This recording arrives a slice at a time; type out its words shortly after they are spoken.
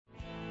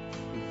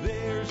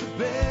There's a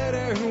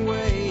better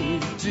way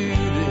to do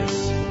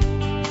this.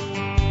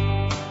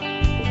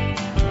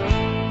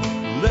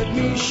 Let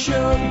me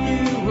show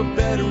you a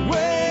better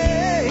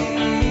way.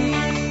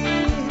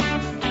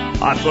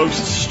 Hi, folks.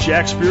 This is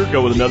Jack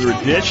Spirko with another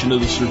edition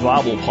of the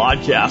Survival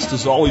Podcast.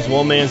 As always,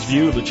 one man's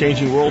view of the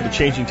changing world, the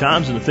changing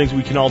times, and the things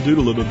we can all do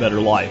to live a better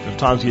life if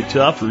times get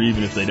tough or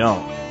even if they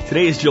don't.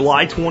 Today is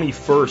July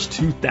 21st,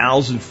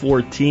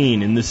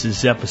 2014, and this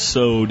is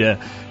episode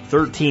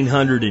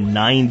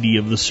 1390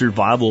 of the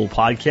Survival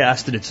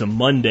Podcast, and it's a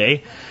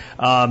Monday.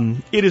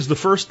 It is the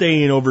first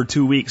day in over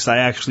 2 weeks I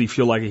actually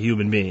feel like a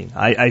human being.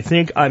 I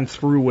think I'm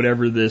through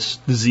whatever this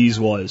disease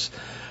was.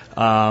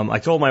 I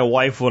told my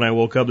wife when I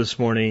woke up this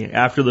morning,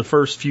 after the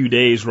first few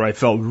days where I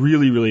felt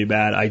really, really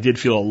bad, I did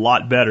feel a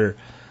lot better,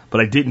 but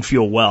I didn't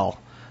feel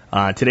well.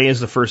 Today is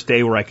the first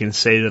day where I can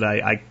say that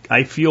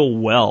I feel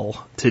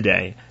well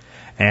today.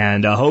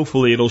 And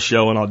hopefully it'll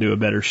show and I'll do a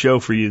better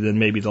show for you than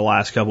maybe the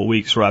last couple of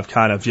weeks where I've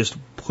kind of just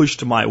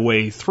pushed my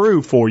way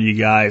through for you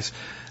guys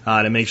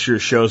to make sure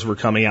shows were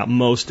coming out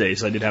most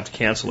days. I did have to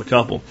cancel a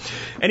couple.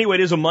 Anyway,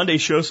 it is a Monday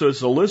show, so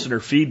it's a listener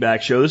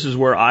feedback show. This is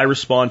where I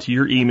respond to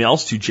your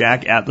emails to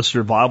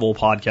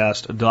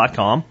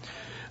jack@thesurvivalpodcast.com.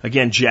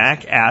 Again,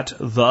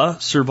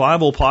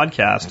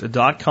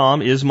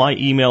 jack@thesurvivalpodcast.com is my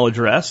email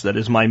address. That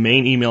is my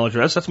main email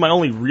address. That's my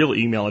only real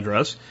email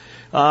address.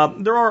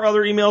 There are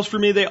other emails for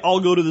me. They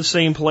all go to the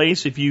same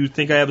place. If you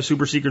think I have a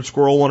super secret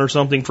squirrel one or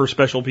something for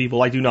special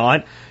people, I do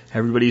not.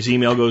 Everybody's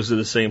email goes to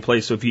the same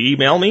place. So if you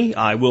email me,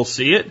 I will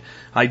see it.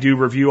 I do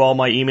review all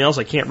my emails.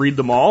 I can't read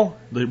them all.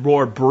 The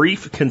more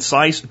brief,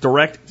 concise,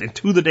 direct, and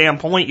to the damn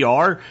point you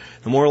are,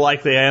 the more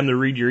likely I am to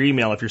read your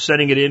email. If you're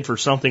sending it in for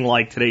something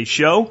like today's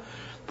show,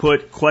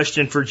 put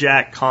question for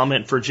Jack,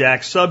 comment for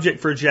Jack,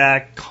 subject for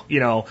Jack,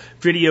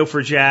 video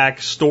for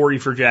Jack, story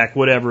for Jack,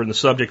 whatever in the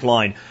subject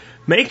line.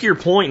 Make your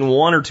point in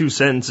 1 or 2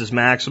 sentences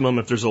maximum.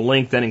 If there's a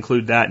link, then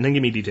include that, and then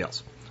give me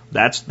details.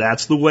 That's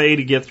the way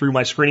to get through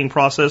my screening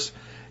process.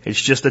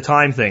 It's just a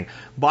time thing.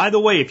 By the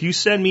way, if you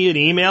send me an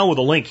email with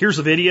a link, here's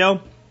a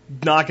video,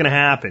 not going to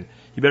happen.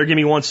 You better give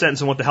me 1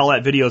 sentence on what the hell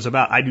that video is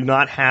about. I do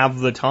not have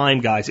the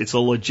time, guys. It's a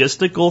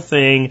logistical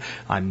thing.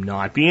 I'm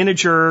not being a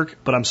jerk,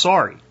 but I'm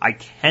sorry. I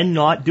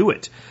cannot do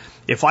it.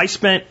 If I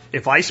spent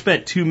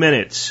 2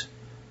 minutes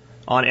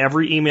on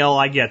every email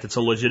I get that's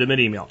a legitimate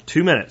email,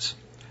 2 minutes,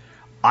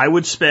 I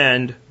would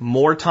spend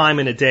more time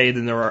in a day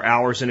than there are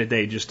hours in a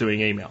day just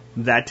doing email.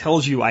 That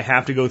tells you I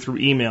have to go through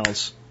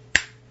emails.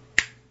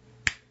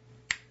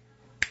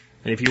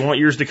 And if you want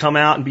yours to come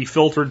out and be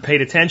filtered,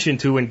 paid attention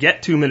to, and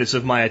get 2 minutes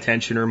of my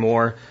attention or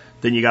more,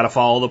 then you got to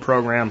follow the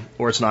program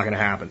or it's not going to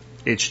happen.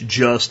 It's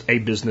just a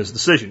business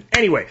decision.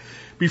 Anyway,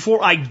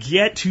 before I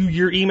get to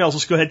your emails,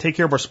 let's go ahead and take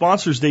care of our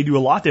sponsors. They do a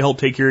lot to help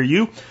take care of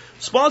you.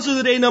 Sponsor of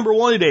the day number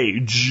 1 today,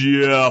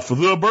 Jeff,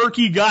 the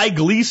Berkey Guy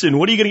Gleason.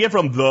 What are you going to get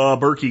from the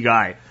Berkey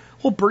Guy?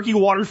 Well, Berkey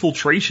water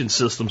filtration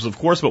systems, of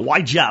course, but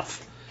why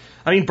Jeff?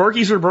 I mean,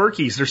 Berkeys are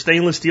Berkeys. They're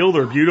stainless steel.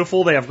 They're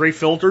beautiful. They have great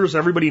filters.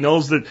 Everybody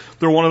knows that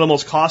they're one of the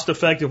most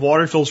cost-effective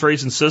water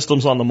filtration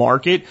systems on the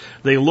market.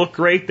 They look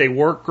great. They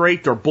work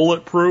great. They're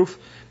bulletproof.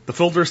 The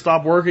filters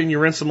stop working, you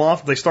rinse them off.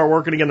 If they start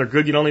working again, they're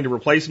good. You don't need to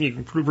replace them. You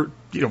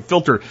can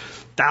filter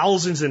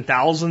thousands and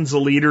thousands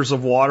of liters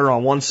of water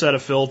on one set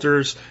of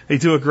filters. They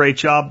do a great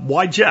job.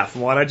 Why Jeff?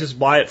 Why not just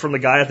buy it from the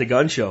guy at the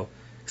gun show?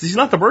 Because he's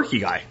not the Berkey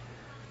guy.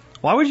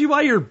 Why would you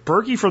buy your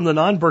Berkey from the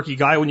non-Berkey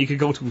guy when you could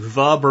go to the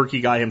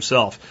Berkey guy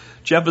himself?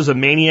 Jeff is a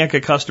maniac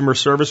at customer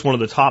service, one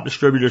of the top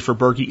distributors for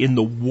Berkey in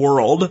the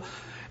world.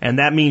 And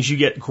that means you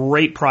get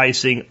great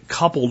pricing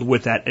coupled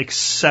with that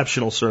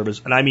exceptional service.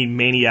 And I mean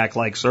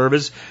maniac-like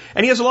service.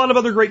 And he has a lot of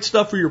other great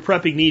stuff for your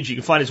prepping needs. You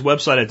can find his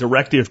website at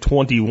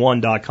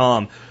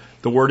directive21.com.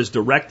 The word is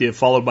directive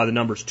followed by the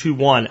numbers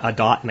 21, a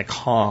dot, and a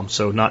com.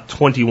 So not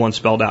 21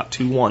 spelled out,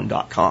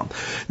 21.com.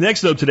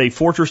 Next up today,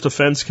 Fortress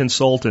Defense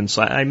Consultants.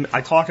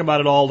 I talk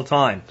about it all the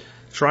time.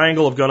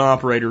 Triangle of gun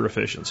operator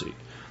efficiency.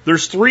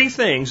 There's 3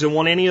 things, and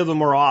when any of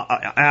them are,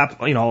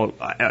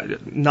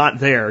 not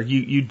there,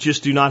 you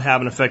just do not have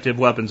an effective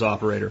weapons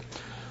operator.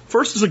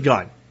 First is a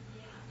gun.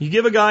 You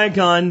give a guy a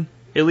gun,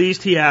 at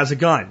least he has a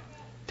gun.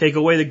 Take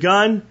away the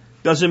gun,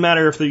 doesn't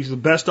matter if he's the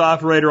best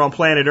operator on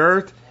planet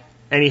Earth,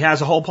 and he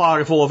has a whole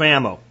pocket full of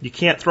ammo. You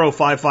can't throw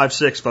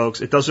 5.56, folks.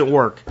 It doesn't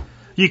work.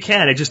 You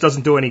can, it just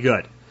doesn't do any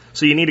good.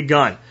 So you need a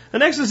gun. The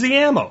next is the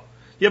ammo.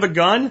 You have a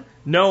gun,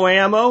 no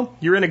ammo,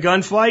 you're in a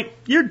gunfight,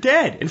 you're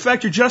dead. In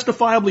fact, you're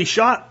justifiably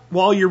shot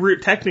while you're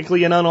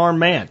technically an unarmed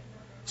man.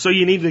 So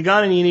you need the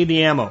gun and you need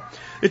the ammo.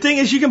 The thing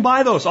is, you can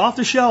buy those off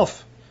the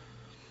shelf.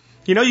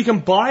 You can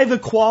buy the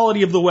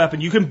quality of the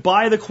weapon. You can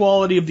buy the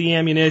quality of the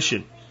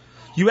ammunition.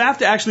 You have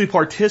to actually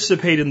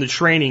participate in the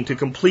training to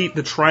complete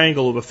the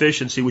triangle of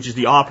efficiency, which is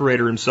the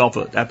operator himself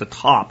at the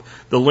top,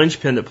 the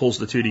linchpin that pulls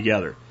the two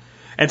together.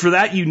 And for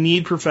that, you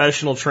need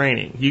professional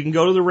training. You can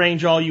go to the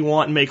range all you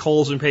want and make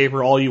holes in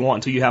paper all you want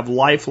until you have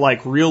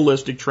lifelike,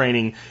 realistic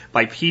training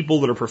by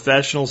people that are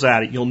professionals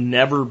at it. You'll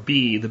never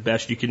be the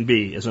best you can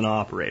be as an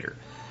operator.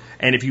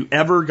 And if you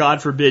ever,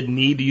 God forbid,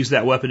 need to use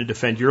that weapon to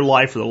defend your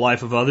life or the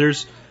life of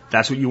others,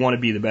 That's what you want to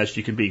be, the best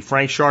you can be.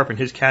 Frank Sharp and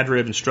his cadre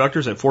of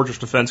instructors at Fortress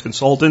Defense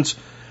Consultants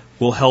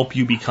will help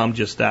you become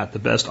just that, the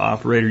best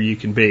operator you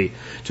can be,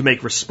 to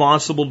make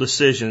responsible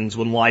decisions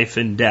when life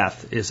and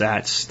death is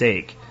at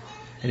stake,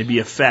 and to be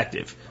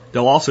effective.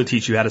 They'll also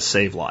teach you how to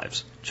save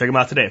lives. Check them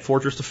out today at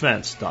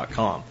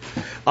fortressdefense.com.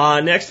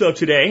 Next up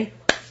today,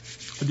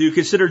 do you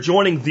consider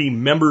joining the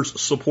Members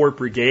Support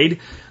Brigade?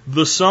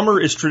 The summer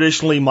is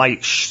traditionally my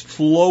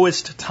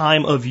slowest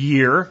time of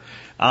year.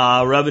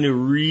 Revenue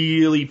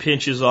really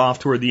pinches off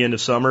toward the end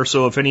of summer.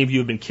 So if any of you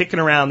have been kicking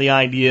around the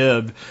idea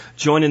of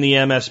joining the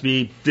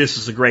MSB, this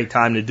is a great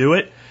time to do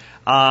it.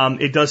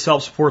 It does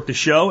help support the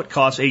show. It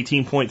costs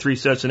 18.3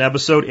 cents an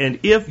episode. And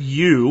if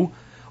you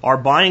are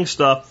buying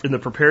stuff in the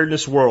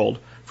preparedness world,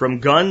 from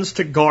guns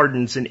to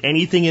gardens and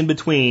anything in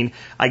between,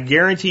 I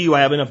guarantee you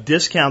I have enough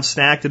discounts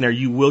stacked in there.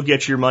 You will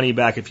get your money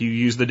back if you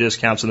use the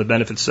discounts in the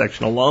benefits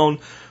section alone.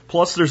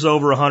 Plus, there's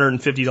over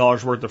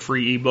 $150 worth of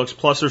free ebooks.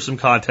 Plus, there's some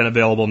content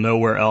available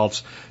nowhere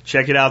else.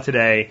 Check it out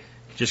today.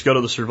 Just go to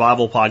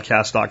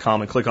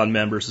thesurvivalpodcast.com and click on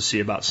members to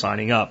see about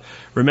signing up.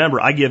 Remember,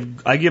 I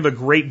give a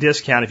great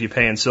discount if you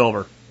pay in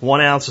silver.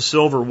 1 ounce of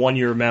silver, 1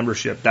 year of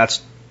membership.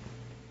 That's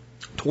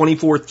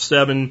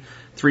 24/7,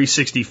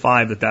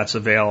 365 that's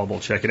available.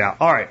 Check it out.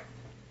 All right.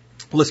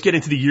 Let's get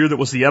into the year that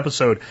was the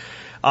episode.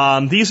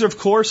 These, of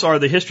course, are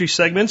the history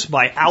segments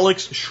by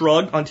Alex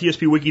Shrugged on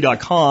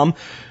tspwiki.com.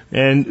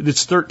 And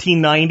it's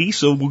 1390,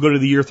 so we'll go to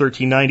the year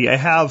 1390. I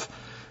have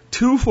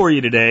 2 for you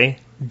today: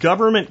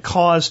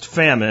 government-caused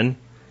famine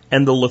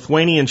and the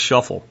Lithuanian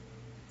shuffle.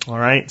 All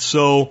right,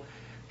 so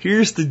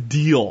here's the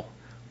deal.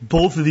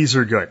 Both of these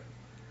are good.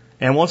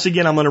 And once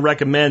again, I'm going to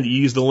recommend that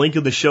you use the link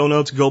in the show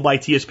notes, go by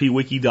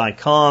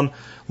tspwiki.com,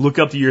 look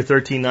up the year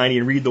 1390,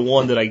 and read the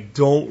one that I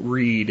don't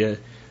read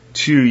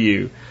to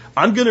you.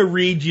 I'm going to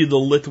read you the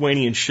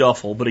Lithuanian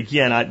shuffle, but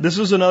again, this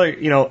is another,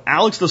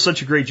 Alex does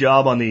such a great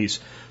job on these.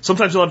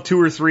 Sometimes I'll have 2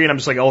 or 3, and I'm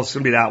just like, oh, it's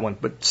going to be that one.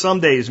 But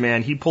some days,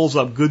 man, he pulls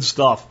up good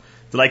stuff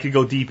that I could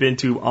go deep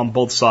into on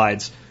both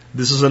sides.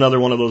 This is another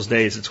one of those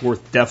days. It's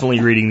worth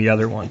definitely reading the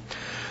other one.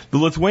 The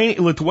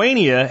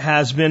Lithuania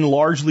has been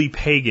largely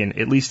pagan,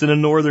 at least in the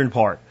northern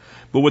part.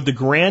 But with the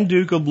Grand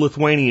Duke of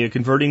Lithuania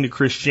converting to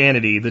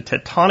Christianity, the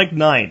Teutonic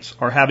Knights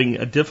are having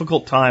a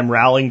difficult time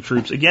rallying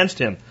troops against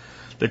him.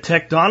 The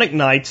Teutonic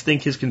Knights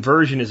think his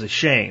conversion is a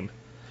shame.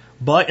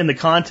 But in the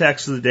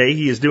context of the day,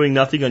 he is doing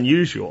nothing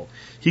unusual.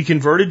 He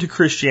converted to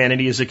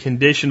Christianity as a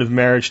condition of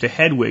marriage to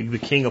Hedwig, the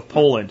king of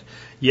Poland.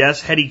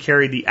 Yes, Hetty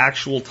carried the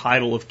actual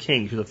title of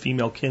king. She's a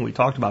female king. We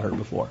talked about her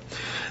before.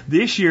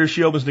 This year,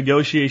 she opens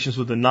negotiations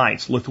with the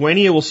Knights.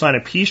 Lithuania will sign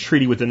a peace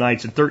treaty with the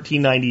Knights in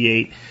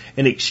 1398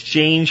 in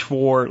exchange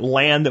for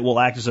land that will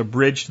act as a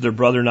bridge to their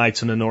brother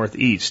Knights in the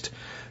northeast.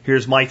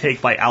 Here's my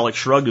take by Alex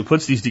Shrugged, who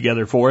puts these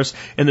together for us.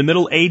 In the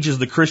Middle Ages,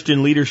 the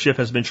Christian leadership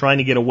has been trying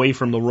to get away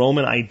from the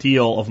Roman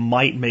ideal of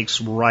might makes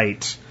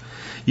right.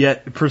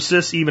 Yet it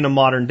persists even in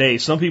modern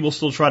days. Some people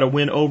still try to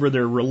win over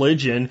their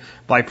religion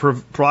by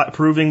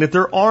proving that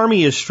their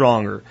army is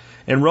stronger.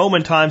 In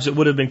Roman times, it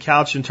would have been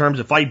couched in terms,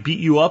 if I beat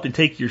you up and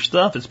take your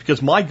stuff, it's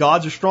because my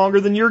gods are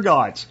stronger than your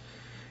gods.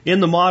 In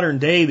the modern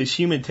day, this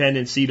human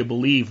tendency to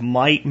believe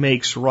might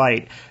makes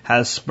right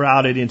has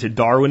sprouted into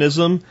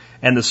Darwinism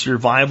and the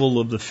survival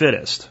of the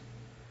fittest.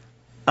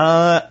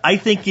 I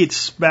think it's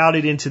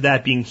sprouted into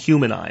that being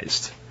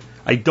humanized.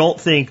 I don't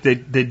think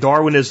that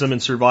Darwinism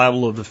and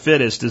survival of the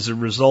fittest is a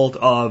result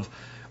of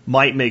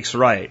might makes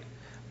right.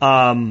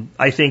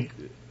 I think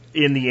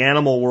in the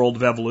animal world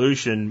of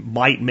evolution,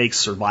 might makes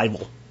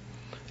survival.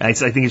 I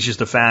think it's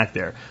just a fact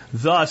there.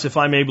 Thus, if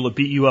I'm able to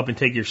beat you up and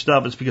take your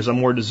stuff, it's because I'm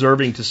more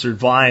deserving to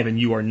survive and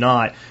you are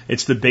not.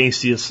 It's the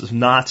basis of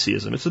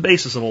Nazism. It's the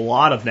basis of a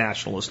lot of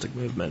nationalistic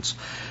movements.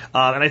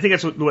 And I think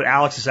that's what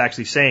Alex is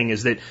actually saying,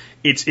 is that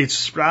it's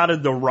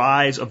sprouted the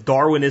rise of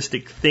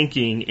Darwinistic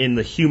thinking in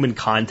the human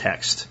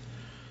context.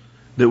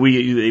 That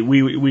we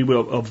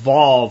will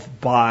evolve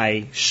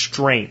by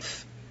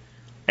strength.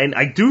 And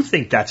I do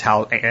think that's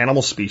how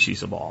animal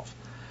species evolve.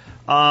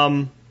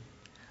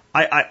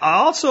 I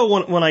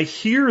also, when I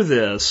hear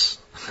this,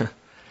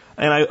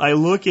 and I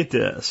look at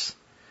this,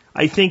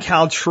 I think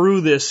how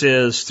true this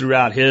is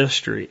throughout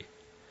history,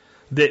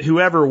 that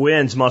whoever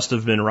wins must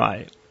have been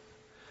right.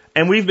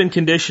 And we've been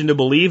conditioned to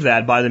believe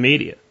that by the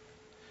media.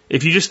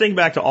 If you just think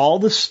back to all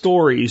the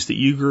stories that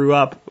you grew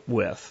up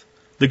with,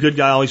 the good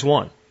guy always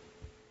won.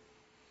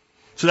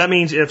 So that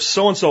means if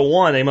so-and-so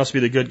won, they must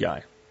be the good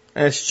guy.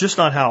 And it's just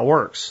not how it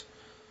works.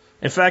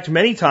 In fact,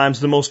 many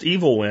times the most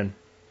evil win.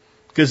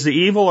 Because the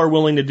evil are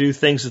willing to do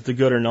things that the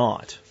good are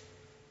not.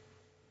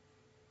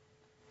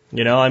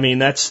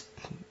 That's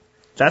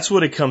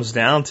what it comes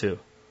down to.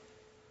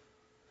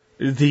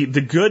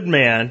 The good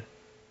man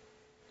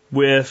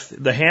with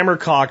the hammer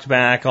cocked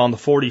back on the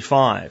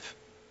 .45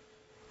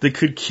 that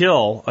could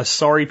kill a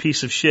sorry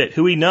piece of shit,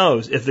 who he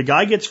knows, if the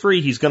guy gets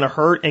free, he's going to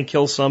hurt and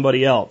kill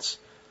somebody else,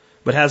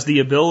 but has the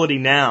ability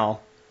now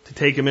to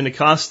take him into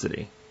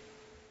custody,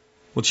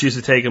 will choose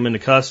to take him into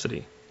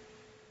custody.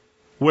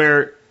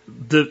 Where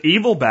the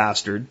evil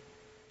bastard,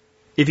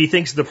 if he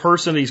thinks the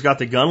person that he's got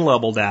the gun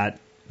leveled at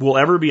will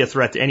ever be a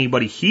threat to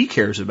anybody he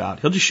cares about,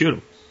 he'll just shoot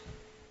him.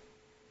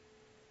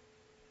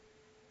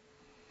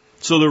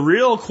 So the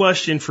real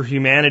question for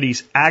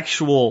humanity's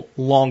actual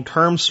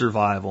long-term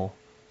survival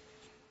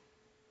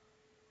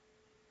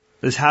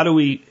is how do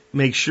we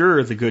make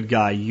sure the good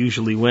guy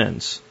usually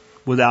wins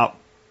without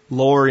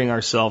lowering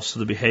ourselves to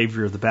the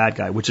behavior of the bad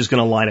guy, which is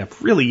going to line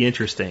up really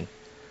interesting,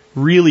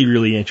 really,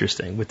 really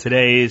interesting with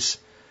today's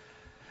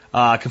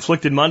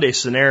Conflicted Monday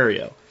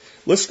scenario.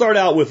 Let's start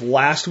out with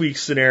last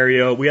week's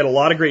scenario. We had a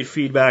lot of great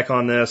feedback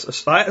on this,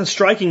 a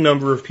striking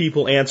number of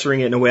people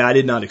answering it in a way I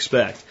did not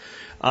expect.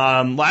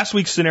 Last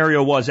week's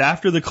scenario was,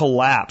 after the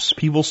collapse,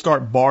 people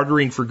start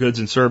bartering for goods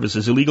and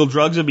services. Illegal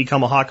drugs have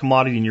become a hot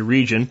commodity in your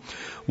region.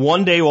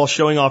 One day, while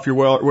showing off your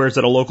wares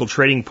at a local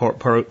trading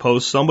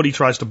post, somebody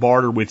tries to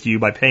barter with you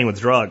by paying with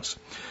drugs.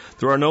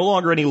 There are no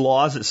longer any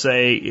laws that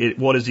say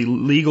what is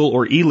illegal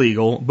or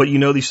illegal, but you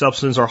know these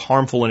substances are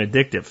harmful and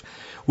addictive.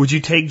 Would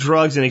you take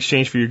drugs in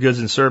exchange for your goods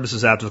and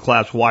services after the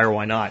collapse? Why or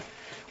why not?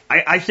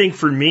 I think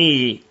for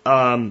me,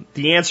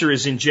 the answer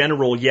is in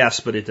general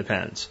yes, but it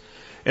depends.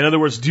 In other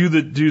words, do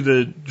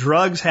the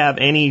drugs have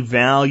any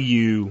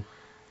value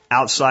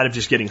outside of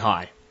just getting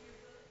high?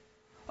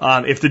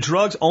 If the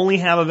drugs only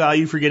have a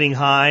value for getting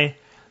high,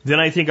 then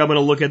I think I'm going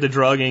to look at the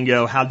drug and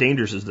go, how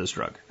dangerous is this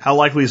drug? How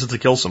likely is it to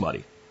kill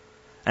somebody?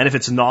 And if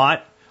it's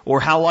not, or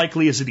how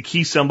likely is it to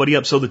keep somebody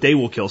up so that they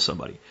will kill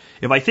somebody?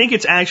 If I think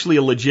it's actually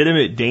a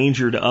legitimate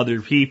danger to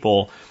other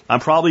people,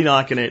 I'm probably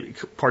not going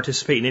to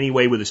participate in any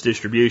way with its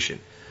distribution.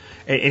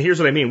 And here's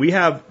what I mean. We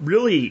have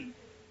really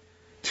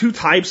two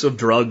types of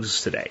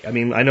drugs today. I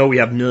mean, I know we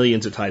have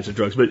millions of types of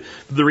drugs, but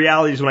the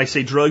reality is when I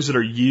say drugs that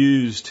are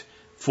used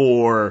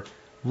for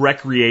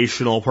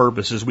recreational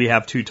purposes, we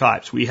have two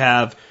types. We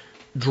have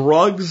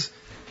drugs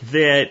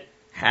that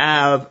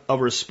have a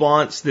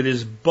response that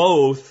is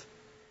both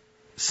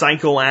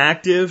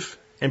psychoactive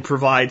and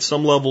provides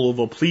some level of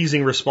a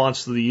pleasing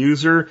response to the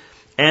user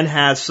and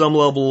has some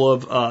level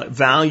of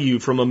value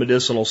from a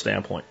medicinal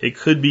standpoint. It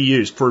could be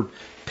used for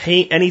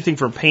pain, anything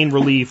from pain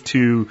relief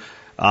to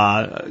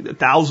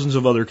thousands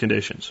of other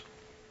conditions.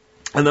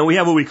 And then we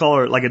have what we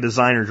call like a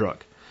designer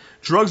drug.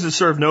 Drugs that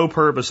serve no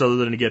purpose other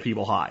than to get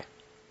people high.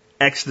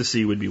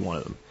 Ecstasy would be one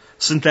of them.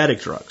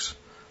 Synthetic drugs.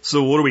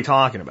 So what are we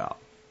talking about?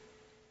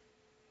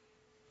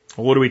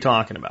 What are we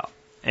talking about?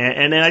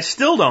 And I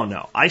still don't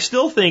know. I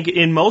still think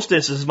in most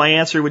instances my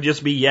answer would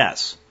just be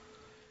yes.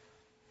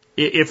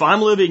 If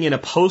I'm living in a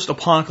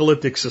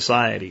post-apocalyptic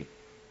society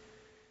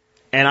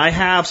and I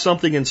have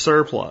something in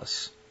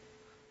surplus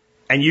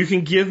and you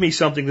can give me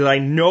something that I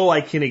know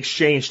I can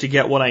exchange to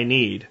get what I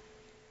need,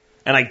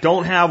 and I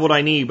don't have what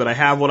I need but I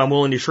have what I'm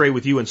willing to trade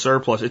with you in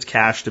surplus, it's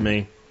cash to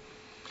me.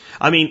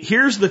 I mean,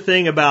 here's the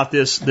thing about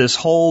this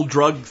whole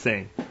drug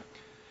thing.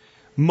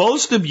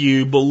 Most of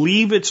you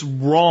believe it's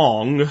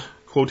wrong,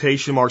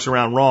 quotation marks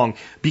around wrong,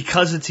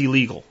 because it's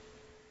illegal.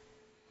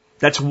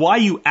 That's why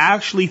you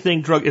actually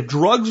think if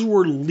drugs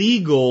were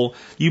legal,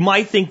 you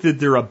might think that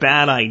they're a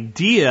bad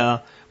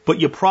idea, but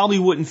you probably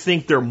wouldn't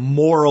think they're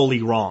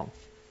morally wrong.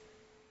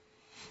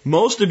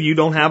 Most of you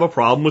don't have a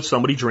problem with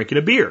somebody drinking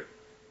a beer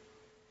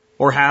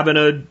or having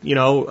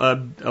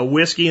a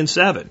whiskey and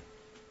 7.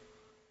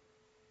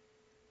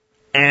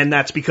 And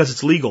that's because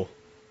it's legal.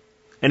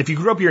 And if you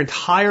grew up your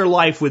entire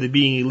life with it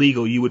being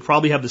illegal, you would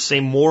probably have the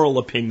same moral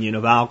opinion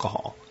of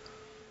alcohol.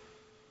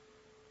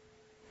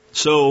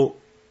 So,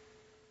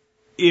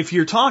 if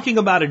you're talking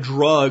about a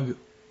drug,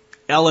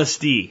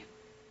 LSD,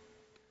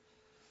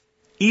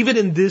 even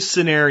in this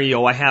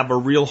scenario, I have a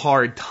real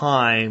hard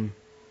time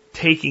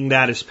taking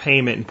that as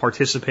payment and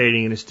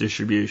participating in its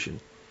distribution.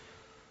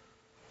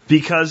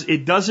 Because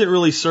it doesn't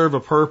really serve a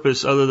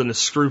purpose other than to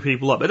screw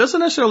people up. It doesn't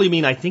necessarily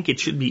mean I think it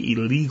should be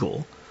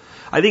illegal.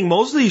 I think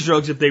most of these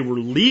drugs, if they were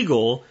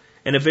legal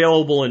and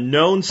available in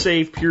known,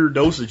 safe, pure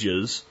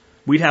dosages,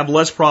 we'd have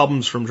less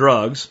problems from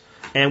drugs,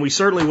 and we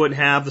certainly wouldn't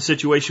have the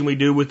situation we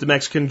do with the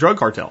Mexican drug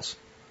cartels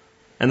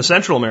and the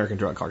Central American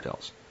drug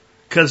cartels,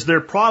 because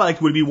their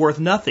product would be worth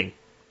nothing.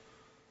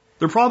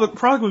 Their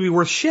product would be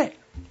worth shit.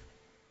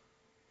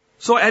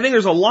 So I think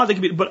there's a lot that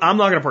could be, but I'm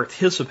not going to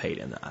participate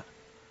in that.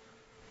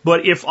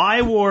 But if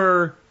I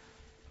were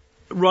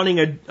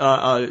running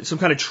some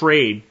kind of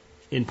trade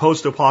in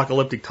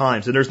post-apocalyptic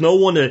times, and there's no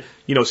one to,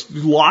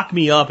 lock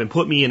me up and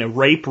put me in a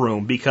rape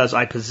room because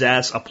I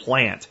possess a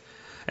plant,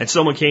 and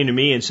someone came to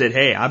me and said,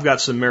 hey, I've got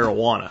some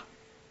marijuana.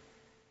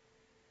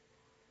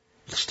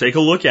 Let's take a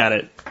look at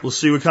it. Let's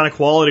see what kind of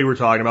quality we're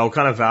talking about, what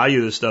kind of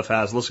value this stuff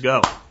has. Let's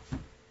go.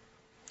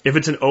 If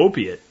it's an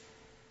opiate,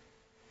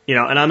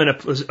 and I'm in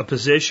a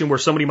position where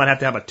somebody might have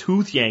to have a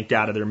tooth yanked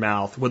out of their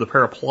mouth with a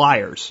pair of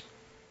pliers,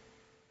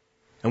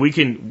 and we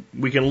can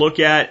look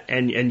at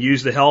and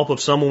use the help of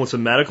someone with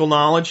some medical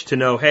knowledge to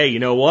know, hey, you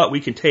know what? We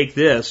can take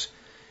this,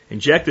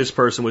 inject this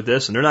person with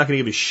this, and they're not going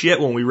to give a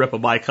shit when we rip a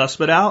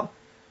bicuspid out.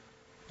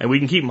 And we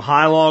can keep them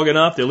high long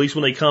enough that at least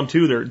when they come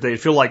to, they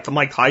feel like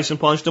Mike Tyson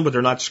punched them, but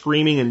they're not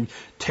screaming and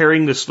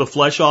tearing the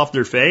flesh off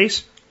their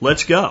face.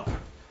 Let's go.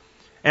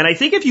 And I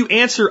think if you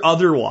answer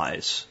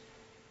otherwise,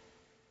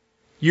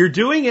 You're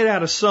doing it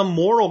out of some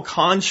moral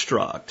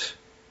construct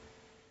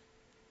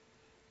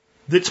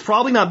that's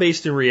probably not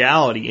based in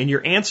reality, and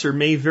your answer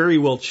may very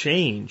well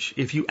change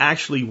if you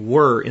actually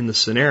were in the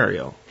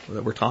scenario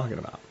that we're talking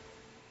about.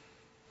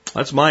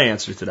 That's my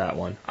answer to that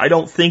one. I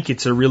don't think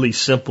it's a really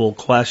simple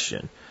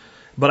question,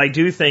 but I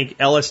do think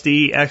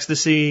LSD,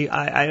 ecstasy,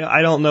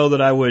 I don't know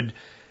that I would,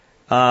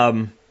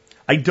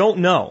 I don't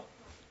know.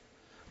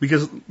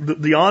 Because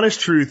the honest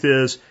truth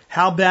is,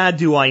 how bad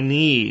do I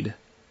need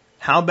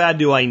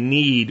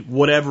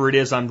whatever it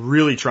is I'm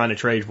really trying to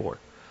trade for?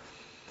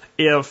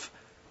 If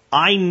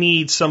I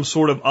need some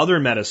sort of other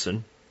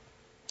medicine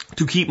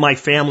to keep my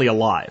family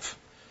alive,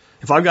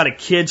 if I've got a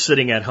kid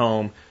sitting at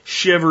home,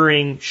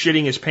 shivering,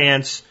 shitting his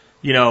pants,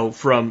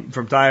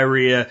 from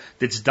diarrhea,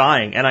 that's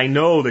dying, and I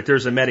know that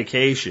there's a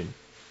medication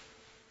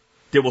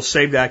that will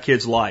save that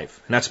kid's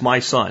life, and that's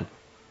my son,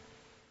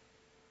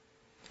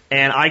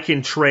 and I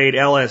can trade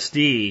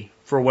LSD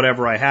for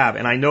whatever I have,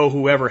 and I know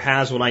whoever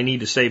has what I need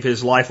to save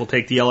his life will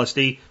take the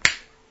LSD,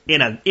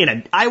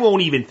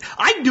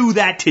 I'd do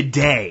that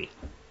today.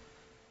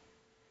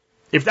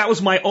 If that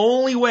was my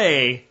only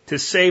way to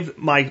save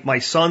my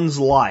son's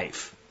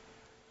life,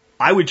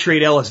 I would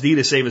trade LSD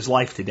to save his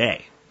life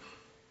today.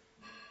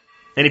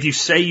 And if you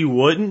say you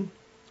wouldn't,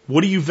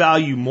 what do you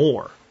value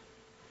more?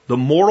 The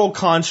moral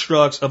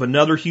constructs of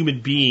another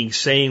human being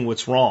saying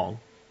what's wrong,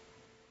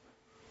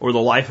 or the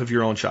life of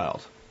your own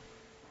child?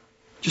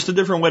 Just a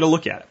different way to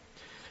look at it.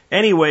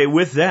 Anyway,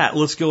 with that,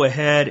 let's go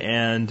ahead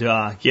and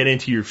get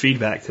into your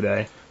feedback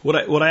today.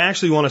 What I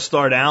actually want to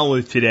start out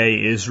with today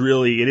is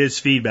it is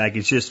feedback.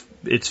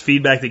 It's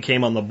feedback that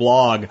came on the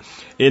blog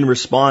in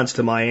response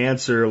to my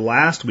answer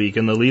last week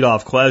in the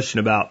leadoff question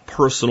about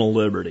personal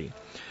liberty.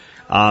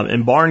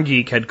 And Barn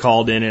Geek had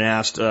called in and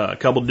asked a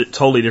couple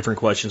totally different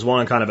questions. One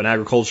on kind of an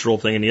agricultural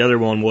thing, and the other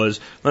one was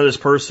this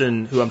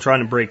person who I'm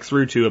trying to break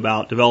through to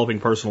about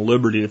developing personal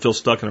liberty that feels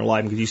stuck in their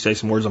life. And could you say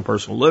some words on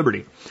personal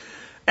liberty?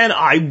 And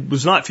I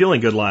was not feeling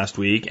good last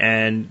week,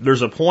 and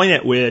there's a point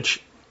at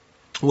which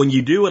when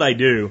you do what I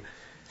do,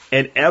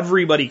 and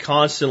everybody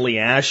constantly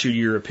asks you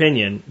your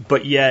opinion,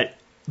 but yet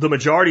the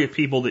majority of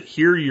people that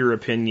hear your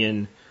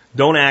opinion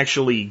don't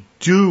actually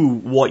do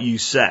what you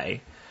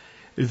say,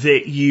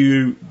 that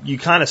you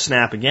kind of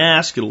snap a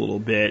gasket a little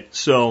bit.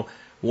 So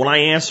when I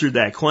answered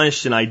that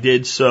question, I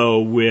did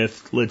so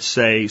with, let's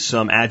say,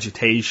 some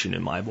agitation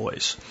in my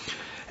voice.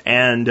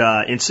 And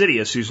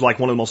Insidious, who's like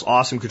one of the most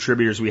awesome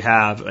contributors we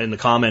have in the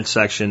comments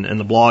section and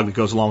the blog that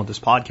goes along with this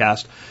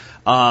podcast,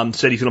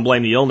 said he's going to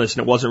blame the illness,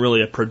 and it wasn't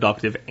really a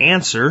productive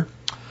answer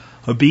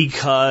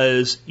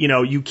because,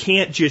 you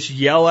can't just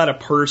yell at a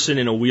person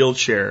in a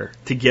wheelchair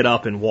to get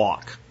up and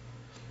walk.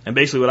 And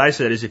basically what I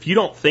said is, if you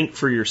don't think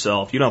for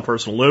yourself, you don't have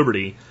personal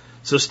liberty,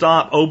 so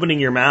stop opening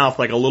your mouth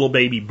like a little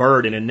baby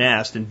bird in a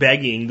nest and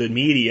begging the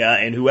media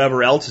and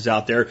whoever else is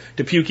out there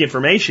to puke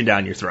information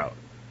down your throat.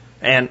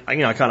 And, I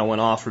kind of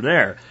went off from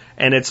there.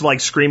 And it's like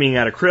screaming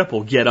at a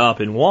cripple, get up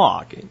and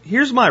walk.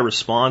 Here's my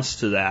response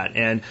to that,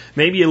 and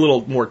maybe a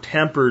little more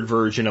tempered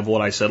version of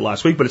what I said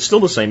last week, but it's still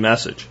the same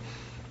message.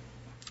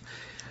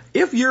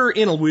 If you're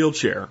in a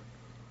wheelchair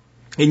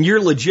and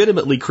you're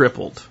legitimately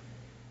crippled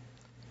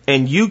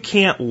and you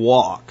can't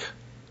walk,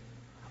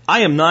 I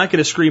am not going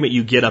to scream at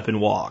you, get up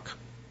and walk.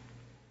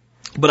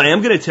 But I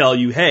am going to tell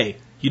you, hey,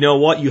 you know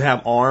what? You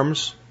have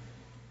arms.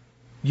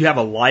 You have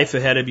a life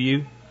ahead of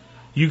you.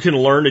 You can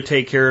learn to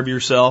take care of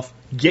yourself.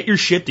 Get your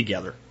shit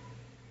together.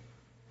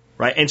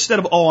 Right? Instead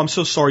of, oh, I'm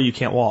so sorry you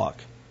can't walk.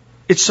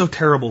 It's so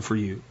terrible for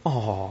you.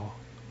 Oh.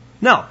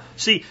 No.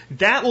 See,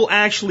 that will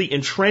actually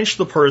entrench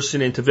the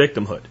person into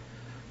victimhood.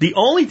 The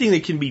only thing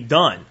that can be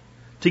done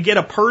to get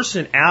a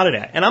person out of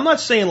that, and I'm not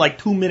saying like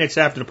 2 minutes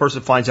after the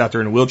person finds out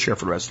they're in a wheelchair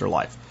for the rest of their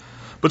life,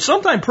 but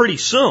sometime pretty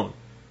soon,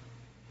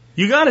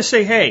 you got to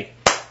say, hey,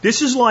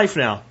 this is life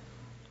now.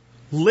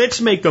 Let's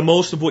make the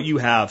most of what you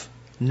have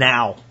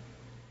now.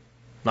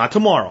 Not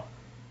tomorrow.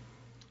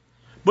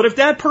 But if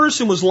that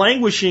person was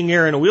languishing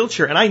there in a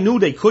wheelchair and I knew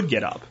they could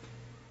get up,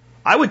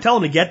 I would tell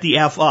them to get the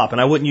F up,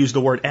 and I wouldn't use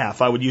the word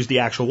F, I would use the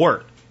actual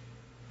word.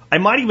 I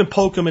might even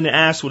poke them in the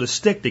ass with a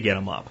stick to get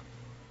them up.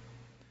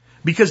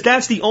 Because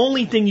that's the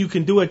only thing you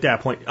can do at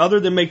that point, other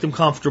than make them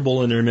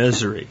comfortable in their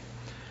misery.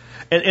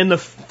 And the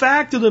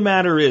fact of the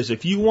matter is,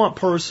 if you want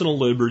personal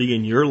liberty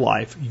in your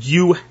life,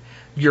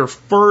 your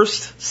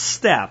first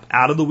step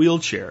out of the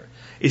wheelchair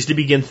is to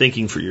begin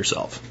thinking for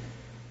yourself.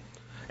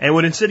 And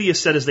what Insidious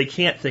said is they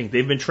can't think.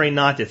 They've been trained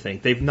not to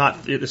think.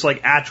 It's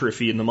like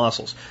atrophy in the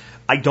muscles.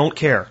 I don't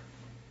care.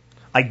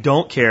 I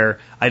don't care.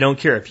 I don't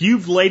care. If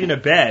you've laid in a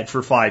bed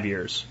for 5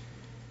 years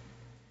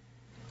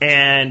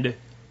and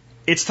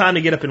it's time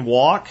to get up and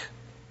walk,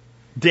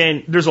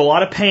 then there's a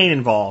lot of pain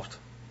involved.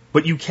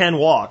 But you can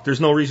walk.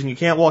 There's no reason you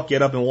can't walk.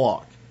 Get up and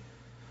walk.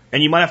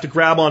 And you might have to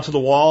grab onto the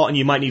wall, and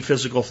you might need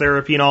physical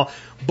therapy and all.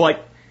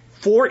 But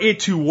for it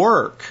to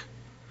work,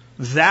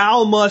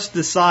 thou must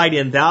decide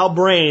in thou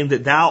brain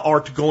that thou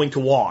art going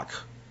to walk.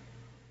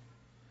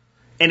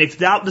 And if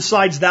thou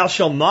decides thou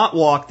shalt not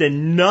walk,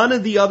 then none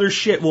of the other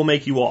shit will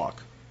make you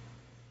walk.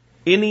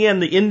 In the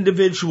end, the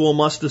individual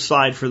must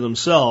decide for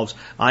themselves,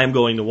 I am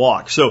going to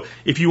walk. So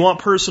if you want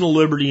personal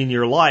liberty in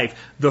your life,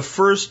 the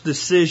first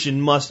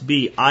decision must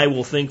be, I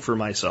will think for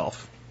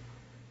myself.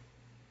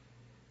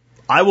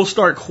 I will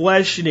start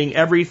questioning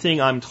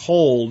everything I'm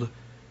told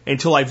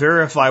until I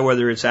verify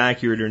whether it's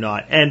accurate or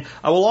not. And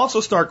I will also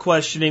start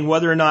questioning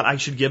whether or not I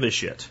should give a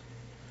shit.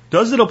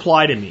 Does it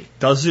apply to me?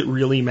 Does it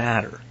really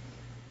matter?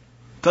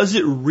 Does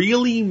it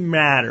really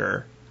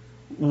matter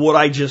what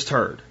I just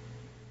heard?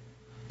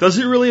 Does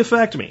it really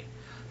affect me?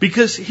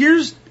 Because here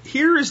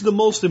is the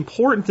most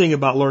important thing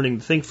about learning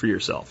to think for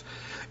yourself.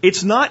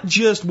 It's not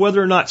just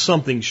whether or not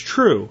something's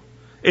true.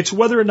 It's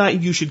whether or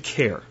not you should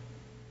care.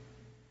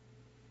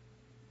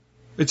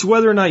 It's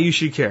whether or not you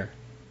should care.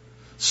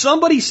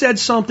 Somebody said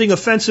something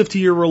offensive to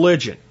your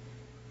religion.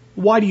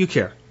 Why do you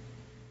care?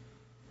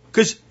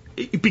 Because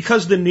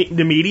the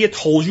media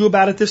told you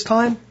about it this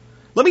time?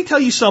 Let me tell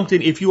you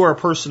something if you are a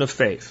person of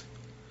faith.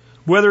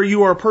 Whether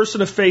you are a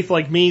person of faith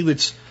like me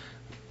that's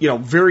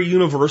very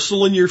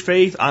universal in your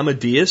faith. I'm a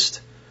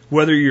deist.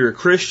 Whether you're a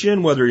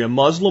Christian, whether you're a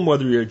Muslim,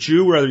 whether you're a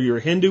Jew, whether you're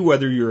a Hindu,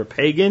 whether you're a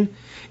pagan.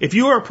 If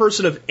you are a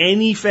person of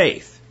any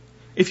faith,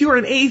 if you are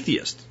an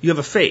atheist, you have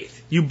a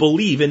faith. You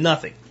believe in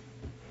nothing.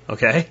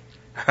 Okay?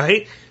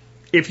 Right?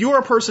 If you are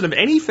a person of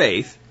any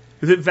faith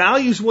that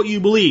values what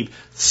you believe,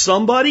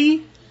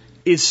 somebody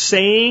is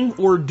saying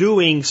or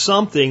doing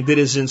something that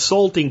is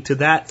insulting to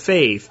that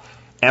faith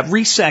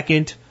every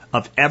second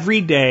of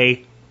every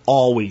day,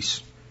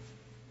 always.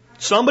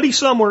 Somebody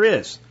somewhere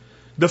is.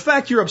 The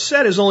fact you're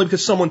upset is only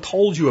because someone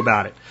told you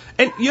about it.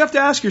 And you have to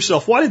ask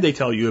yourself, why did they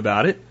tell you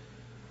about it?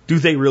 Do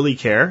they really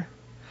care?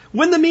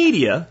 When the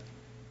media,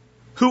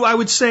 who I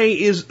would say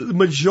is the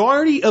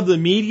majority of the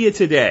media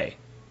today,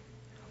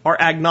 are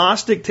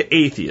agnostic to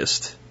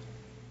atheist,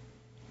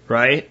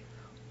 right?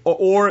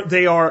 Or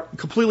they are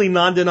completely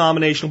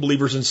non-denominational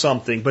believers in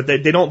something, but they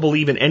don't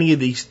believe in any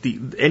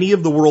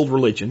of the world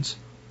religions,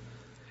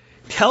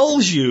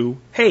 tells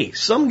you, hey,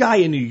 some guy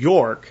in New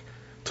York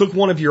took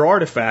one of your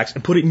artifacts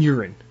and put it in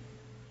urine.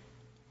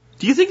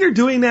 Do you think they're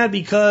doing that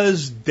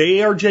because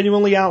they are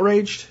genuinely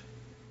outraged?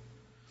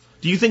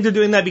 Do you think they're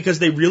doing that because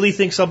they really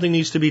think something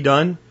needs to be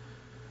done?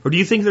 Or do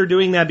you think they're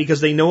doing that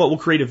because they know it will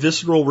create a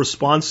visceral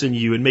response in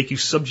you and make you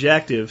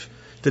subjective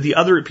to the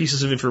other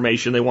pieces of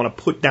information they want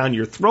to put down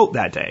your throat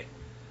that day?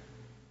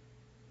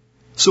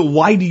 So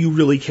why do you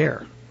really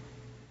care?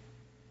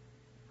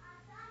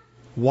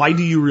 Why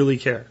do you really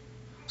care?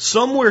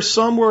 Somewhere,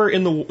 someone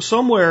in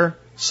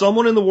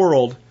the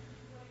world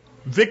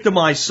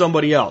victimized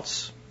somebody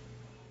else.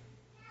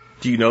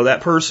 Do you know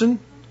that person?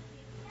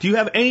 Do you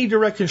have any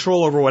direct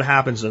control over what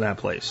happens in that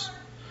place?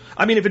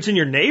 I mean, if it's in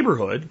your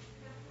neighborhood,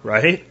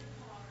 right?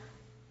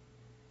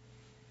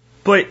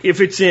 But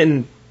if it's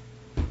in,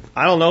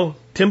 I don't know,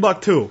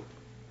 Timbuktu.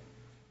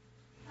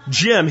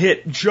 Jim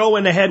hit Joe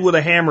in the head with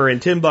a hammer in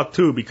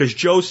Timbuktu because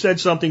Joe said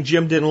something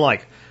Jim didn't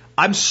like.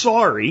 I'm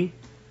sorry.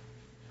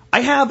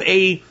 I have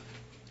a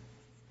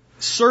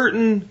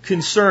certain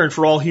concern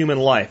for all human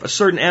life, a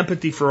certain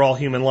empathy for all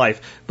human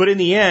life. But in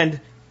the end,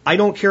 I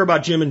don't care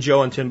about Jim and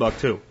Joe in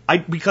Timbuktu.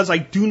 Because I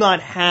do not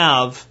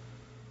have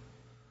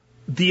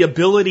the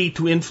ability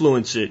to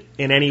influence it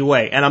in any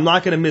way. And I'm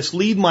not going to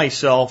mislead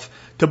myself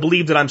to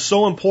believe that I'm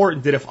so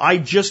important that if I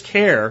just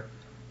care,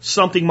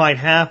 something might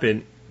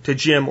happen to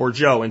Jim or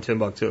Joe in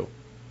Timbuktu.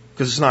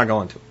 Because it's not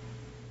going to.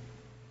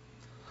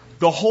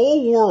 The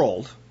whole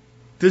world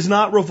does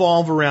not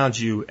revolve around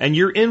you, and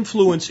your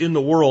influence in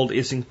the world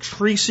is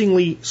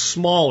increasingly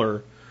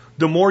smaller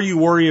the more you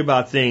worry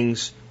about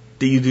things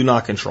that you do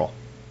not control.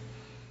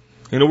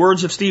 In the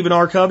words of Stephen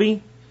R.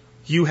 Covey,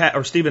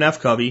 or Stephen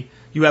F. Covey,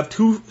 you have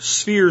two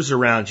spheres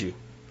around you,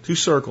 two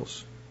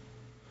circles.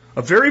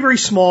 A very, very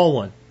small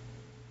one,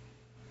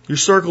 your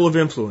circle of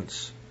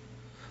influence.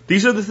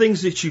 These are the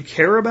things that you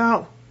care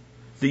about,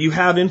 that you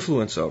have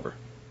influence over.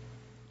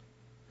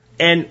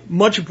 And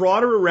much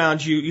broader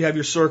around you, you have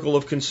your circle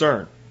of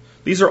concern.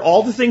 These are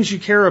all the things you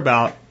care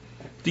about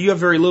that you have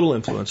very little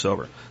influence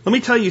over. Let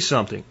me tell you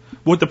something.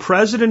 What the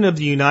President of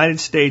the United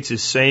States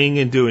is saying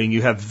and doing,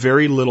 you have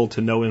very little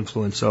to no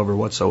influence over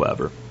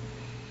whatsoever.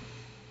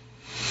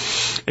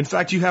 In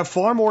fact, you have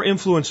far more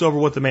influence over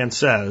what the man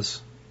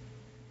says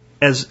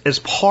as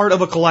part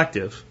of a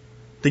collective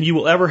than you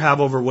will ever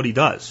have over what he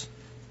does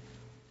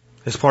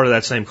as part of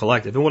that same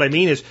collective. And what I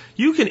mean is,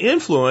 you can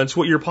influence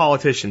what your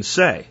politicians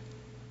say.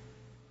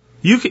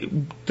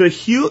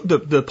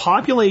 The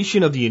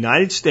population of the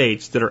United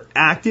States that are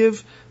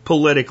active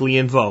politically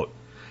and vote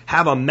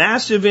have a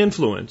massive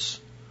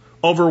influence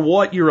over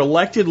what your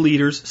elected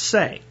leaders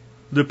say.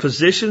 The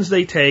positions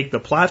they take, the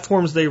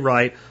platforms they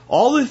write,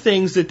 all the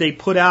things that they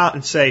put out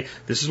and say,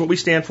 this is what we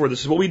stand for,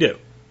 this is what we do.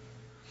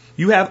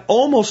 You have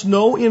almost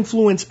no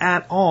influence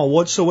at all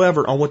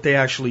whatsoever on what they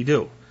actually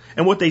do.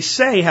 And what they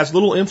say has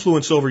little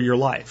influence over your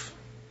life.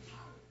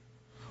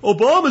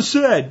 Obama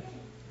said,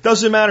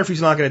 doesn't matter if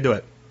he's not going to do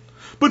it.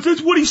 But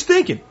that's what he's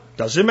thinking.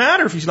 Doesn't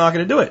matter if he's not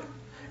going to do it.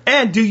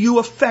 And can you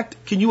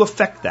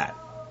affect that?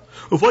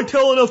 If I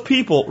tell enough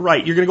people,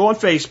 right, you're going to go on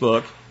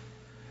Facebook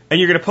And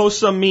you're going to post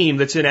some meme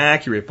that's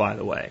inaccurate, by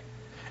the way.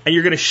 And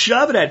you're going to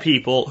shove it at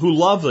people who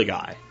love the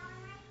guy.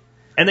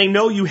 And they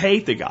know you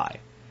hate the guy.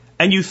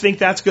 And you think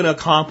that's going to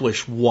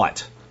accomplish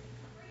what?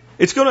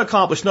 It's going to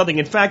accomplish nothing.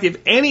 In fact, if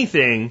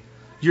anything,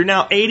 you're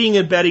now aiding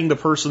and abetting the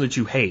person that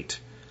you hate.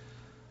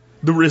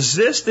 The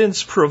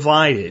resistance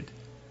provided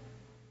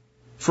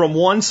from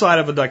one side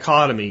of a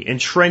dichotomy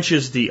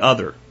entrenches the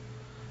other.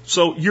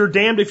 So you're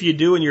damned if you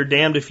do and you're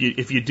damned if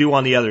you do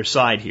on the other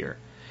side here.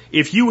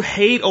 If you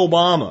hate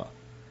Obama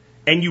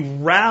and you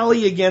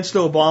rally against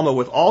Obama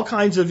with all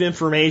kinds of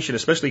information,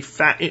 especially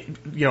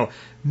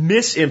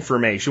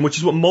misinformation, which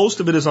is what most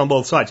of it is on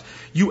both sides,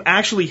 you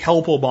actually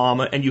help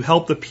Obama and you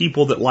help the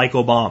people that like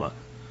Obama.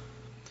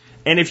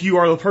 And if you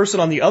are the person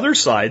on the other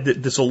side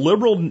that's a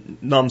liberal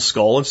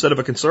numbskull instead of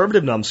a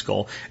conservative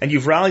numbskull, and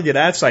you've rallied to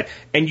that side,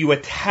 and you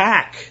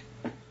attack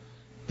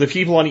the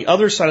people on the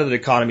other side of the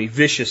dichotomy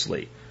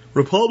viciously,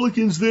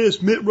 Republicans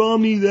this, Mitt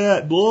Romney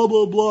that, blah,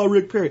 blah, blah,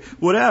 Rick Perry,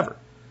 whatever,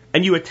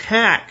 and you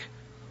attack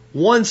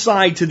one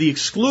side to the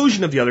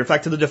exclusion of the other, in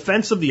fact, to the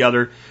defense of the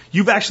other,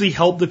 you've actually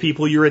helped the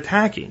people you're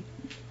attacking.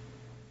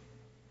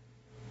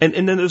 And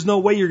then there's no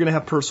way you're going to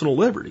have personal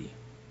liberty.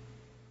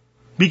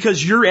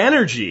 Because your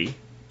energy,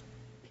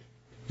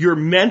 your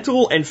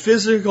mental and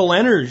physical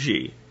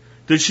energy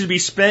that should be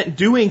spent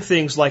doing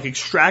things like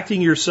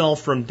extracting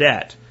yourself from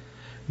debt,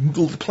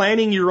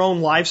 planning your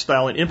own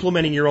lifestyle and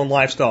implementing your own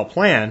lifestyle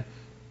plan,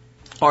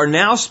 are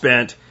now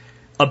spent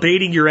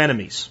abating your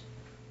enemies.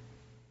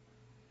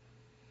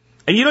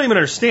 And you don't even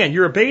understand,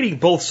 you're abating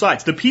both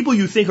sides. The people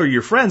you think are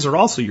your friends are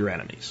also your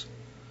enemies.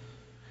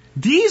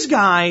 These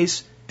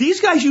guys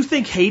you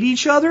think hate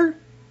each other,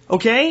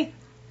 okay?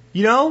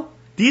 You know?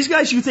 These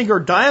guys you think are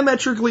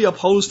diametrically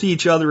opposed to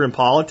each other in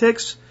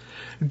politics,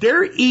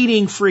 they're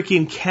eating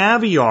freaking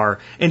caviar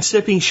and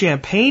sipping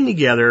champagne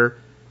together,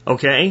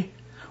 okay,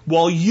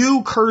 while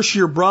you curse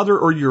your brother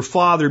or your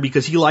father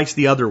because he likes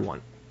the other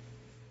one.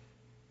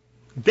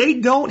 They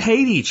don't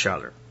hate each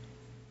other.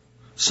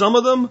 Some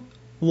of them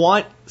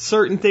want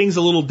certain things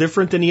a little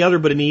different than the other,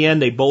 but in the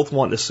end they both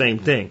want the same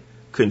thing,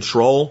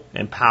 control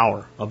and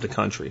power of the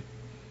country.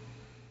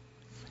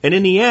 And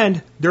in the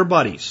end, they're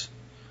buddies.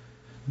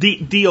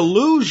 The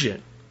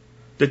illusion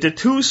that the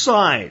two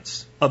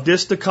sides of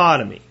this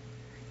dichotomy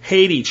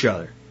hate each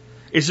other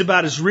is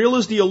about as real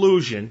as the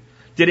illusion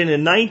that in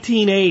the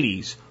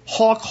 1980s,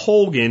 Hulk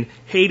Hogan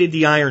hated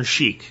the Iron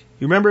Sheik.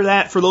 You remember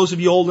that? For those of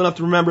you old enough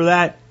to remember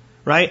that,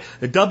 right?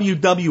 The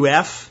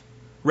WWF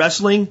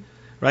wrestling,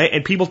 right?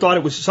 And people thought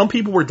it was, some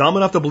people were dumb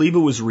enough to believe it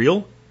was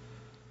real.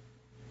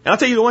 And I'll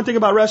tell you the one thing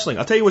about wrestling.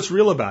 I'll tell you what's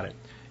real about it.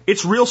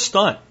 It's real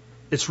stunt.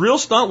 It's real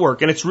stunt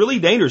work, and it's really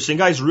dangerous, and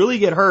guys really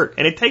get hurt,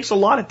 and it takes a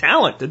lot of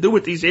talent to do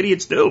what these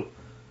idiots do.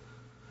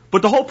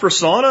 But the whole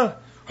persona,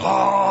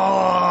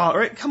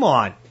 right? Come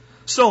on.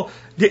 So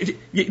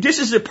this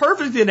is a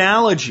perfect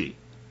analogy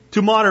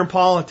to modern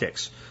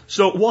politics.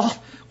 So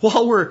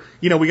while we're,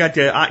 we got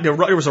there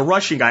was a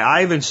Russian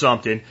guy, Ivan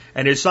something,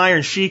 and this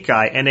Iron Sheik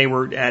guy, and they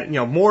were at,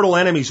 mortal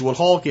enemies with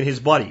Hulk and his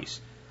buddies,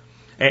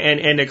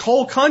 and the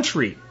whole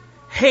country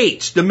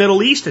hates the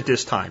Middle East at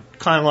this time,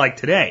 kind of like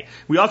today.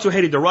 We also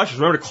hated the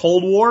Russians. Remember the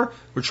Cold War?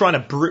 We're trying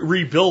to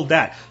rebuild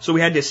that. So we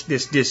had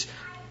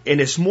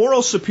this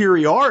moral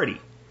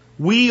superiority.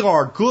 We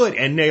are good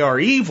and they are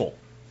evil.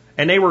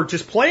 And they were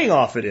just playing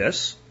off of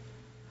this.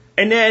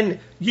 And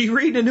then you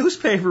read the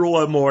newspaper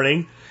one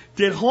morning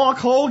that Hulk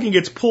Hogan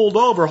gets pulled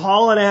over,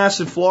 hauling ass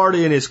in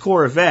Florida in his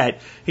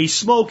Corvette. He's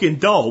smoking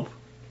dope,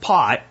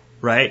 pot,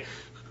 right?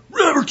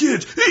 Remember,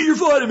 kids, eat your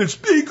vitamins,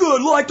 be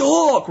good like the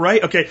Hulk,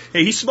 right? Okay,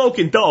 hey, he's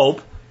smoking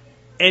dope,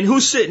 and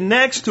who's sitting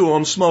next to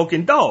him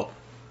smoking dope?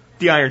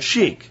 The Iron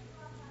Sheik.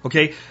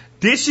 Okay,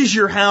 this is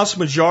your House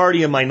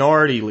majority and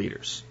minority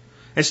leaders.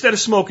 Instead of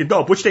smoking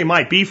dope, which they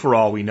might be for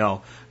all we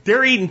know,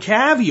 they're eating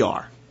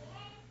caviar.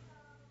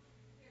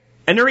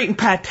 And they're eating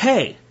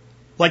pâté,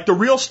 like the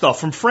real stuff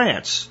from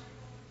France.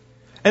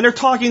 And they're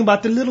talking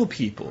about the little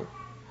people.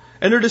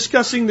 And they're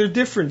discussing their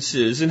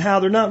differences and how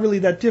they're not really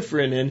that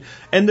different,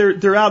 and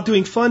they're out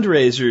doing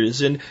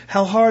fundraisers and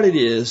how hard it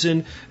is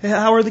and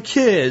how are the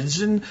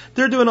kids, and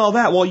they're doing all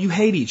that while you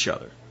hate each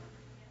other.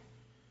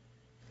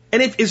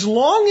 And as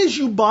long as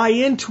you buy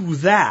into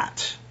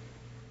that,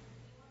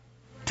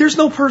 there's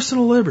no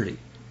personal liberty.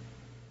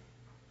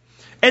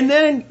 And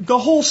then the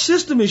whole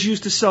system is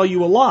used to sell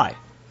you a lie.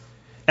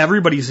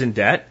 Everybody's in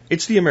debt.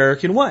 It's the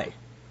American way.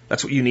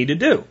 That's what you need to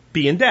do.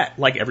 Be in debt,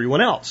 like everyone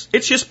else.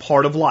 It's just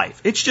part of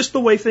life. It's just the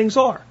way things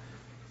are.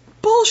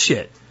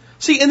 Bullshit.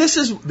 See, and this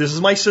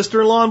is my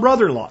sister-in-law and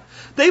brother-in-law.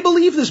 They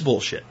believe this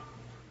bullshit.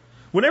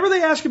 Whenever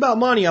they ask about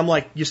money, I'm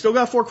like, you still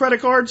got 4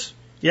 credit cards?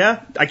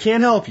 Yeah? I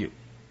can't help you.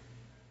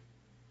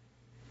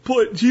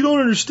 But you don't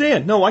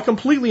understand. No, I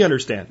completely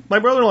understand. My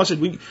brother-in-law said,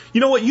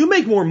 you know what? You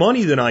make more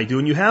money than I do,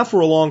 and you have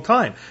for a long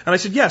time. And I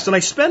said, yes, and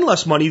I spend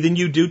less money than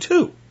you do,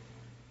 too.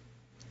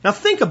 Now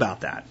think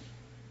about that.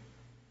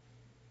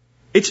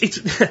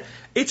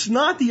 It's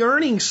not the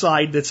earning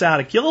side that's out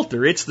of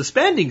kilter. It's the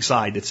spending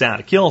side that's out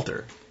of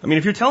kilter. I mean,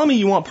 if you're telling me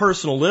you want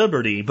personal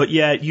liberty, but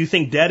yet you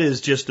think debt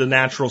is just a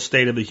natural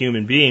state of the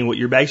human being, what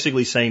you're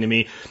basically saying to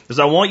me is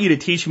I want you to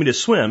teach me to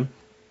swim,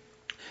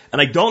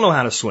 and I don't know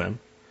how to swim,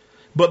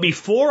 but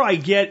before I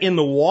get in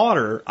the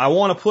water, I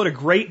want to put a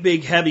great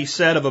big heavy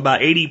set of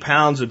about 80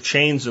 pounds of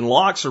chains and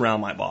locks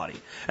around my body,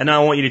 and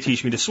now I want you to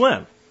teach me to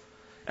swim.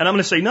 And I'm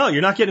going to say, no,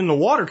 you're not getting in the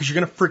water because you're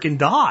going to freaking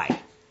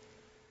die.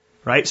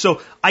 Right?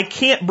 So I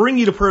can't bring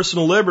you to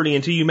personal liberty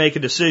until you make a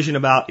decision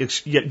about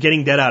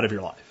getting debt out of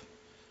your life.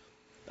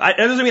 That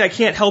doesn't mean I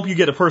can't help you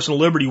get to personal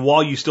liberty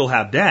while you still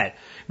have debt.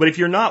 But if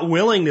you're not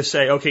willing to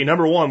say, okay,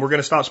 number one, we're going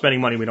to stop spending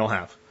money we don't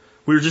have.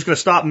 We're just going to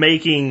stop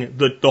making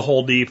the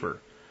hole deeper.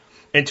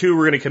 And two,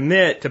 we're going to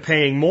commit to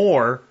paying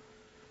more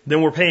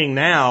than we're paying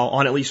now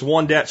on at least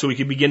one debt so we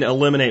can begin to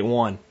eliminate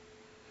one.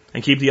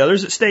 And keep the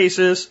others at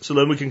stasis so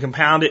then we can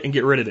compound it and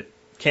get rid of it.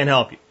 Can't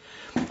help you.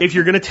 If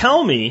you're going to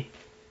tell me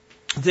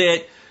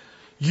that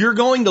you're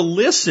going to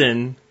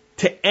listen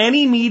to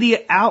any media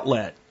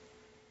outlet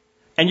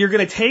and you're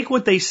going to take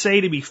what they say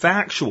to be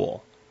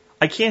factual,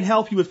 I can't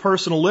help you with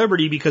personal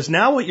liberty because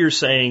now what you're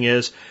saying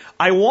is,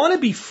 I want to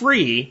be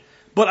free,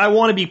 but I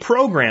want to be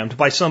programmed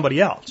by somebody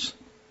else.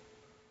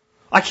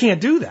 I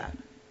can't do that.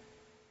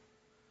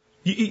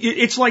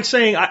 It's like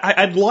saying,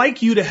 I'd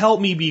like you to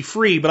help me be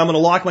free, but I'm going to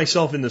lock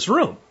myself in this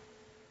room.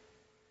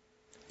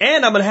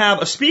 And I'm going to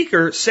have a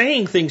speaker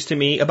saying things to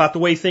me about the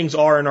way things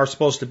are and are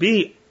supposed to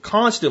be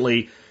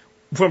constantly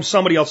from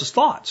somebody else's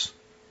thoughts.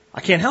 I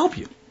can't help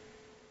you.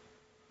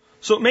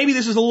 So maybe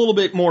this is a little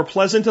bit more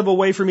pleasant of a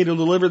way for me to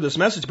deliver this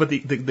message, but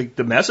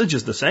the message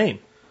is the same.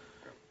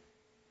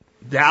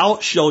 Thou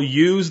shall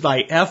use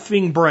thy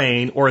effing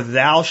brain, or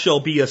thou shall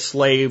be a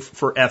slave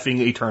for effing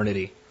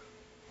eternity.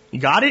 You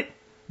got it?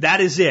 That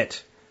is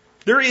it.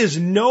 There is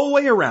no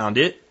way around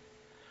it.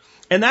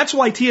 And that's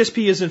why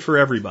TSP isn't for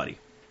everybody.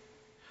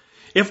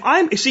 In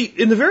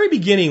the very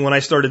beginning when I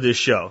started this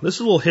show, this is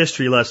a little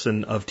history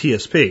lesson of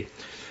TSP.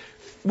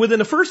 Within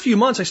the first few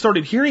months, I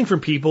started hearing from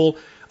people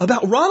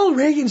about Ronald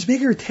Reagan's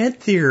bigger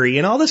tent theory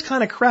and all this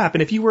kind of crap.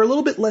 And if you were a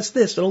little bit less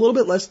this and a little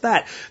bit less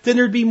that, then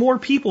there'd be more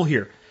people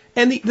here.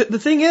 And the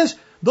thing is,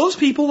 those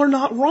people are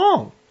not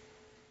wrong.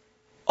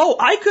 Oh,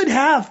 I could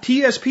have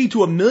TSP to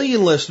 1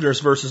 million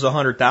listeners versus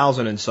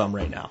 100,000 and some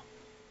right now.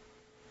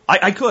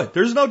 I could.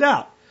 There's no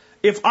doubt.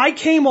 If I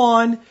came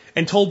on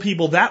and told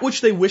people that which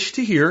they wish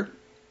to hear,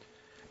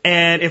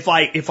 and if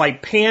I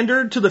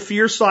pandered to the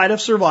fear side of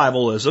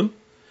survivalism,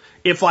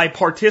 if I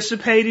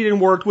participated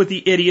and worked with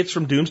the idiots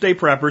from Doomsday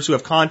Preppers who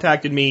have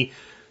contacted me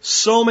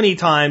so many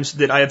times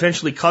that I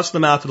eventually cussed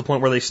them out to the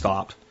point where they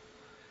stopped,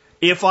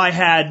 if I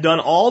had done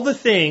all the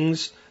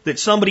things that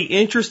somebody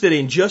interested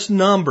in just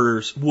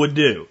numbers would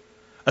do,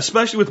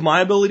 especially with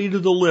my ability to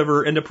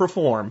deliver and to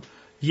perform,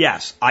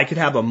 yes, I could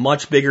have a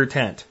much bigger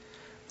tent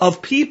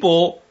of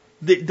people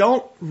that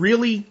don't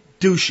really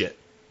do shit.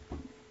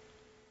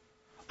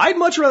 I'd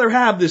much rather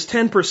have this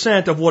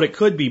 10% of what it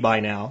could be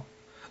by now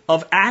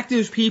of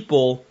active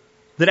people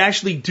that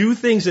actually do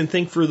things and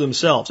think for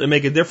themselves and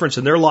make a difference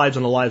in their lives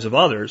and the lives of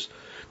others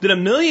than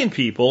 1 million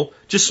people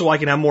just so I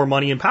can have more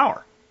money and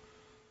power.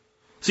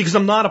 See, because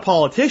I'm not a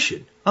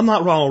politician. I'm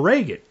not Ronald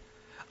Reagan.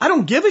 I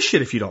don't give a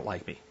shit if you don't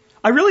like me.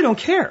 I really don't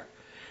care.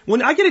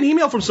 When I get an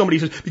email from somebody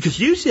who says, because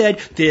you said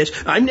this,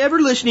 I'm never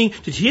listening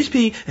to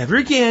TSP ever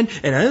again,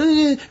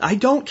 and I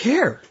don't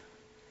care.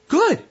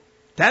 Good.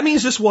 That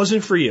means this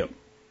wasn't for you.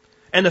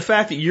 And the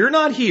fact that you're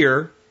not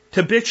here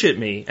to bitch at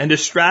me and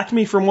distract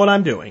me from what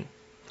I'm doing,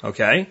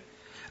 okay,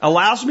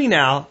 allows me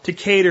now to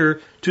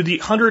cater to the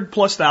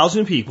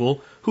 100,000+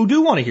 people who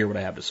do want to hear what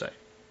I have to say.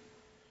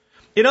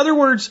 In other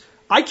words,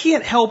 I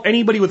can't help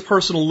anybody with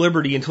personal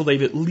liberty until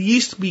they've at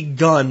least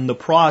begun the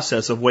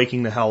process of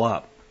waking the hell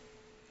up.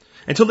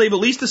 Until they've at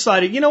least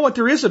decided, you know what,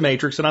 there is a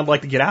matrix and I'd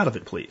like to get out of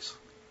it, please.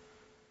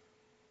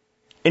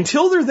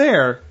 Until they're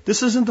there,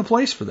 this isn't the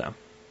place for them.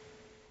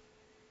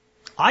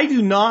 I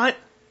do not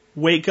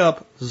wake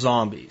up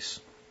zombies.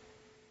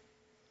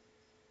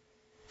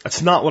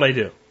 That's not what I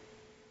do.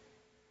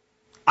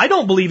 I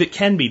don't believe it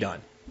can be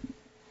done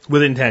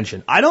with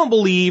intention. I don't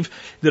believe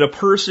that a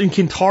person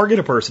can target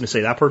a person and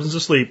say, that person's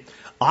asleep,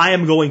 I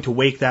am going to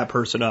wake that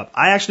person up.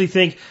 I actually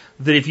think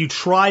that if you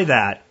try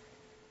that,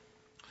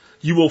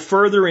 you will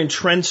further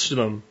entrench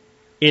them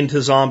into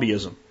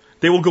zombieism.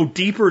 They will go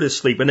deeper to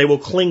sleep and they will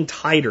cling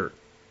tighter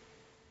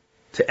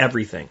to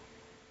everything.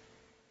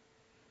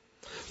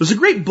 There's a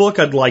great book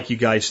I'd like you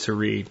guys to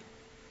read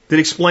that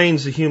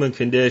explains the human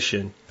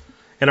condition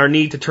and our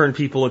need to turn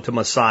people into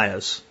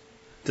messiahs,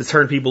 to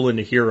turn people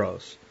into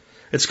heroes.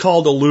 It's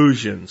called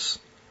Illusions,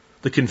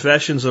 The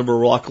Confessions of a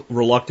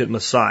Reluctant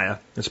Messiah.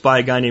 It's by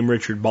a guy named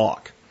Richard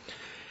Bach.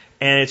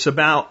 And it's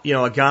about,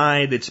 a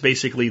guy that's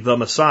basically the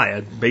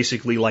Messiah,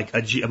 basically like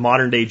a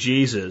modern day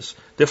Jesus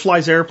that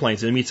flies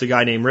airplanes and meets a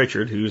guy named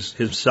Richard who's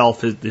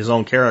himself, his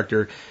own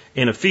character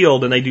in a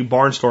field, and they do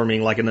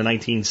barnstorming like in the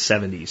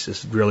 1970s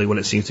is really when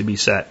it seems to be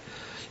set.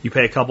 You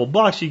pay a couple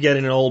bucks, you get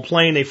in an old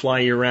plane, they fly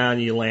you around,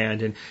 you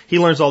land, and he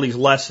learns all these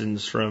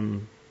lessons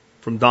from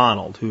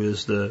Donald, who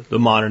is the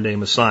modern day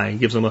Messiah. He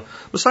gives him a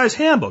Messiah's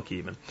handbook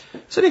even.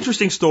 It's an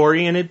interesting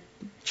story, and it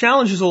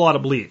challenges a lot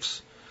of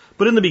beliefs.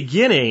 But in the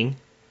beginning,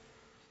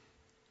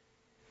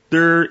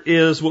 there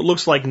is what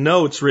looks like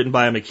notes written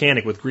by a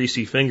mechanic with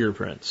greasy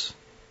fingerprints.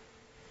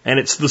 And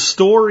it's the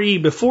story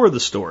before the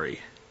story.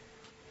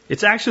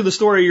 It's actually the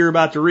story you're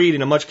about to read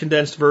in a much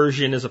condensed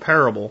version as a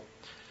parable.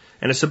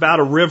 And it's about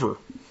a river.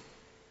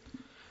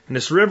 And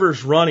this river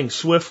is running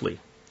swiftly.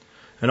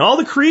 And all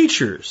the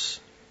creatures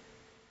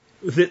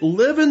that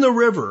live in the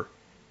river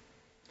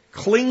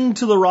cling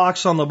to the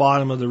rocks on the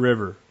bottom of the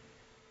river.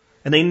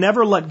 And they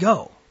never let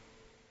go.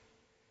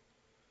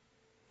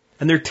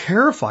 And they're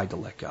terrified to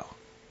let go.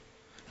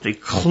 They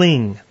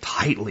cling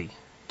tightly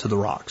to the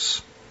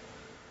rocks.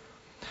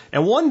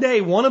 And one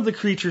day, one of the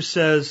creatures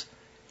says,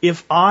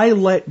 if I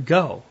let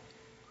go,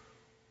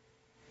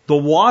 the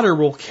water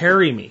will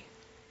carry me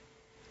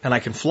and I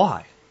can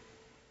fly.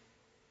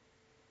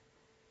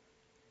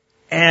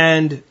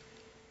 And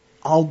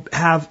I'll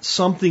have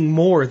something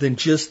more than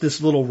just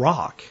this little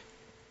rock.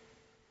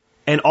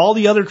 And all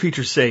the other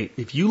creatures say,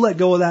 if you let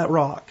go of that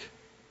rock,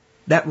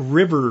 that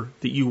river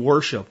that you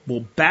worship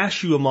will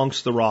bash you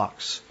amongst the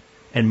rocks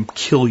and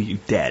kill you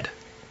dead.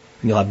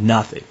 And you'll have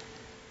nothing.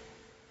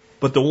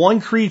 But the one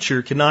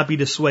creature cannot be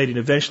dissuaded.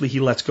 Eventually he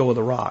lets go of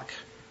the rock.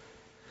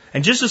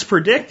 And just as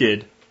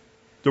predicted,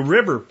 the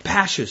river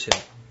bashes him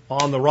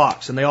on the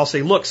rocks. And they all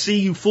say, look,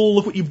 see, you fool,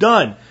 look what you've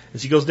done,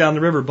 as he goes down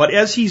the river. But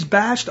as he's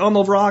bashed on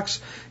the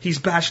rocks, he's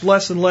bashed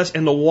less and less,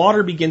 and the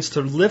water begins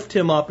to lift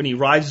him up, and he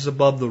rises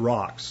above the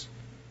rocks.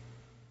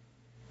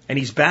 And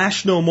he's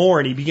bashed no more,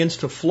 and he begins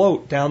to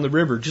float down the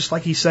river, just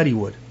like he said he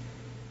would.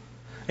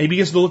 And he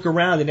begins to look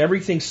around, and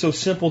everything's so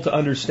simple to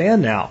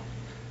understand now.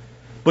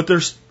 But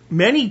there's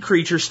many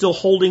creatures still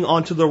holding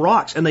onto the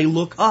rocks, and they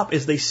look up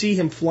as they see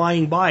him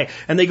flying by,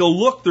 and they go,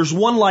 look, there's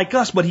one like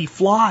us, but he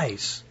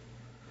flies.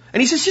 And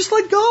he says, just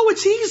let go,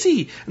 it's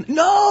easy.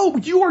 No,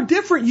 you are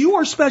different, you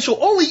are special,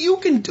 only you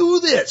can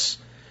do this.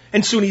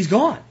 And soon he's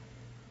gone.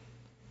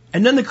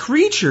 And then the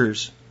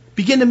creatures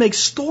begin to make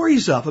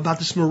stories up about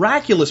this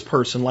miraculous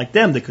person like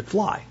them that could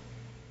fly.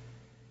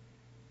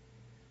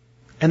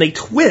 And they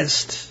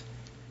twist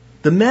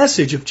the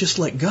message of just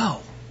let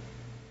go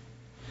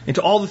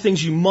into all the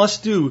things you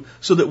must do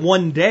so that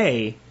one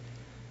day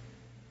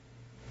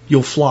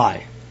you'll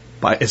fly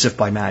as if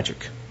by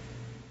magic.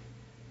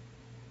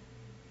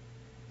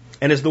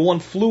 And as the one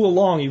flew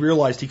along, he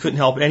realized he couldn't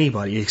help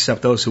anybody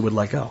except those who would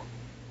let go.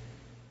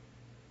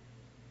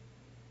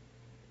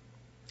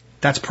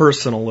 That's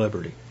personal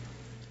liberty.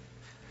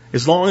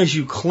 As long as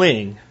you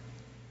cling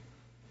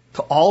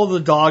to all of the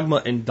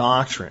dogma and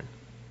doctrine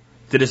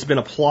that has been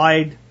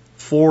applied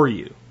for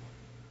you,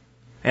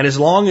 and as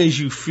long as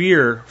you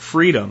fear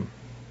freedom,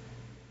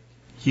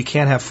 you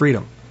can't have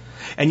freedom.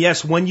 And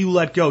yes, when you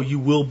let go, you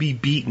will be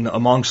beaten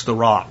amongst the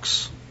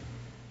rocks.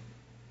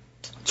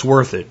 It's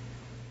worth it.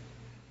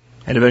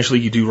 And eventually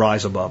you do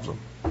rise above them.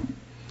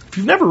 If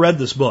you've never read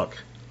this book,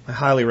 I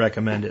highly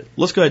recommend it.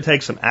 Let's go ahead and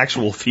take some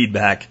actual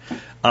feedback.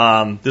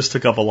 This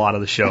took up a lot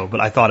of the show, but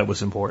I thought it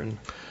was important.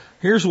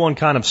 Here's one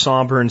kind of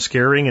somber and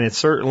scaring, and it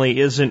certainly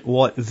isn't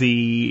what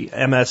the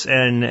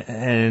MSN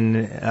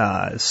and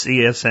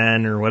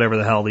CSN or whatever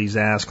the hell these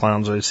ass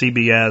clowns are,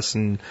 CBS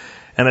and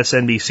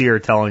MSNBC are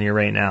telling you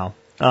right now.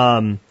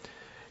 Do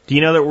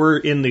you know that we're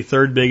in the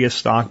third biggest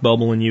stock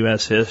bubble in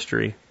U.S.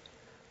 history?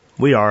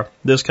 We are.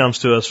 This comes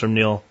to us from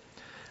Neil.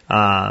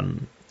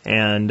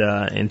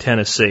 In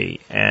Tennessee.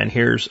 And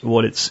here's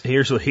what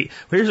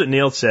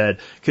Neil said.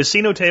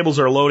 Casino tables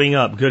are loading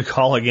up. Good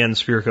call again,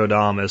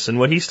 Spirkodamus. And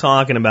what he's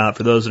talking about,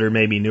 for those that are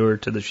maybe newer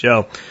to the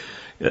show,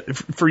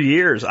 for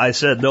years I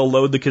said they'll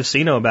load the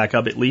casino back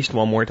up at least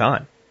one more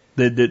time.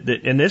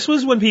 And this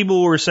was when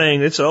people were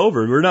saying it's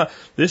over.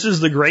 This is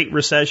the great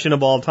recession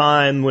of all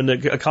time, when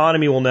the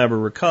economy will never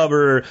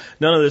recover.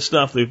 None of this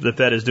stuff the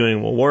Fed is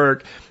doing will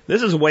work.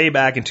 This is way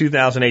back in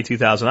 2008,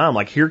 2009. I'm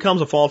like, here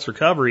comes a false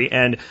recovery.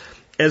 And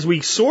as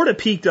we sort of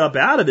peaked up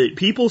out of it,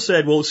 people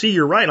said, well, see,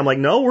 you're right. I'm like,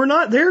 no, we're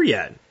not there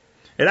yet.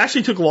 It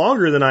actually took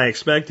longer than I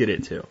expected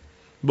it to,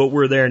 but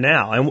we're there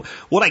now. And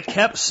what I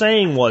kept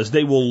saying was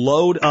they will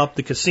load up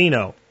the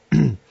casino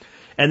and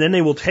then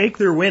they will take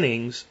their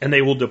winnings and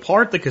they will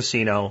depart the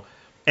casino,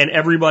 and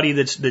everybody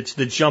that's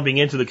jumping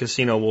into the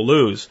casino will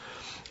lose.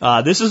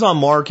 This is on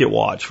Market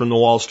Watch from the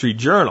Wall Street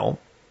Journal,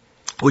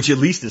 which at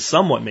least is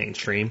somewhat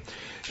mainstream.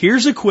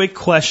 Here's a quick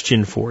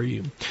question for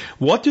you.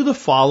 What do the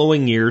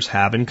following years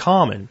have in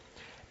common?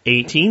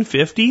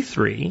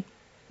 1853,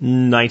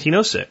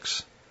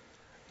 1906,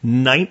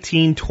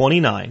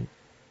 1929,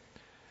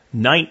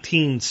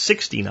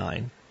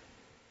 1969,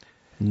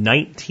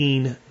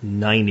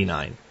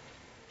 1999.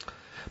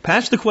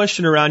 Pass the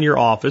question around your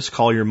office,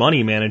 call your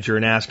money manager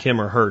and ask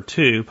him or her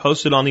to.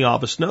 Post it on the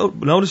office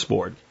notice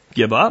board.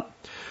 Give up?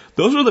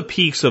 Those are the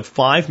peaks of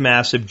 5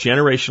 massive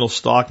generational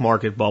stock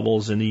market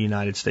bubbles in the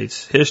United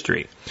States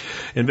history.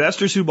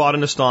 Investors who bought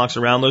into stocks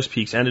around those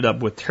peaks ended up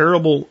with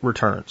terrible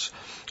returns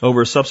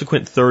over a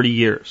subsequent 30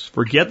 years.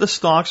 Forget the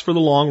stocks for the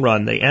long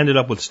run. They ended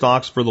up with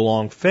stocks for the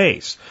long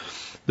face.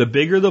 The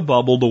bigger the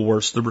bubble, the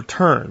worse the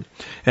return.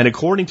 And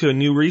according to a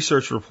new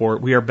research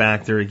report, we are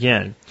back there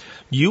again.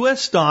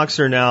 U.S. stocks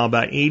are now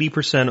about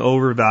 80%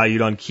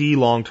 overvalued on key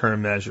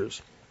long-term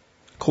measures.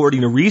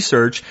 According to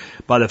research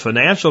by the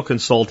financial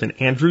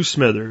consultant Andrew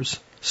Smithers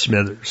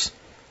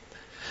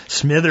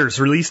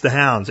released the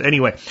hounds.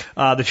 Anyway,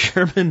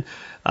 the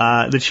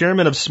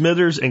chairman of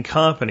Smithers and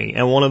Company,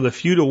 and one of the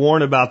few to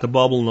warn about the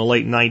bubble in the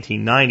late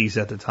 1990s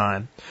at the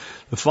time.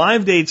 The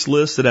 5 dates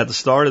listed at the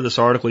start of this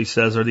article, he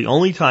says, are the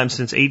only time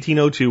since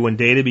 1802 when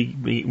data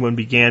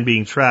began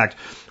being tracked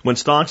when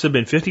stocks have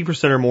been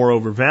 50% or more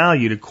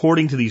overvalued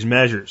according to these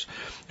measures.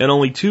 And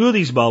only 2 of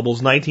these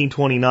bubbles,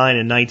 1929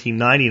 and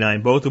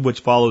 1999, both of which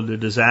followed the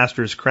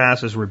disastrous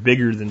crashes, were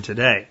bigger than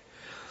today.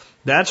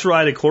 That's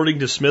right, according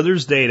to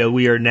Smithers' data,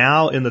 we are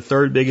now in the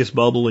 3rd biggest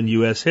bubble in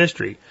U.S.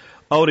 history.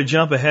 Oh, to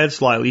jump ahead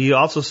slightly, he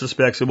also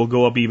suspects it will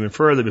go up even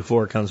further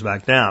before it comes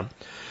back down.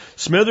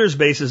 Smithers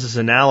bases his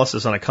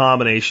analysis on a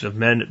combination of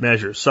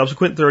measures,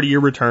 subsequent 30-year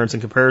returns and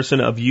comparison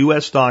of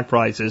U.S. stock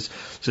prices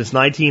since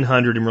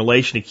 1900 in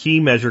relation to a key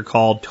measure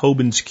called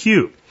Tobin's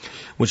Q,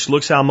 which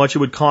looks how much it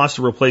would cost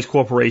to replace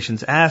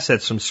corporations'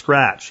 assets from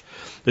scratch.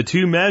 The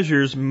 2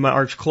 measures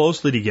march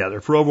closely together.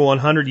 For over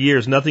 100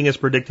 years, nothing has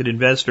predicted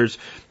investors'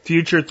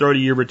 future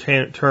 30-year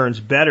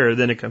returns better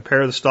than to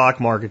compare the stock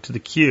market to the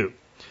Q.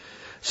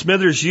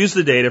 Smithers used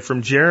the data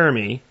from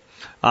Jeremy,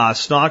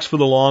 Stocks for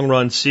the Long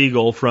Run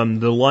Siegel,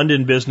 from the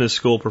London Business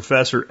School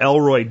Professor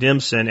Elroy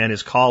Dimson, and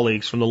his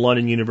colleagues from the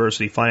London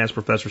University Finance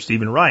Professor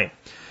Stephen Wright.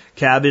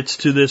 Caveats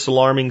to this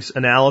alarming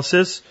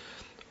analysis: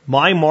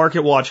 my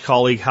MarketWatch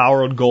colleague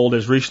Howard Gold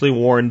has recently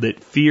warned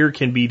that fear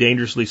can be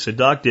dangerously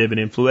seductive and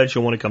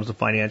influential when it comes to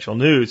financial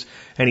news,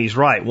 and he's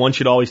right. One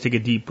should always take a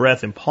deep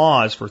breath and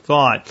pause for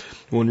thought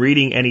when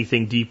reading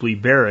anything deeply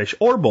bearish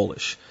or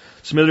bullish.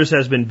 Smithers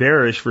has been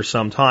bearish for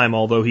some time,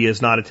 although he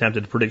has not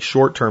attempted to predict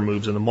short-term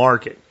moves in the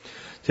market.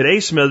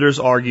 Today, Smithers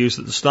argues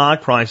that the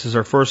stock prices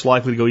are first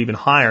likely to go even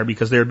higher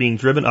because they are being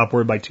driven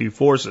upward by 2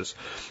 forces.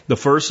 The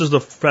first is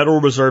the Federal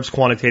Reserve's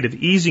quantitative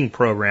easing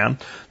program,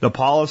 the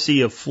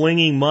policy of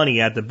flinging money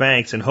at the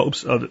banks in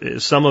hopes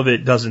of some of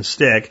it doesn't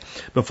stick,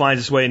 but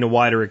finds its way into the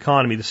wider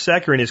economy. The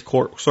second is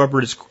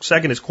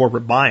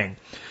corporate buying.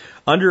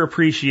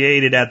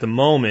 Underappreciated at the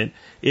moment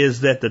is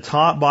that the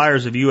top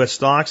buyers of U.S.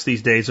 stocks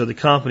these days are the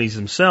companies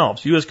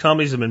themselves. U.S.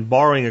 companies have been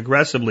borrowing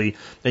aggressively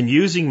and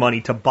using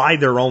money to buy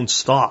their own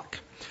stock.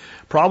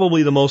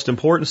 Probably the most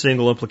important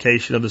single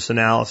implication of this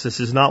analysis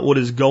is not what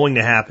is going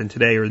to happen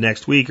today or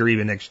next week or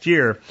even next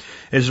year,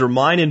 is to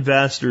remind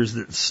investors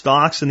that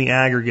stocks in the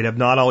aggregate have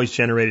not always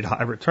generated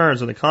high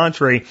returns. On the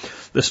contrary,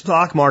 the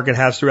stock market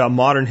has throughout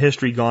modern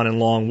history gone in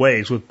long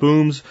waves, with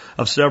booms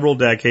of several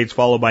decades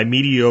followed by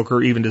mediocre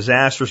or even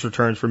disastrous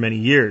returns for many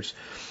years.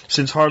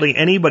 Since hardly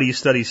anybody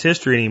studies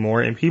history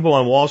anymore and people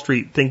on Wall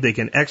Street think they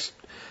can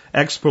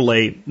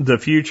extrapolate the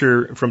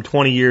future from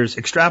 20 years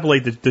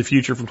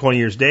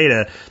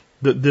data,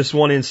 this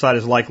one insight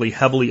is likely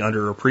heavily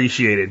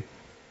underappreciated.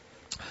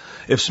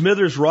 If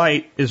Smithers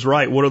is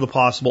right, what are the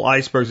possible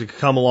icebergs that could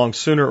come along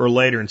sooner or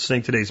later and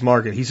sink today's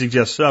market? He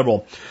suggests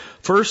several.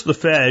 First, the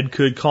Fed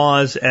could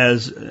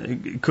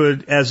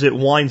as it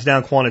winds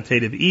down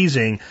quantitative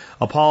easing,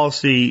 a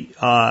policy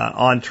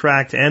on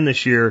track to end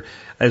this year,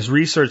 as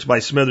research by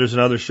Smithers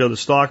and others show the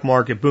stock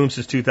market boom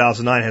since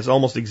 2009 has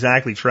almost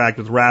exactly tracked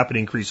with rapid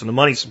increase in the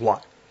money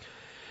supply.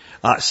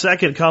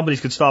 Second, companies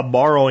could stop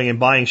borrowing and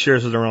buying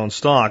shares of their own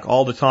stock.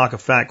 All the talk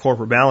of fat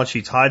corporate balance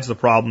sheets hides the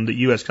problem that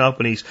U.S.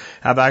 companies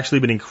have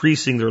actually been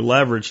increasing their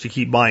leverage to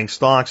keep buying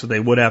stocks, so they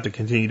would have to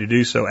continue to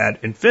do so ad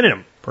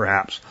infinitum,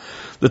 perhaps.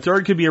 The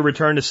third could be a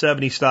return to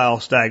 70s-style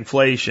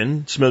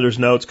stagflation. Smithers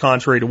notes,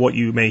 contrary to what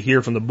you may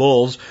hear from the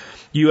bulls,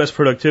 U.S.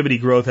 productivity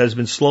growth has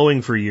been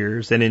slowing for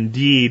years and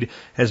indeed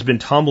has been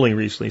tumbling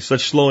recently.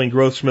 Such slowing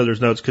growth,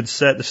 Smithers notes, could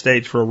set the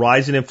stage for a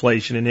rise in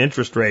inflation and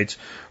interest rates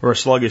or a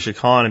sluggish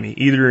economy.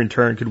 Either in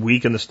turn could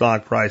weaken the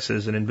stock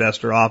prices and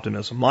investor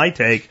optimism. My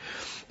take: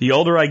 the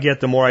older I get,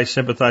 the more I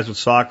sympathize with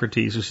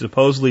Socrates, who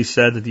supposedly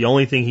said that the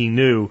only thing he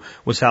knew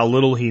was how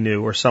little he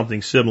knew, or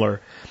something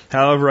similar.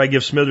 However, I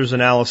give Smithers'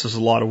 analysis a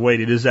lot of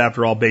weight. It is,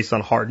 after all, based on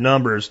hard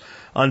numbers,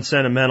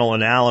 unsentimental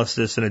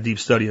analysis, and a deep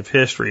study of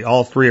history.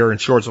 All three are in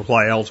short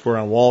supply elsewhere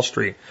on Wall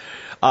Street.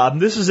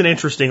 This is an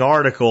interesting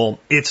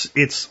article.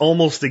 It's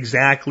almost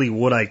exactly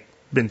what I've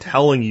been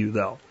telling you,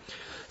 though.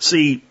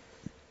 See,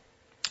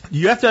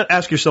 you have to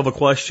ask yourself a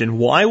question.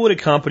 Why would a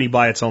company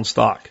buy its own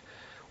stock?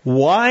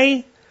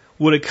 Why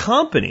would a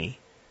company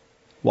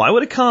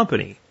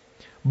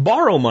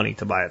borrow money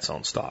to buy its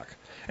own stock?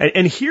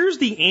 And here's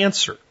the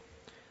answer.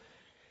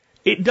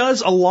 It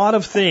does a lot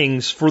of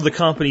things for the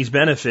company's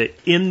benefit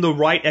in the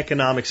right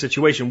economic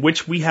situation,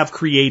 which we have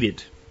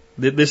created.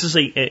 This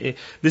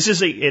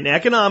is an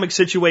economic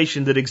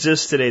situation that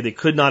exists today that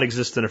could not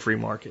exist in a free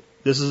market.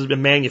 This is a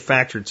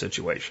manufactured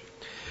situation.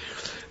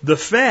 The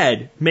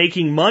Fed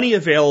making money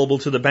available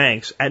to the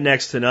banks at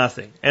next to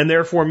nothing, and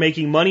therefore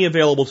making money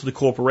available to the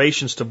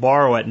corporations to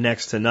borrow at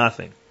next to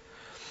nothing,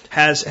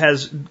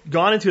 has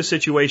gone into a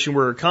situation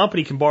where a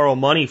company can borrow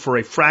money for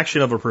a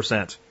fraction of a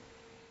percent.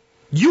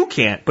 You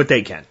can't, but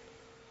they can.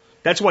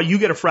 That's why you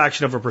get a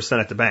fraction of a percent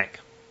at the bank.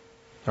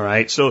 All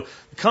right, so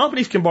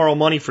companies can borrow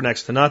money for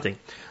next to nothing.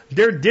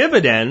 Their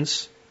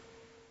dividends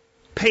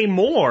pay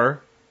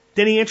more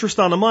than the interest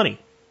on the money.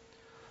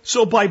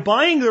 So by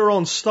buying their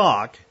own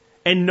stock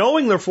and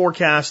knowing their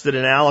forecasted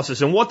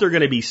analysis and what they're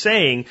going to be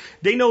saying,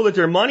 they know that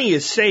their money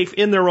is safe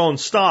in their own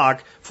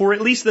stock for at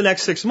least the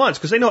next 6 months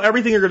because they know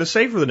everything they're going to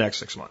say for the next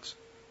 6 months.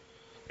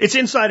 It's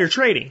insider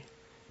trading,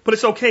 but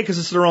it's okay because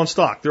it's their own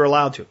stock. They're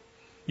allowed to.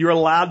 You're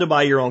allowed to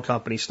buy your own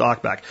company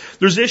stock back.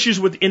 There's issues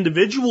with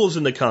individuals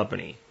in the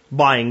company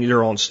buying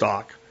their own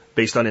stock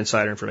based on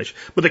insider information.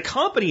 But the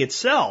company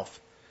itself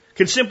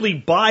can simply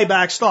buy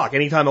back stock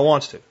anytime it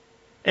wants to.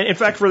 And in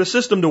fact, for the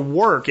system to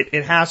work,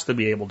 it has to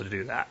be able to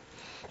do that.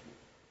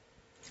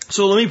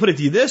 So let me put it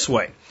to you this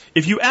way.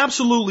 If you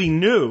absolutely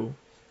knew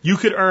you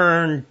could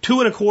earn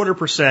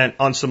 2.25%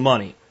 on some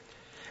money,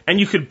 and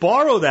you could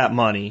borrow that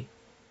money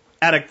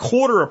at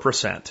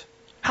 0.25%,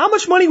 how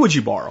much money would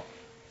you borrow?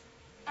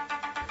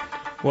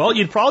 Well,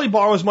 you'd probably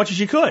borrow as much as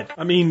you could.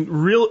 I mean,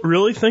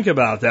 really think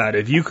about that.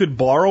 If you could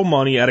borrow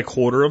money at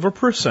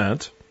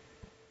 0.25%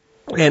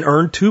 and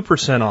earn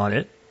 2% on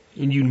it,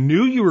 and you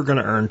knew you were going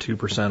to earn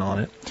 2% on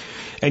it,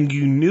 and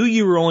you knew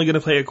you were only going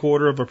to pay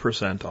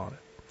 0.25% on it,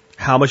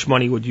 how much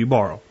money would you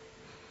borrow?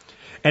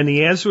 And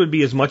the answer would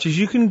be as much as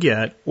you can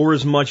get or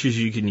as much as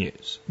you can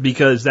use,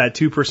 because that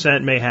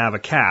 2% may have a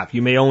cap.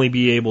 You may only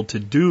be able to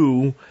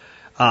do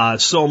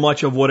so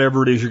much of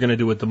whatever it is you're going to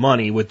do with the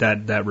money with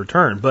that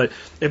return. But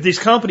if these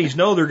companies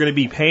know they're going to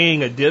be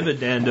paying a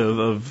dividend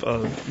of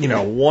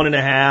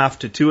 1.5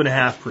 to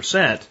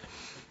 2.5%,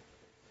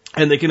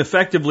 and they can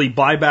effectively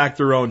buy back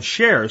their own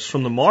shares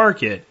from the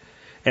market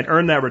and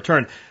earn that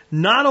return.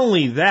 Not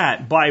only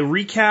that, by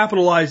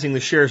recapitalizing the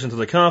shares into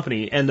the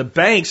company, and the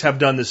banks have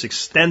done this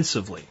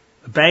extensively.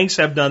 The banks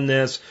have done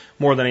this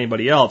more than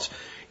anybody else.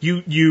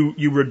 You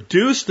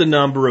reduce the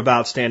number of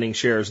outstanding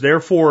shares.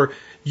 Therefore,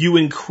 you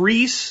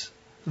increase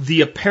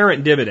the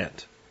apparent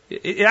dividend.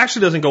 It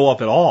actually doesn't go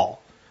up at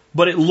all,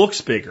 but it looks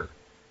bigger.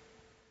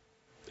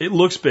 It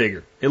looks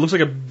bigger. It looks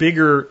like a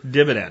bigger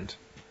dividend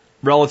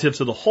relative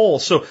to the whole.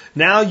 So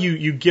now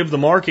you give the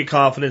market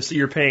confidence that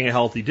you're paying a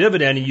healthy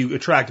dividend, and you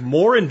attract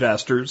more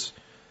investors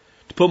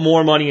to put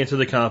more money into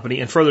the company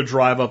and further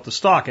drive up the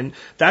stock. And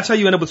that's how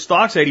you end up with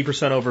stocks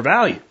 80%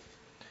 overvalued.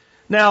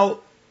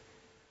 Now,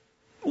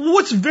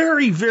 what's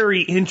very,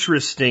 very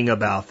interesting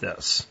about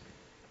this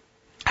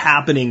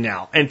happening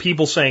now, and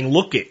people saying,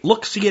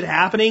 look, see it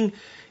happening,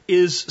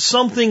 is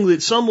something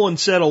that someone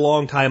said a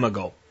long time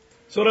ago.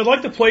 So what I'd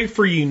like to play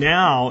for you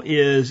now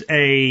is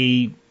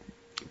a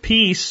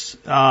piece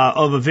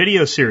of a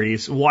video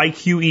series, Why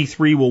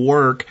QE3 Will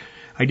Work.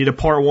 I did a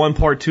part 1,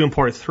 part 2, and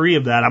part 3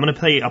 of that. I'm going to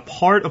play a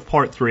part of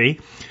part 3.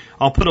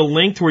 I'll put a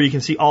link to where you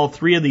can see all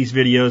 3 of these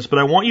videos, but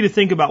I want you to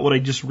think about what I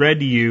just read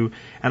to you,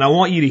 and I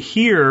want you to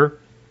hear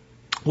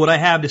what I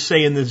have to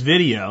say in this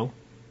video.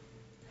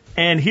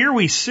 And here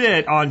we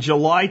sit on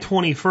July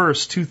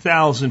 21st,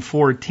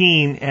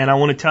 2014, and I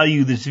want to tell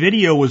you this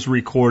video was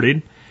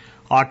recorded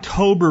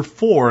October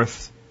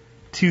 4th,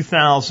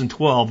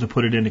 2012, to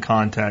put it into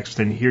context.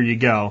 And here you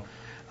go.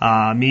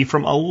 Me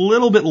from a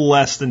little bit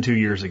less than 2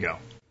 years ago.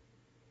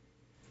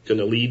 Going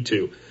to lead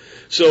to.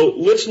 So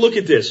let's look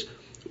at this.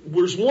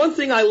 There's one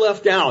thing I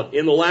left out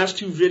in the last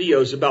 2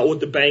 videos about what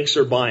the banks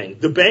are buying.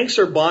 The banks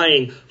are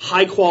buying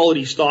high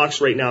quality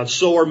stocks right now, and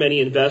so are many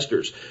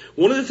investors.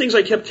 One of the things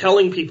I kept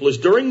telling people is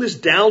during this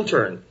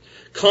downturn,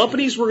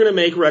 companies were going to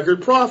make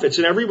record profits,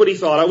 and everybody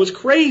thought I was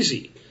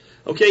crazy.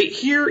 Okay,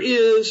 here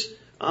is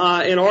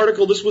an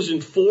article. This was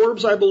in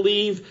Forbes, I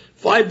believe.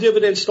 5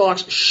 dividend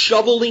stocks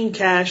shoveling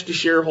cash to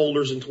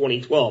shareholders in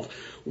 2012.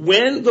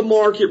 When the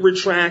market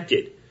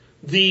retracted,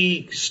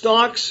 the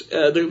stocks,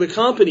 the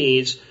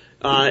companies,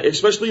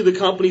 especially the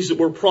companies that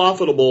were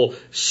profitable,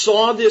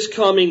 saw this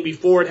coming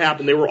before it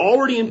happened. They were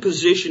already in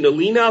position to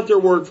lean out their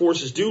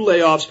workforces, do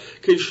layoffs,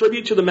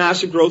 contribute to the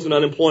massive growth in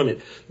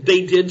unemployment.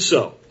 They did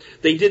so.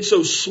 They did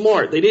so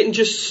smart. They didn't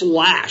just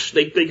slash.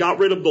 They got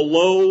rid of the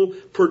low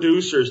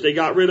producers. They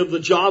got rid of the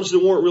jobs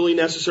that weren't really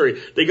necessary.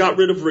 They got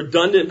rid of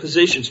redundant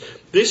positions.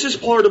 This is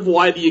part of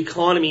why the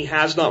economy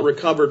has not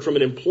recovered from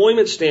an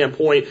employment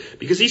standpoint,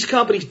 because these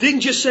companies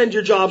didn't just send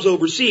your jobs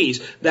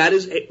overseas. That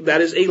is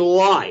a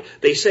lie.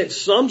 They sent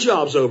some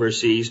jobs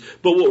overseas,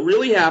 but what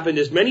really happened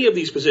is many of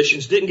these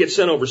positions didn't get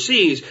sent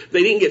overseas.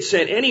 They didn't get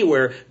sent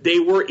anywhere. They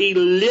were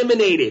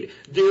eliminated.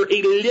 They're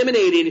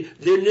eliminated.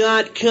 They're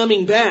not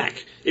coming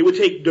back. It would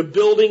take the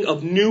building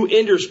of new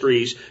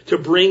industries to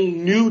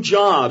bring new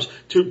jobs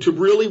to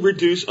really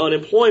reduce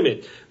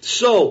unemployment.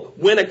 So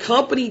when a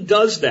company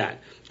does that,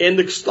 and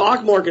the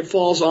stock market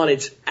falls on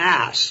its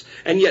ass,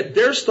 and yet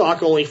their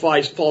stock only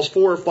falls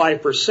 4 or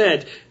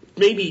 5%,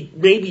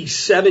 maybe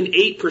 7,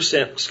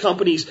 8%.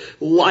 Companies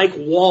like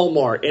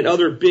Walmart and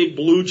other big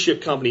blue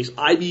chip companies,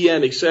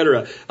 IBM,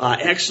 etc.,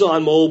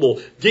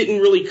 ExxonMobil, didn't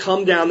really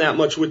come down that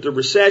much with the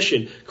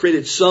recession,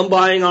 created some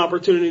buying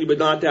opportunity, but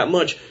not that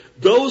much.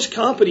 Those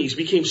companies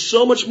became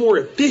so much more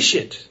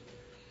efficient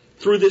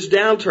through this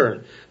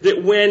downturn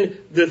that when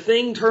the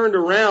thing turned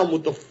around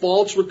with the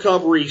false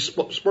recovery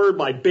spurred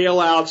by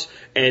bailouts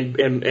and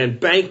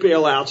bank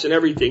bailouts and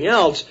everything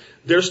else,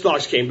 their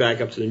stocks came back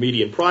up to the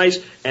median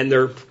price, and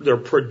their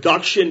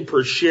production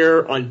per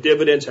share on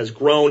dividends has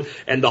grown.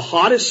 And the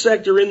hottest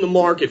sector in the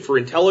market for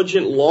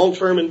intelligent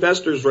long-term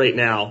investors right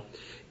now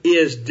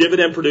is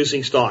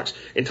dividend-producing stocks.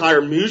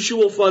 Entire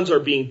mutual funds are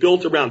being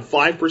built around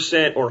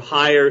 5% or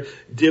higher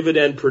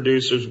dividend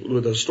producers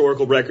with a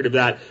historical record of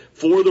that.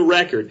 For the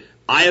record,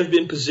 I have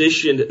been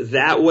positioned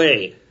that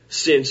way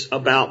since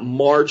about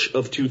March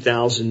of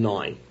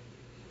 2009,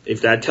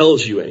 if that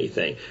tells you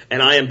anything.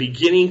 And I am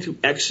beginning to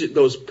exit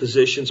those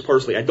positions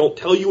personally. I don't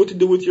tell you what to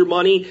do with your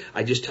money.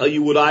 I just tell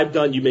you what I've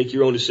done. You make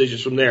your own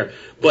decisions from there.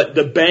 But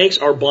the banks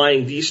are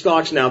buying these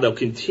stocks now. They'll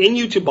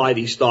continue to buy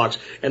these stocks,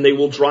 and they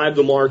will drive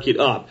the market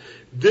up.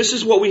 This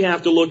is what we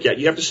have to look at.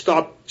 You have to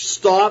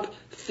stop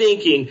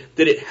thinking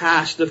that it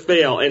has to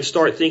fail and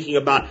start thinking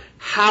about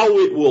how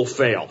it will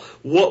fail.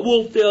 What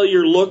will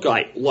failure look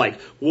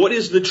like? What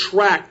is the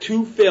track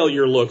to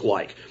failure look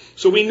like?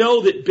 So we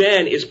know that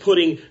Ben is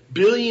putting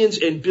billions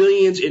and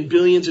billions and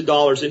billions of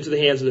dollars into the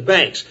hands of the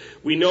banks.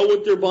 We know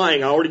what they're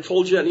buying. I already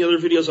told you that in the other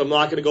videos. I'm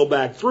not going to go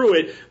back through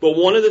it. But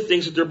one of the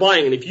things that they're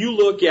buying, and if you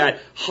look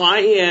at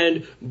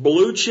high-end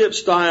blue chip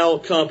style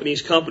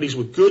companies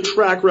with good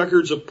track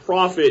records of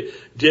profit,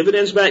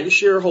 dividends back to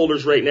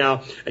shareholders right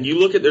now, and you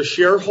look at their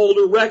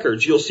shareholder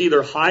records, you'll see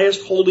their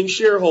highest holding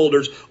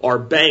shareholders are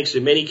banks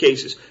in many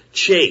cases.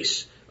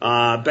 Chase,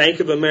 Bank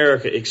of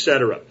America,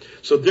 etc.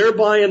 So they're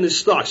buying this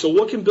stock. So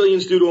what can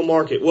billions do to a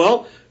market?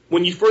 Well,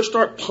 when you first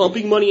start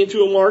pumping money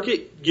into a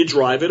market, you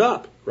drive it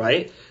up,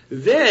 right?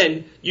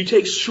 Then you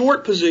take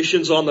short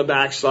positions on the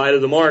backside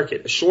of the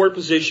market. A short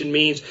position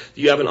means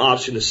you have an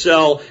option to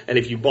sell, and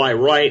if you buy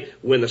right,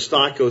 when the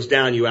stock goes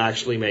down, you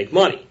actually make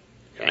money.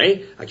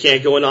 Okay? I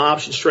can't go into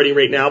options trading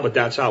right now, but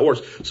that's how it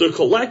works. So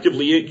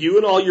collectively, you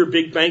and all your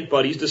big bank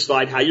buddies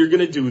decide how you're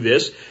going to do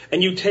this,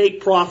 and you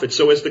take profits.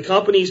 So as the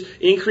companies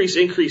increase,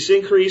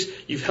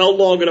 you've held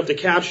long enough to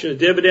capture a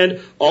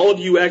dividend, all of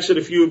you exit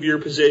a few of your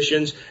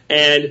positions,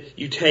 and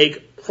you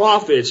take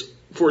profits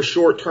for a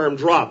short-term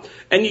drop.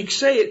 And you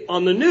say it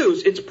on the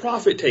news, it's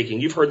profit-taking.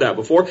 You've heard that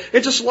before.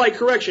 It's a slight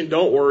correction.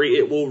 Don't worry,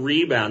 it will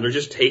rebound. They're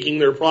just taking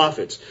their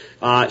profits.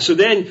 So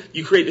then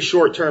you create the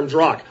short-term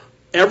drop.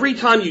 Every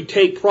time you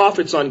take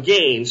profits on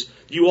gains,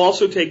 you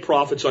also take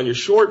profits on your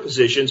short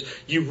positions.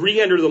 You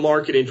re-enter the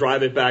market and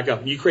drive it back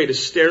up. You create a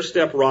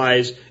stair-step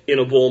rise in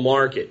a bull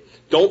market.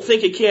 Don't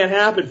think it can't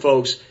happen,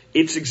 folks.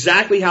 It's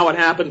exactly how it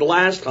happened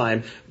last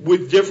time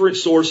with different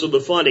source of the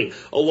funding.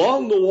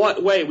 Along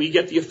the way, we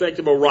get the effect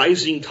of a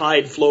rising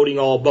tide floating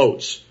all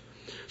boats.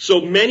 So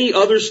many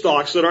other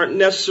stocks that aren't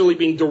necessarily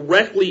being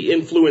directly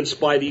influenced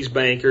by these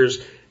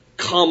bankers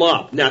come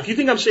up. Now, if you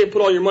think I'm saying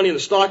put all your money in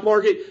the stock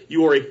market,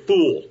 you are a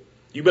fool.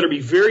 You better be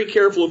very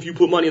careful if you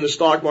put money in the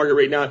stock market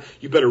right now.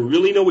 You better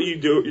really know what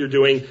you're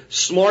doing.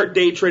 Smart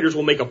day traders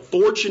will make a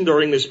fortune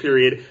during this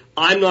period.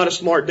 I'm not a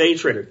smart day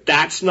trader.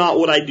 That's not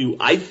what I do.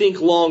 I think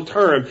long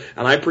term,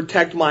 and I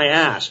protect my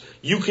ass.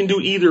 You can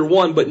do either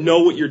one, but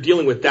know what you're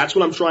dealing with. That's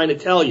what I'm trying to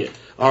tell you.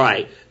 All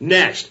right.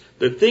 Next,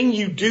 the thing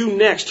you do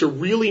next to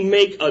really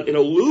make an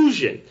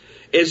illusion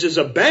is as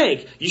a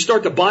bank, you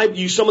start to buy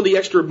you some of the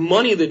extra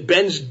money that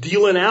Ben's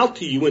dealing out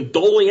to you and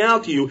doling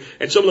out to you,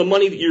 and some of the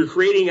money that you're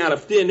creating out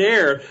of thin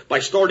air by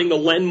starting to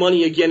lend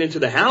money again into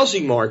the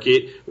housing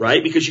market,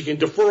 right? Because you can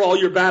defer all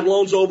your bad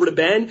loans over to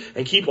Ben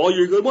and keep all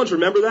your good ones.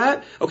 Remember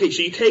that? Okay,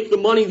 so you take the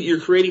money that you're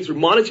creating through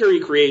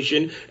monetary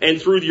creation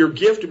and through your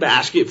gift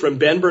basket from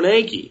Ben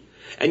Bernanke,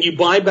 and you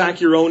buy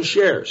back your own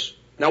shares.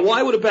 Now,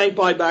 why would a bank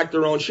buy back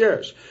their own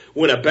shares?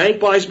 When a bank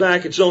buys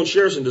back its own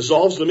shares and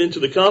dissolves them into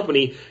the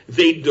company,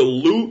 they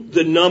dilute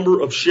the number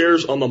of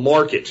shares on the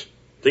market.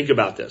 Think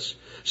about this.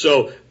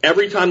 So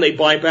every time they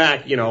buy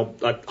back,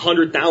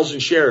 100,000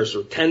 shares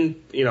or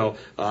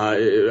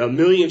 1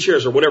 million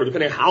shares or whatever,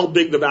 depending on how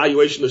big the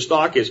valuation of the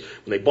stock is,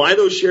 when they buy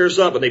those shares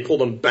up and they pull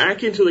them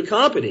back into the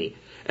company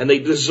and they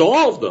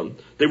dissolve them,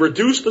 they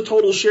reduce the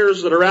total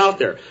shares that are out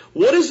there.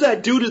 What does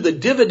that do to the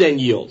dividend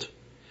yield?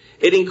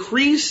 It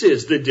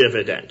increases the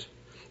dividend.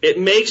 It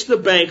makes the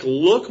bank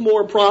look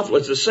more profitable.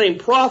 It's the same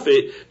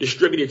profit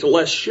distributed to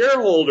less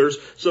shareholders,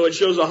 so it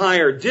shows a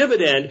higher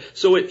dividend,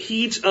 so it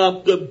heats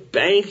up the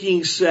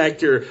banking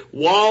sector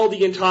while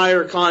the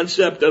entire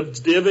concept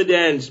of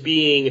dividends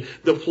being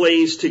the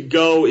place to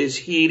go is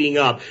heating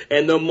up,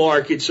 and the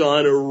market's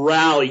on a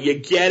rally. You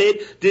get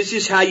it? This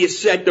is how you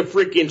set the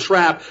freaking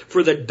trap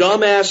for the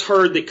dumbass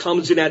herd that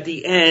comes in at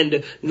the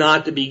end,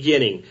 not the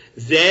beginning.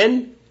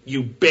 Then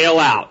you bail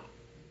out.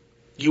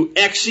 You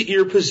exit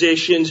your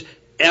positions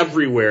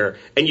everywhere,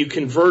 and you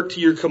convert to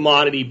your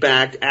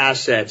commodity-backed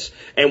assets.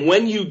 And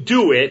when you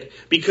do it,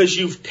 because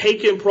you've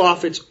taken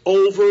profits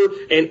over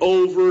and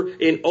over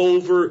and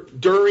over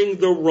during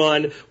the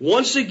run,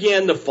 once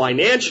again the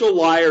financial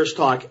liars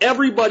talk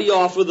everybody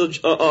off of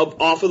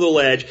the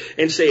ledge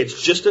and say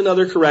it's just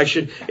another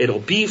correction, it'll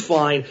be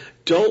fine,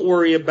 don't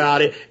worry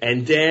about it,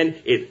 and then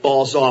it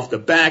falls off the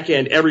back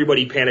end,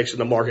 everybody panics and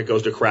the market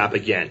goes to crap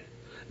again.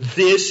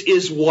 This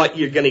is what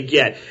you're going to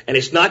get. And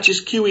it's not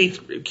just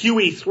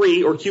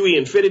QE3 or QE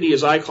infinity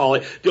as I call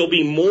it. There'll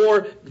be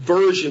more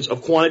versions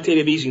of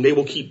quantitative easing. They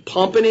will keep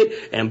pumping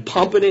it and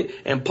pumping it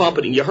and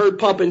pumping it. You heard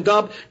pump and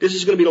dump? This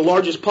is going to be the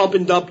largest pump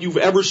and dump you've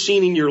ever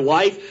seen in your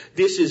life.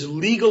 This is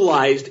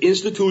legalized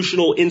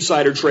institutional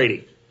insider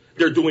trading.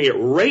 They're doing it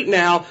right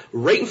now,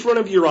 right in front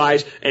of your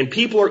eyes, and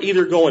people are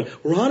either going,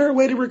 we're on our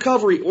way to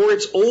recovery, or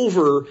it's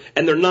over,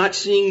 and they're not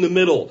seeing the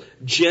middle.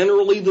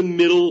 Generally, the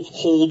middle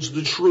holds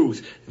the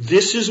truth.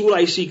 This is what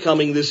I see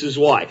coming, this is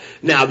why.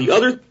 Now, the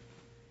other...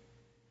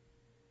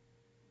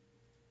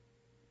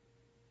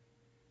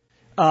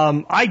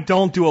 I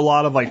don't do a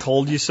lot of I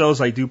told you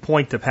so's. I do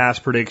point to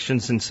past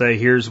predictions and say,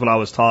 here's what I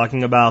was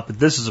talking about, but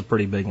this is a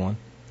pretty big one.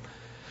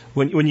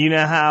 When you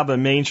now have a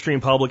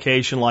mainstream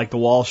publication like the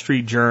Wall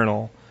Street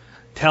Journal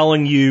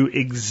telling you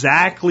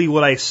exactly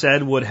what I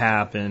said would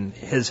happen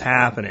is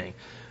happening.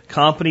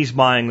 Companies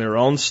buying their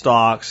own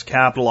stocks,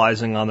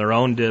 capitalizing on their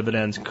own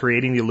dividends,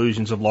 creating the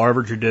illusions of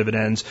larger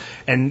dividends,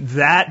 and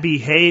that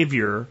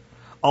behavior,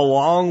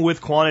 along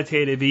with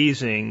quantitative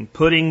easing,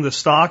 putting the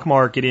stock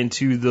market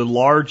into the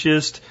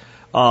largest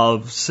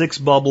of 6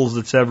 bubbles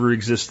that's ever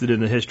existed in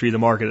the history of the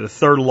market, the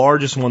third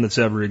largest one that's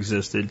ever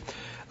existed,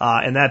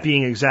 and that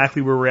being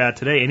exactly where we're at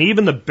today. And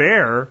even the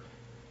bear,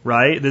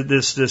 right,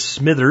 this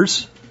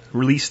Smithers,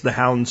 released the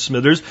Hound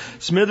Smithers.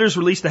 Smithers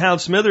released the Hound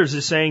Smithers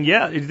is saying,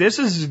 yeah, this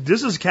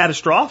is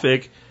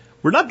catastrophic.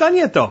 We're not done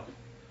yet, though.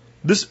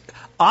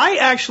 I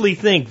actually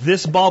think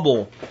this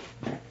bubble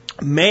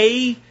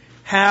may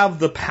have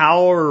the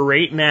power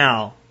right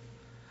now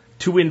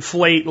to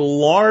inflate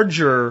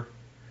larger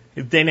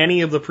than any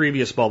of the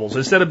previous bubbles.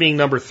 Instead of being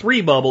number 3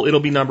 bubble,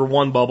 it'll be number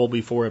 1 bubble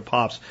before it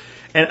pops.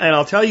 And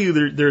I'll tell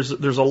you, there's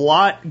a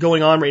lot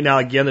going on right now,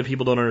 again, that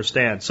people don't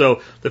understand.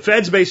 So the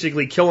Fed's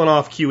basically killing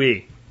off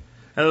QE.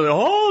 And they're like,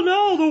 oh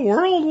no, the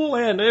world will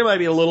end. There might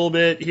be a little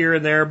bit here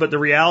and there, but the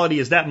reality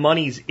is that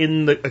money's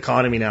in the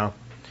economy now.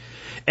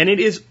 And it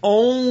is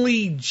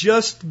only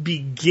just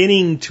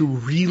beginning to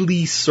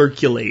really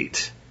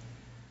circulate.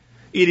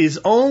 It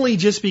is only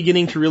just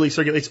beginning to really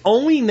circulate. It's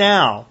only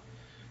now,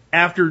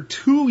 after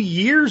 2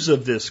 years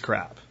of this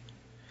crap,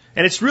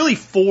 and it's really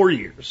 4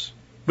 years,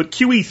 but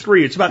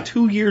QE3, it's about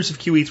 2 years of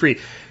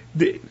QE3.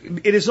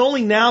 It is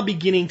only now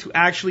beginning to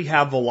actually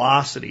have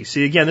velocity.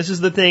 See, again, this is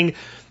the thing.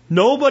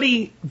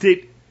 Nobody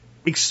that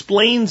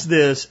explains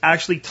this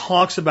actually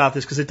talks about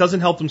this because it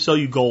doesn't help them sell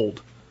you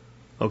gold.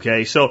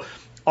 Okay, so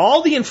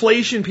all the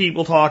inflation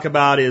people talk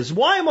about is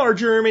Weimar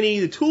Germany,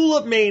 the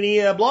tulip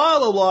mania, blah,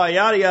 blah, blah,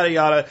 yada, yada,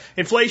 yada.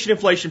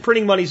 Inflation,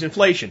 printing money's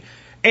inflation.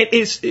 And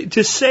it's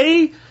to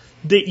say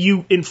that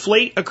you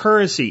inflate a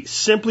currency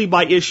simply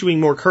by issuing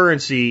more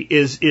currency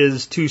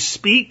is to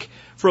speak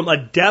from a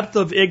depth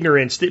of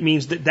ignorance that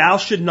means that thou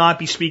should not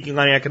be speaking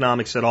on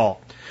economics at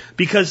all.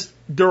 Because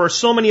there are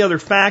so many other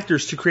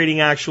factors to creating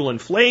actual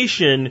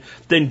inflation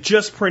than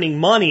just printing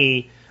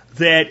money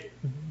that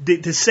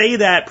to say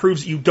that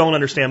proves that you don't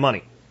understand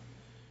money.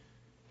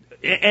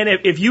 And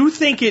if you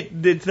think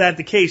that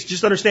the case,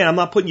 just understand, I'm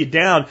not putting you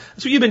down.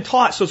 That's what you've been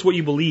taught, so it's what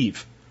you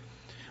believe.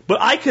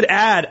 But I could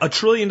add $1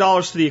 trillion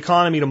to the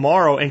economy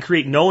tomorrow and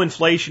create no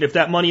inflation if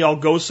that money all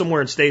goes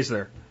somewhere and stays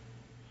there.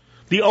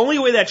 The only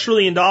way that $1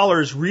 trillion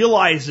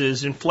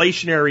realizes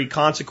inflationary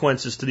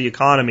consequences to the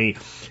economy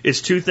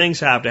is 2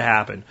 things have to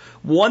happen.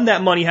 One,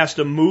 that money has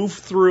to move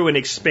through and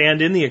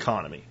expand in the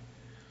economy.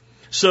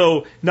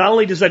 So not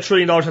only does that $1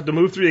 trillion have to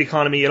move through the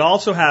economy, it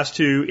also has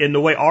to, in the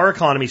way our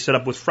economy is set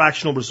up with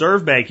fractional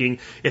reserve banking,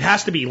 it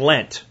has to be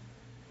lent.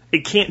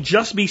 It can't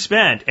just be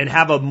spent and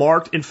have a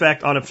marked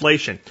effect on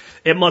inflation.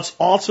 It must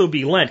also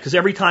be lent, because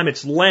every time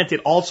it's lent,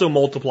 it also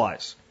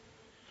multiplies.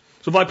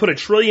 So if I put $1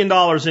 trillion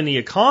in the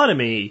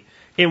economy,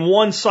 in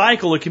one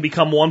cycle, it can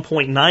become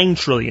 $1.9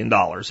 trillion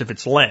if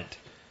it's lent.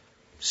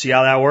 See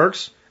how that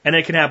works? And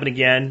it can happen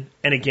again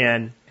and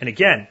again and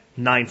again,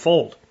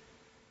 9-fold.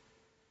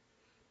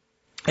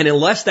 And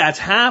unless that's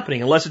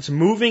happening, unless it's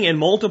moving and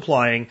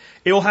multiplying,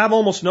 it will have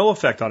almost no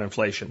effect on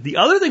inflation. The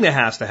other thing that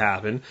has to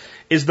happen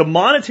is the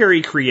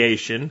monetary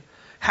creation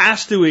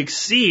has to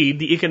exceed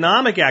the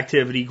economic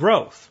activity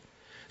growth.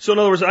 So in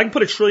other words, I can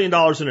put $1 trillion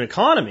in an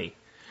economy,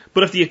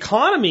 but if the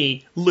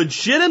economy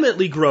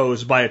legitimately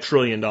grows by $1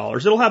 trillion,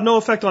 it'll have no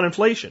effect on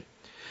inflation.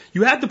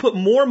 You have to put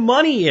more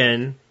money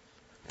in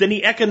than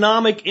the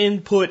economic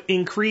input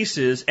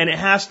increases, and it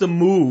has to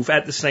move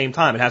at the same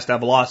time. It has to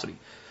have velocity.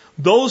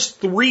 Those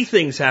 3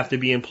 things have to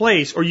be in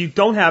place, or you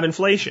don't have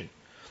inflation.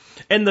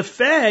 And the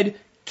Fed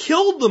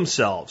killed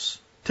themselves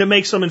to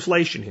make some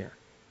inflation here.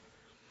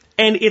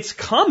 And it's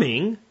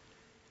coming,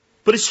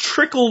 But it's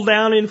trickle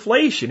down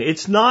inflation.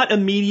 It's not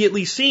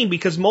immediately seen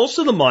because most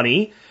of the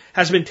money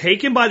has been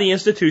taken by the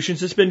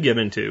institutions it's been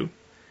given to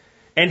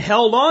and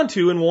held on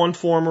to in one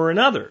form or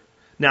another.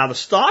 Now, the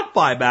stock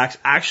buybacks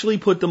actually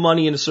put the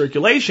money into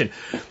circulation.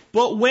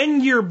 But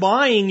when you're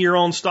buying your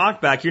own stock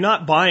back, you're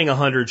not buying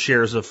 100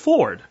 shares of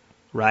Ford,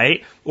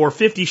 right? Or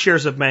 50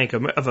 shares of Bank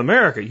of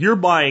America. You're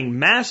buying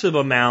massive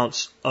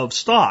amounts of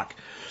stock,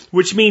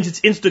 which means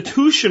it's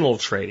institutional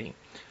trading.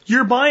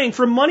 You're buying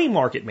from money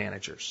market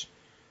managers.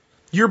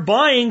 You're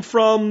buying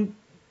from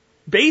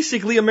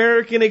basically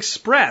American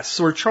Express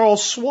or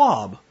Charles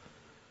Schwab.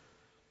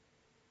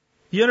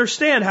 You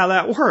understand how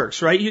that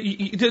works, right?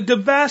 The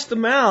vast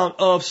amount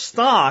of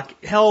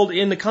stock held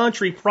in the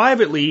country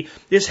privately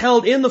is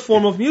held in the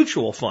form of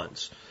mutual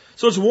funds.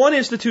 So it's one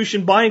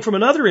institution buying from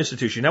another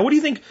institution. Now, what do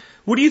you think?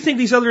 What do you think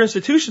these other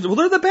institutions? Well,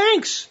 they're the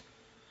banks.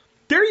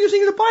 They're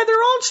using it to buy their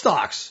own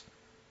stocks.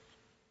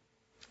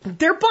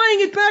 They're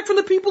buying it back from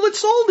the people that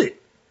sold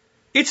it.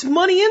 It's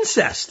money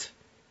incest.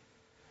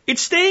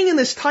 It's staying in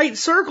this tight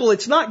circle.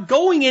 It's not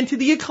going into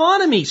the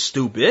economy,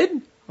 stupid.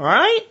 All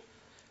right?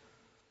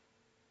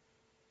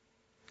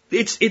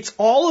 It's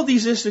all of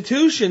these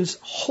institutions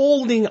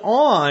holding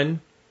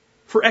on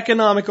for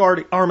economic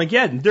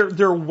Armageddon.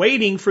 They're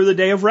waiting for the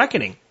day of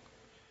reckoning.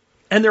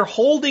 And they're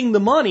holding the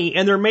money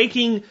and they're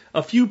making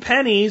a few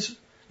pennies,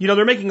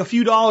 they're making a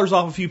few dollars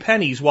off a few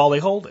pennies while they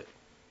hold it.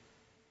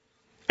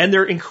 And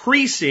they're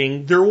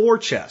increasing their war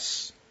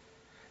chests.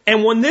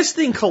 And when this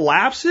thing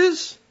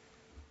collapses,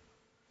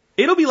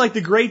 it'll be like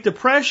the Great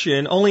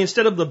Depression, only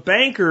instead of the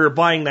banker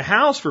buying the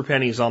house for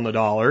pennies on the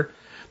dollar,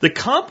 the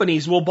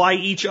companies will buy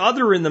each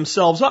other and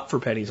themselves up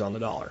for pennies on the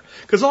dollar.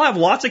 Because they'll have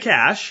lots of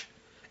cash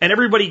and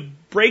everybody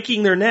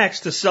breaking their necks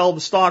to sell the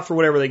stock for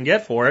whatever they can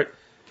get for it.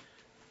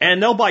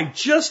 And they'll buy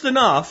just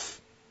enough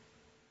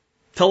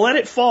to let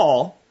it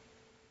fall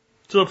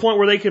to the point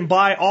where they can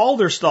buy all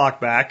their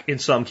stock back in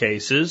some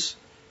cases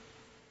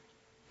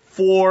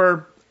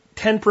for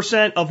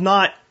 10% of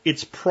not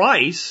its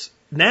price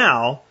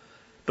now,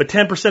 but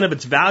 10% of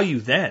its value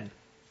then.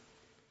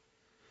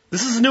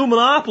 This is a new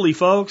monopoly,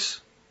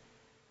 folks.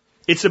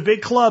 It's a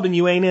big club and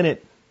you ain't in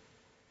it.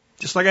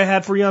 Just like I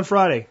had for you on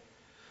Friday.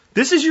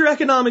 This is your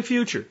economic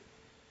future.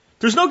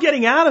 There's no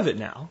getting out of it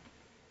now.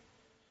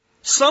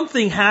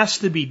 Something has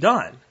to be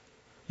done.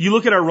 You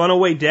look at our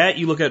runaway debt,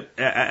 you look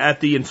at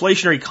the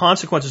inflationary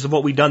consequences of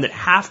what we've done that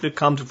have to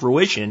come to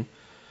fruition,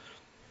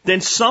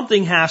 then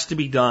something has to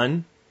be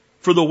done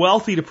for the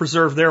wealthy to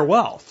preserve their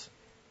wealth.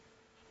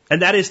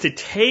 And that is to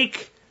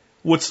take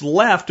what's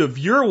left of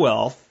your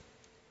wealth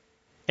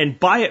and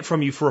buy it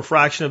from you for a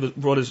fraction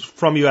of what is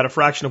from you at a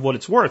fraction of what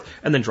it's worth,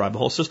 and then drive the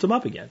whole system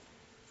up again.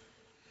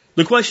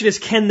 The question is,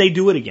 can they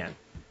do it again?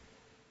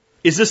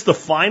 Is this the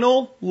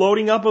final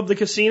loading up of the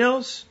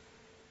casinos?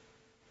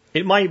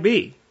 It might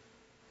be.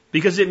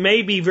 Because it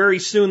may be very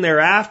soon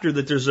thereafter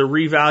that there's a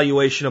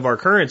revaluation of our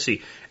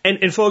currency.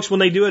 And folks, when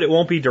they do it, it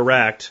won't be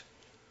direct.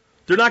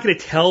 They're not going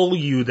to tell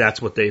you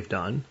that's what they've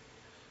done.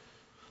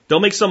 They'll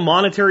make some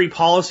monetary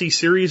policy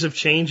series of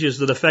changes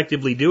that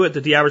effectively do it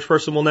that the average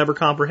person will never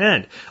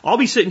comprehend. I'll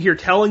be sitting here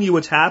telling you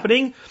what's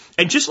happening,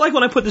 and just like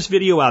when I put this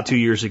video out 2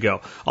 years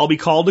ago, I'll be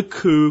called a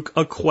kook,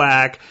 a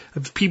quack,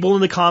 people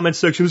in the comments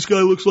section, this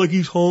guy looks like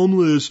he's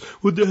homeless,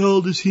 what the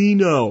hell does he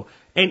know?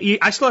 And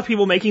I still have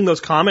people making those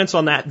comments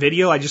on that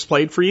video I just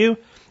played for you,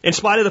 in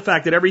spite of the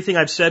fact that everything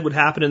I've said would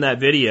happen in that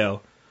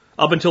video,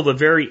 up until the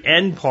very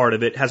end part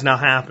of it, has now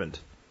happened.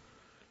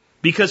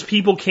 Because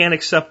people can't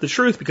accept the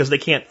truth, because they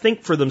can't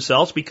think for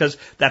themselves, because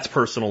that's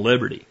personal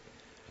liberty.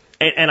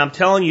 And I'm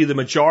telling you, the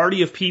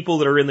majority of people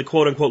that are in the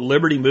quote-unquote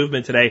liberty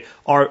movement today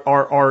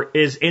are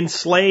as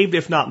enslaved,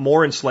 if not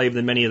more enslaved,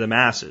 than many of the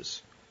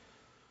masses.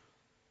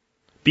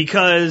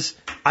 Because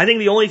I think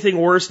the only thing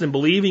worse than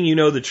believing you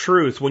know the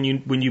truth when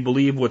you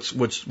believe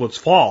what's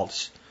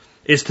false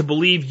is to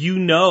believe you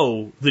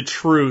know the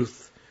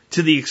truth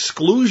to the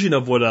exclusion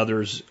of what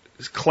others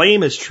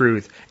claim as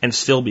truth and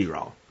still be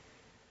wrong.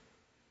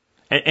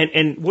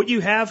 And what you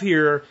have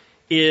here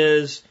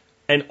is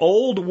an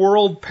old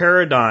world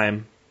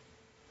paradigm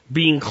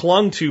being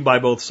clung to by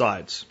both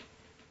sides.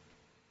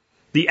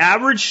 The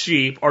average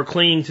sheep are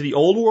clinging to the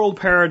old world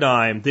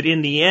paradigm that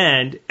in the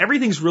end,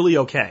 everything's really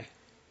okay.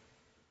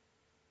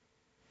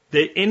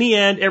 That in the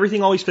end,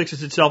 everything always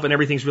fixes itself and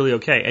everything's really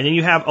okay. And then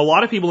you have a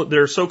lot of people that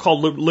are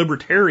so-called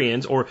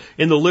libertarians or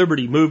in the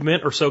liberty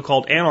movement or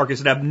so-called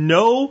anarchists that have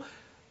no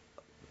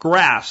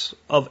grasp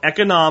of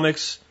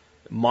economics,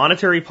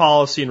 monetary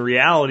policy, and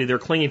reality. They're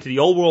clinging to the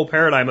old world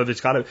paradigm of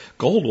it's got to,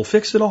 gold will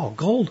fix it all.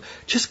 Gold,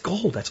 just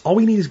gold. That's all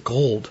we need is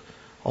gold.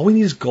 All we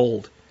need is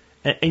gold.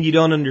 And you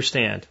don't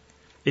understand.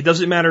 It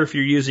doesn't matter if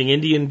you're using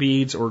Indian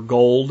beads or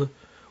gold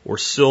or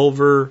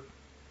silver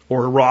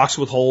or rocks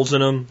with holes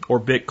in them, or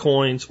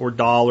bitcoins, or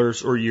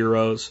dollars, or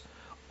euros.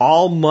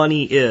 All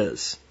money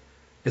is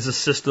a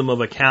system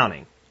of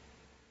accounting.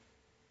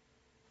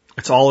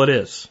 That's all it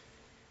is.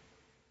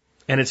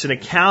 And it's an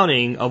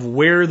accounting of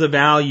where the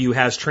value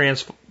has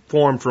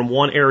transform from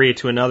one area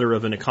to another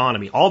of an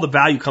economy. All the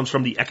value comes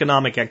from the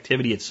economic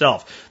activity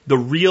itself, the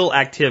real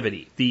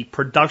activity, the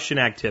production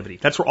activity.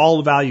 That's where all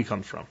the value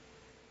comes from.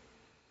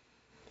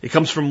 It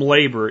comes from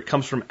labor, it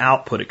comes from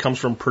output, it comes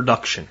from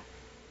production.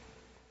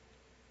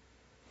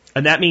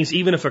 And that means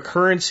even if a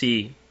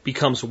currency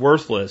becomes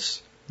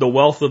worthless, the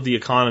wealth of the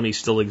economy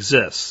still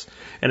exists.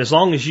 And as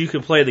long as you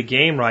can play the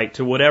game right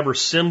to whatever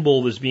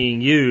symbol is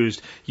being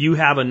used, you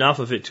have enough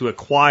of it to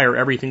acquire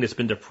everything that's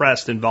been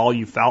depressed in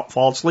value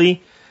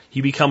falsely,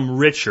 you become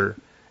richer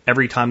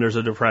every time there's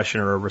a depression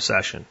or a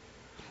recession.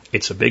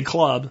 It's a big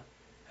club,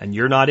 and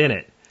you're not in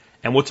it.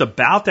 And what's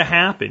about to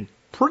happen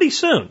pretty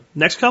soon,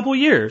 next couple of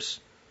years,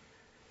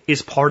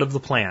 is part of the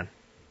plan.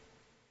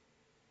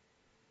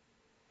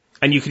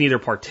 And you can either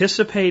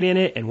participate in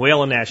it and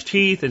wail and gnash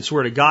teeth and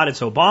swear to God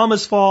it's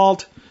Obama's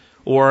fault,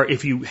 or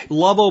if you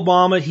love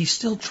Obama, he's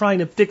still trying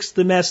to fix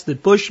the mess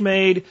that Bush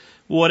made,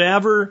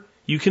 whatever.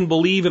 You can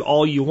believe it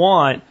all you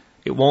want.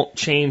 It won't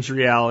change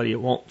reality.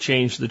 It won't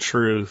change the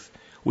truth.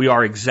 We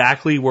are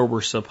exactly where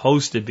we're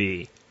supposed to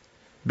be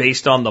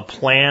based on the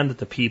plan that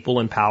the people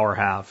in power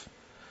have,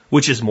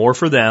 which is more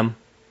for them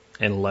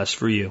and less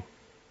for you.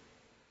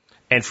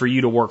 And for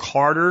you to work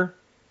harder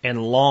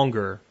and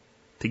longer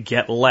to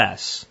get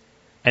less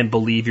and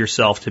believe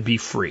yourself to be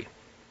free.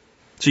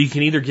 So you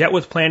can either get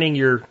with planning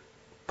your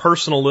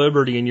personal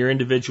liberty in your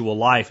individual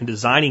life and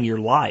designing your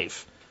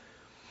life,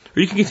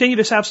 or you can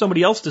continue to have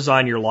somebody else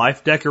design your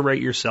life,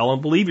 decorate your cell,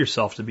 and believe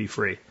yourself to be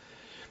free.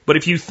 But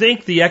if you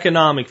think the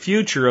economic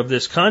future of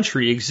this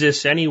country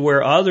exists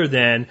anywhere other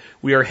than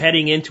we are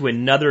heading into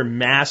another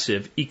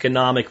massive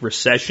economic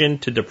recession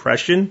to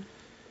depression,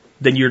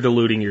 then you're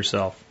deluding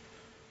yourself.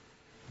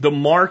 The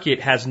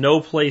market has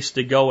no place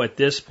to go at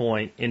this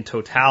point in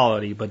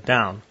totality but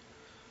down.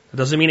 It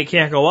doesn't mean it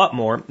can't go up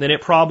more, and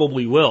it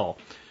probably will.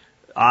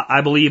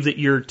 I believe that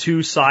your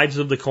two sides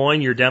of the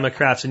coin, your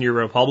Democrats and your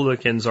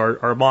Republicans,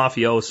 are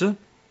mafiosa,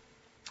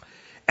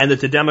 and that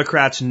the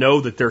Democrats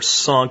know that they're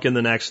sunk in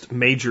the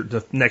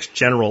next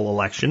general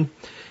election,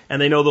 and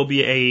they know there'll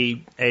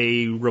be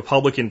a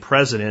Republican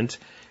president,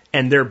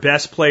 and their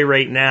best play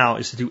right now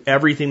is to do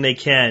everything they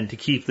can to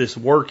keep this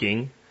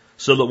working,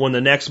 so that when the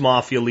next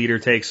mafia leader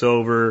takes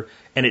over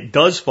and it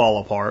does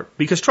fall apart,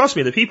 because trust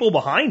me, the people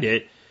behind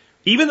it,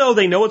 even though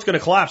they know it's going to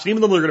collapse,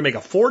 even though they're going to make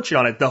a fortune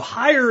on it, the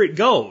higher it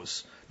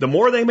goes, the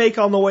more they make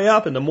on the way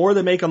up and the more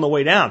they make on the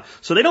way down.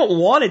 So they don't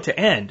want it to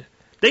end.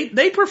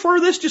 They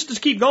prefer this just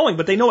to keep going,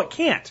 but they know it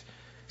can't.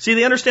 See,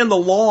 they understand the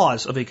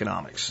laws of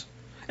economics.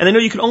 And they know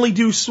you can only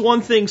do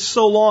one thing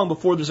so long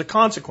before there's a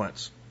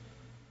consequence.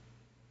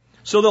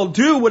 So they'll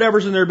do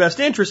whatever's in their best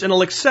interest and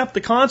they'll accept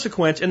the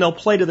consequence and they'll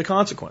play to the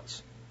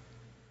consequence.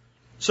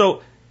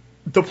 So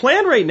the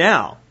plan right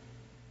now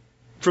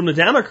from the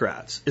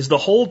Democrats is to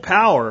hold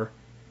power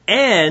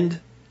and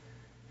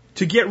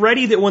to get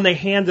ready that when they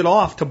hand it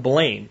off to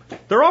blame.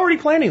 They're already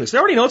planning this. They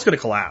already know it's going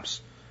to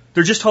collapse.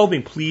 They're just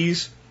hoping,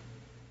 please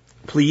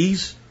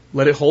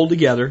let it hold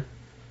together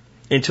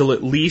until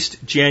at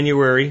least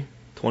January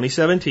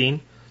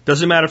 2017.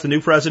 Doesn't matter if the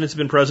new president's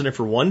been president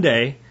for one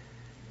day.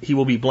 He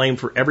will be blamed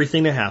for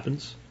everything that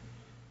happens.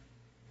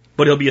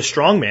 But he'll be a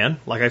strong man,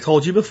 like I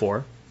told you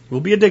before. He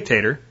will be a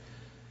dictator.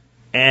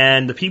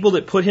 And the people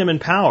that put him in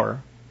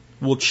power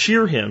will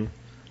cheer him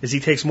as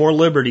he takes more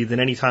liberty than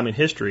any time in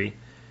history.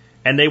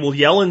 And they will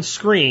yell and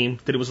scream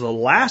that it was the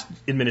last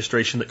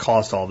administration that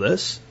caused all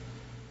this.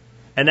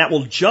 And that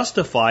will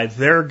justify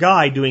their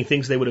guy doing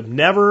things they would have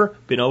never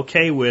been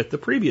okay with the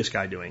previous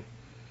guy doing.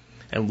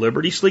 And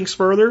liberty sinks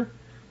further,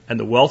 and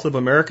the wealth of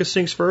America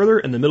sinks further,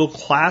 and the middle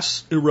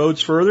class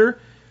erodes further,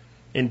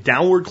 and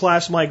downward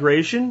class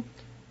migration,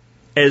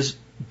 as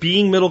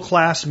being middle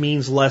class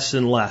means less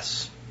and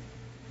less.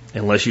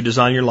 Unless you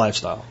design your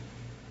lifestyle.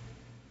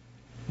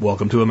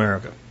 Welcome to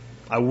America.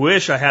 I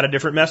wish I had a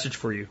different message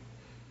for you.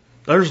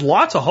 There's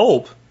lots of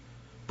hope,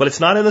 but it's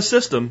not in the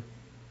system.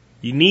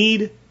 You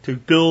need to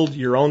build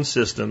your own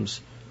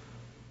systems,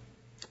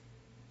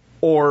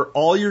 or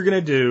all you're going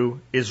to do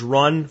is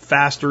run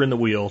faster in the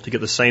wheel to get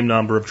the same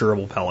number of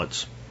durable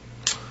pellets.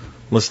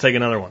 Let's take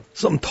another one.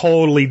 Something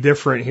totally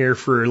different here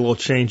for a little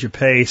change of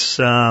pace.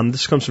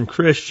 This comes from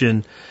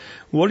Christian.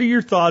 What are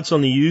your thoughts on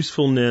the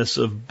usefulness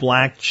of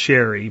black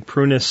cherry,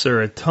 Prunus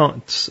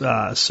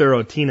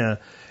serotina,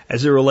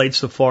 as it relates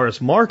to forest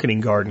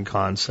marketing garden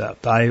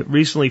concept? I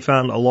recently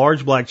found a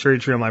large black cherry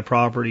tree on my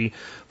property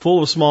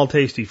full of small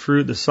tasty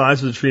fruit. The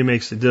size of the tree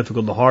makes it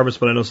difficult to harvest,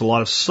 but I notice a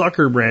lot of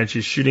sucker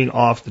branches shooting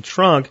off the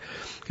trunk.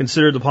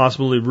 Consider the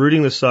possibility of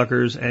rooting the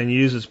suckers and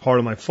use as part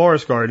of my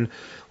forest garden.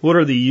 What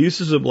are the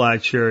uses of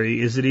black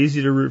cherry? Is it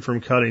easy to root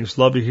from cuttings?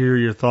 Love to hear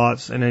your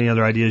thoughts and any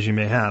other ideas you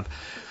may have.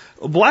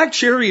 Black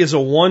cherry is a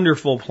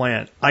wonderful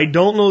plant. I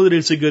don't know that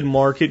it's a good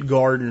market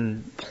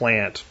garden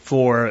plant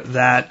for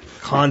that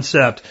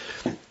concept.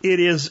 It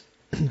is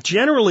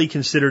generally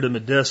considered a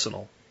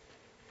medicinal.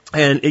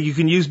 And you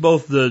can use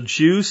both the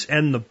juice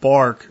and the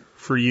bark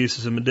for use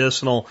as a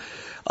medicinal.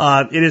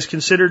 It is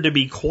considered to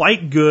be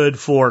quite good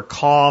for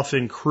cough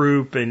and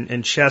croup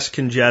and chest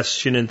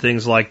congestion and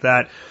things like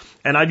that.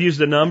 And I've used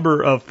a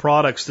number of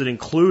products that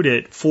include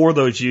it for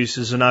those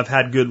uses, and I've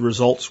had good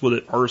results with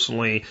it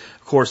personally.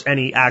 Of course,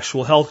 any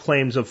actual health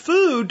claims of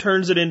food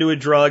turns it into a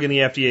drug, and the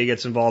FDA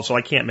gets involved, so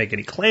I can't make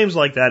any claims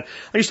like that.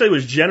 I just say it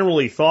was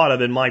generally thought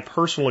of, and my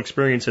personal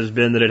experience has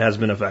been that it has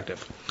been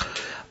effective.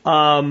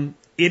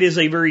 It is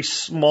a very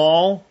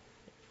small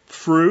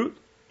fruit,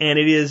 and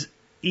it is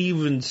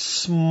even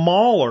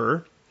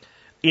smaller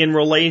in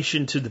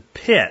relation to the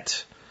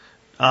pit.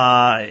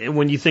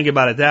 When you think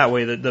about it that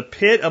way, the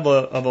pit of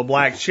a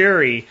black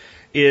cherry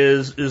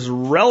is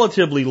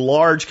relatively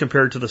large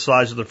compared to the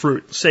size of the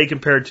fruit. Say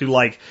compared to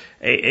like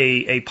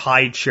a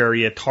pied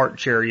cherry, a tart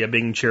cherry, a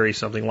Bing cherry,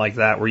 something like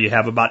that, where you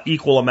have about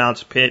equal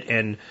amounts of pit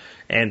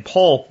and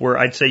pulp. Where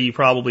I'd say you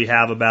probably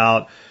have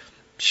about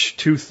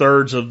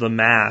 2/3 of the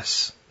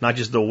mass, not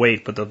just the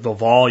weight, but the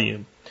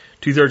volume.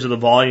 2/3 of the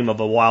volume of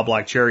a wild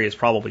black cherry is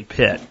probably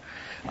pit.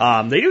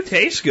 They do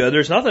taste good.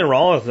 There's nothing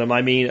wrong with them.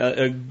 I mean,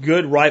 a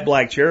good ripe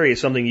black cherry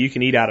is something you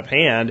can eat out of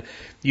hand.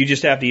 You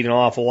just have to eat an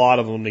awful lot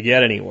of them to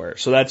get anywhere.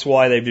 So that's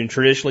why they've been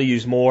traditionally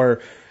used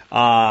more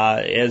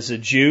as a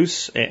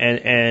juice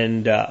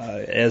and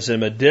as a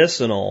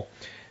medicinal.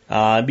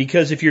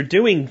 Because if you're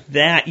doing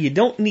that, you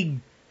don't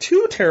need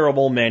too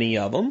terrible many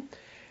of them.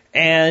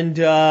 And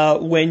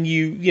when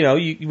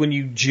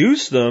you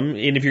juice them,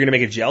 and if you're going to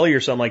make a jelly or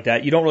something like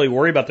that, you don't really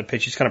worry about the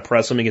pitch. You just kind of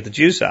press them and get the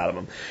juice out of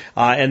them.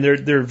 And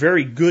they're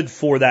very good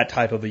for that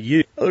type of a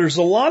use. There's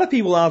a lot of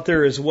people out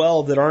there as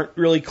well that aren't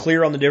really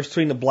clear on the difference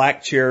between the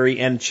black cherry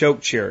and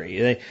choke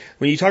cherry.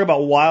 When you talk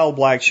about wild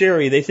black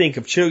cherry, they think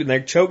of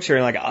choke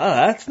cherry like,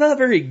 that's not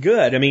very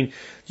good. I mean,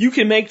 you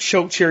can make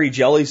choke cherry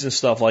jellies and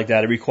stuff like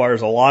that. It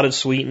requires a lot of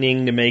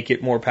sweetening to make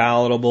it more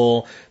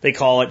palatable. They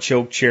call it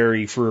choke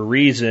cherry for a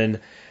reason.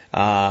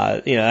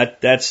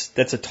 That's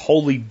a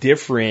totally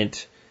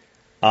different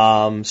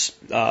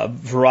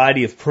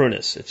variety of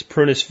prunus. It's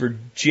Prunus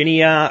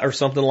virginia or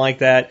something like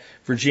that,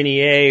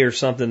 Virginiae or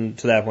something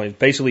to that point.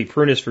 Basically,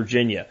 Prunus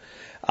virginia,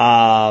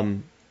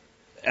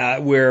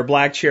 where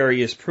black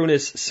cherry is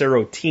Prunus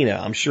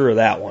serotina. I'm sure of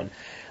that one.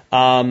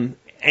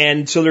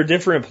 And so they're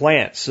different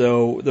plants.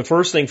 So the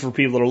first thing for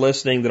people that are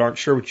listening that aren't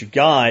sure what you've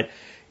got,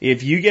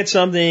 if you get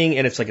something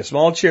and it's like a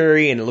small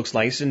cherry and it looks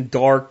nice and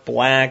dark,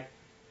 black,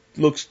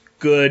 looks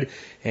good,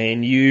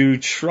 and you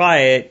try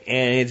it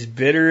and it's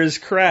bitter as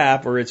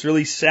crap or it's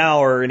really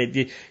sour and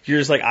you're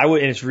just like,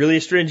 and it's really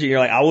astringent, you're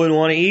like, I wouldn't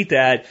want to eat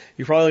that,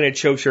 you're probably going to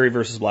choke cherry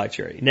versus black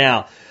cherry.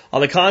 Now,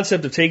 on the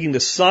concept of taking the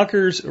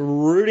suckers,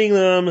 rooting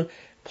them,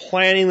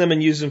 planting them,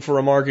 and using them for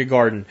a market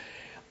garden,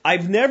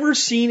 I've never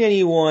seen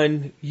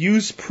anyone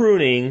use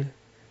pruning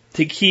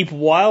to keep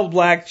wild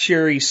black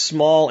cherry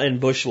small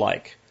and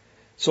bush-like.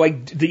 So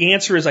the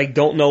answer is I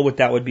don't know what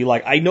that would be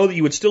like. I know that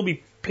you would still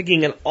be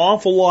picking an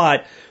awful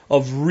lot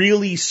of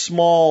really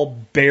small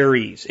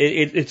berries.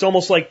 It's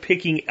almost like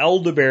picking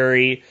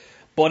elderberry,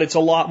 but it's a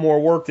lot more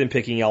work than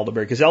picking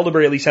elderberry, because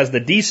elderberry at least has the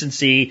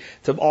decency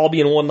to all be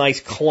in one nice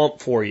clump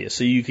for you,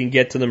 so you can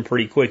get to them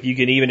pretty quick. You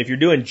can even, if you're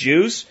doing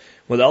juice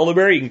with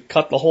elderberry, you can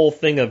cut the whole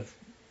thing of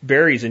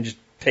berries and just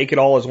take it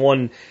all as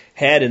one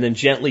head and then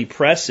gently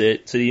press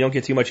it so you don't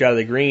get too much out of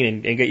the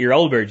green and get your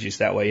elderberry juice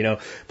that way. You know,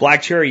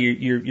 black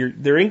cherry,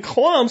 they're in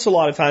clumps a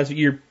lot of times, but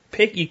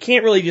you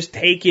can't really just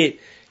take it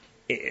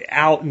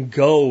out and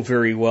go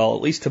very well,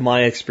 at least to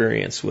my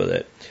experience with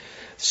it.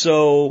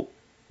 So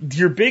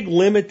your big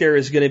limit there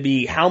is going to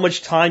be how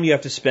much time you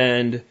have to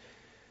spend.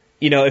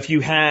 You know, if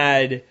you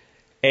had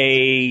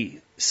a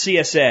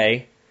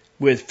CSA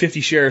with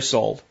 50 shares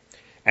sold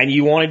and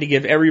you wanted to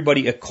give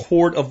everybody a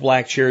quart of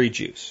black cherry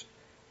juice,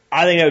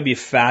 I think that would be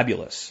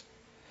fabulous.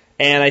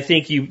 And I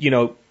think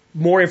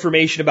more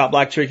information about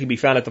black cherry can be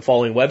found at the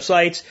following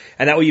websites,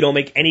 and that way you don't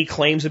make any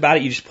claims about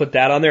it. You just put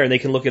that on there and they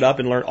can look it up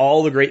and learn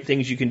all the great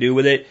things you can do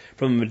with it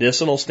from a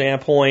medicinal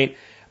standpoint.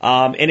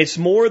 And it's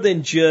more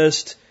than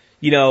just,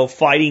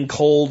 fighting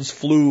colds,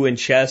 flu, and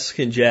chest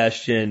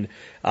congestion,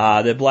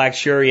 that black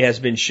cherry has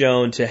been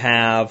shown to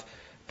have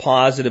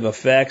positive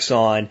effects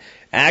on.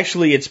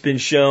 Actually, it's been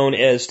shown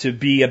as to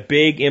be a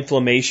big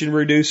inflammation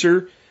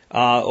reducer,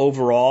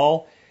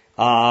 overall.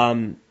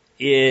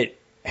 It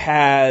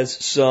has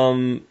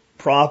some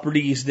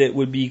properties that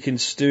would be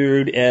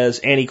construed as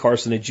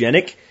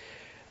anti-carcinogenic.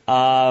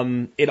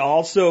 It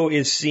also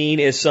is seen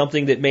as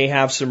something that may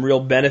have some real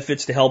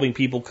benefits to helping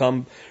people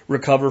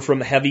recover from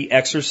heavy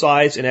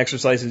exercise and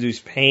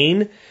exercise-induced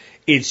pain.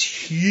 It's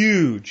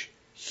huge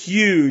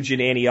in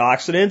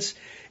antioxidants.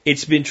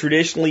 It's been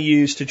traditionally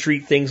used to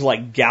treat things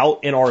like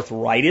gout and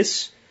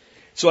arthritis.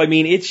 So, I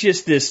mean, it's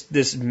just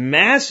this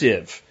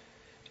massive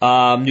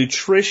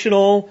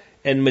nutritional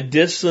and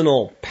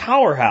medicinal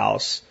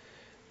powerhouse,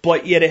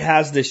 but yet it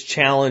has this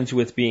challenge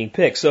with being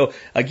picked. So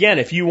again,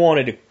 if you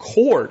wanted a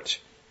quart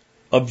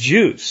of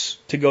juice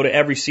to go to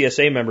every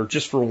CSA member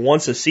just for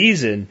once a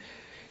season,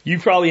 you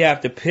probably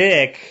have to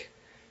pick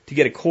to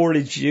get a quart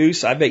of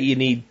juice. I bet you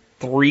need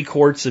 3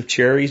 quarts of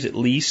cherries at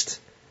least,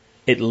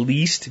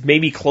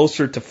 maybe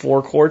closer to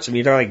 4 quarts. I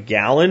mean, you're talking a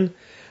gallon.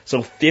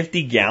 So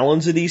 50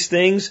 gallons of these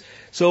things.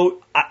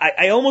 So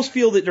I almost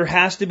feel that there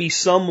has to be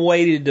some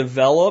way to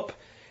develop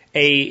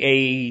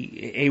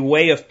a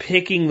way of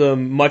picking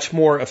them much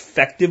more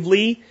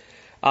effectively.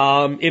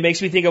 It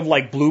makes me think of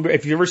like blueberry.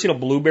 If you've ever seen a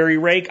blueberry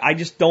rake, I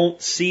just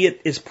don't see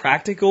it as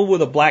practical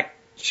with a black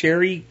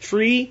cherry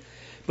tree.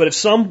 But if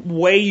some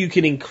way you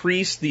can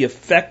increase the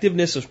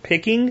effectiveness of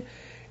picking,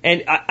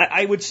 and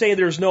I would say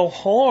there's no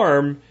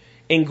harm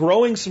in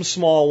growing some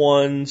small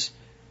ones,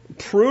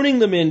 pruning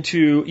them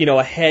into,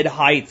 a head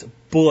height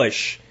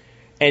bush,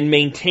 and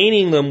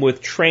maintaining them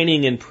with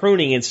training and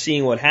pruning and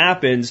seeing what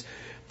happens.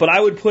 But I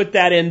would put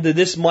that into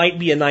this might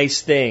be a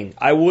nice thing.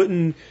 I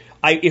wouldn't.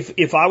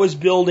 If I was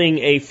building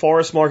a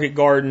forest market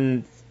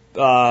garden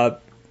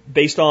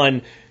based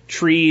on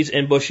trees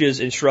and bushes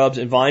and shrubs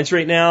and vines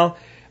right now,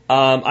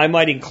 I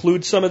might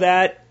include some of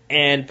that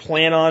and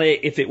plan on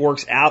it if it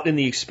works out in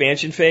the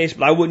expansion phase,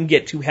 but I wouldn't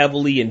get too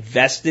heavily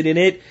invested in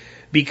it,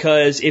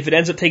 because if it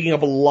ends up taking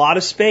up a lot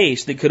of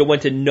space that could have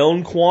went to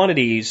known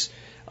quantities,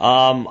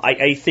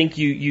 I think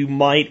you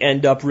might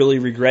end up really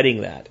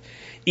regretting that.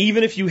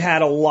 Even if you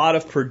had a lot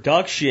of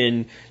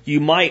production,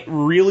 you might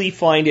really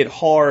find it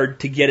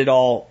hard to get it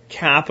all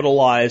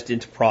capitalized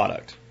into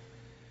product.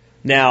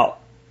 Now,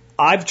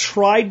 I've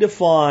tried to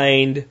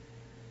find,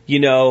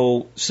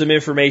 some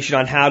information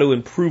on how to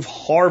improve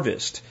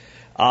harvest.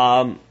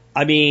 One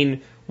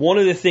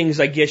of the things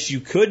I guess you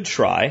could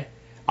try,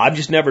 I've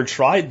just never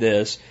tried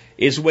this,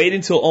 is wait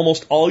until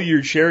almost all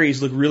your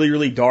cherries look really,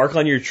 really dark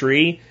on your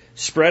tree,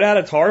 spread out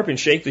a tarp and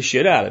shake the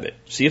shit out of it.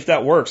 See if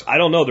that works. I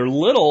don't know. They're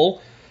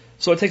little,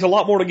 so it takes a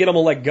lot more to get them to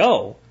let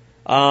go.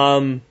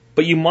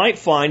 But you might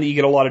find that you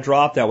get a lot of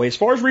drop that way. As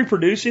far as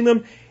reproducing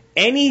them,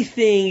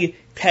 anything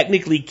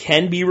technically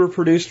can be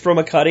reproduced from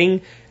a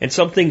cutting, and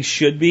some things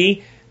should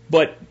be,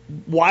 but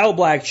wild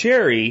black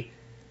cherry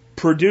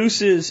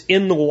produces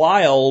in the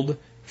wild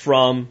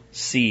from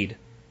seed.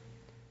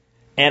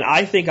 And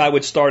I think I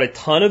would start a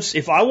ton of,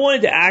 if I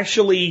wanted to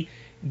actually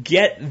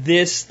get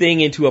this thing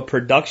into a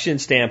production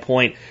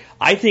standpoint,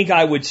 I think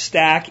I would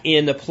stack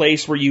in the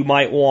place where you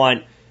might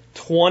want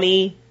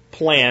 20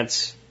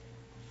 plants,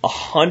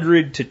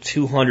 100 to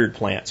 200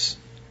 plants.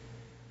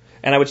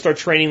 And I would start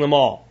training them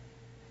all.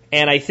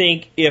 And I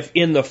think if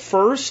in the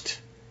first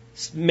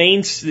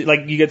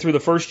like you get through the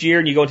first year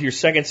and you go into your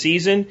second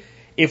season,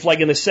 if like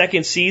in the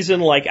second season,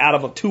 like out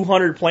of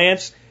 200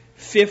 plants,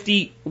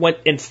 50 went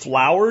and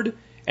flowered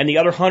and the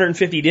other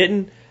 150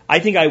 didn't, I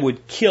think I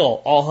would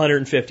kill all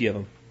 150 of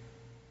them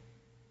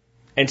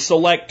and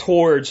select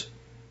towards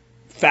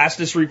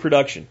fastest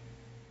reproduction.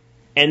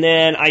 And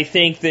then I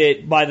think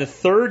that by the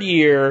third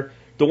year,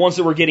 the ones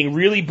that were getting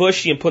really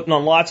bushy and putting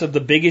on lots of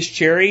the biggest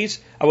cherries,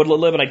 I would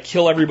live and I'd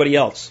kill everybody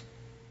else.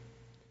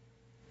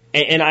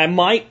 And I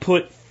might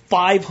put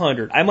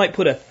 500, I might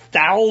put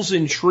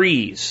 1,000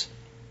 trees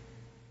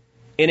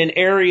in an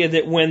area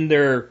that when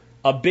they're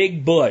a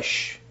big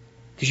bush,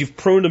 because you've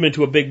pruned them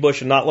into a big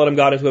bush and not let them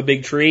go into a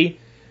big tree,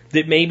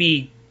 that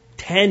maybe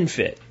 10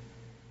 fit,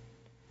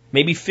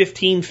 maybe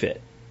 15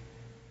 fit.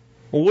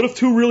 Well, what if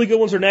two really good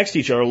ones are next to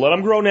each other? Let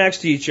them grow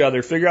next to each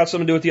other, figure out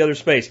something to do with the other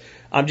space.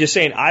 I'm just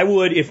saying, I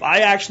would, if I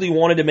actually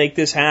wanted to make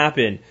this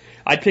happen,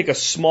 I'd pick a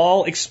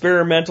small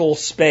experimental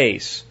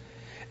space,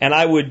 and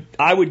I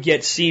would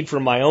get seed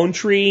from my own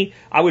tree.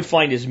 I would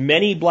find as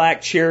many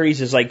black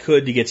cherries as I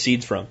could to get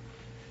seeds from.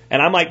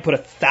 And I might put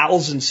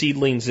 1,000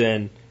 seedlings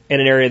in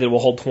an area that will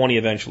hold 20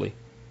 eventually.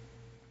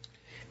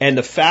 And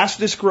the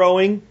fastest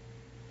growing,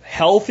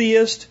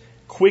 healthiest,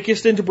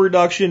 quickest into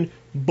production,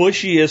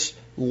 bushiest,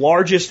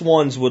 largest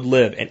ones would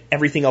live, and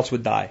everything else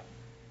would die.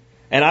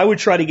 And I would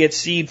try to get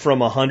seed from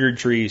 100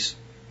 trees.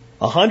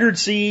 100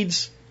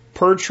 seeds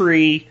per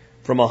tree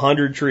from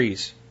 100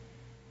 trees.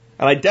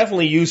 And I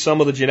definitely use some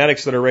of the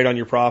genetics that are right on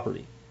your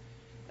property.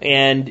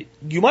 And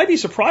you might be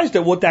surprised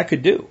at what that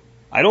could do.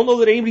 I don't know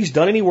that anybody's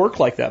done any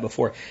work like that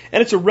before.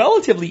 And it's a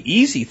relatively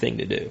easy thing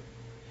to do.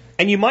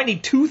 And you might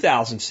need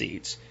 2,000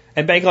 seeds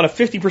and bank on a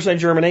 50%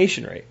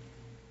 germination rate.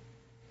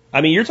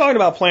 I mean, you're talking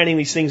about planting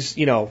these things,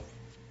 10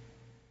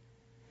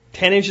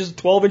 inches,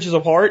 12 inches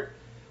apart,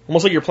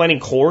 almost like you're planting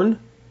corn.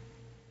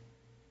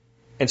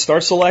 And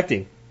start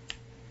selecting.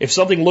 If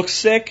something looks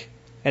sick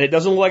and it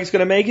doesn't look like it's going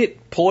to make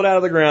it, pull it out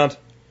of the ground.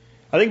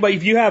 I think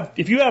if you have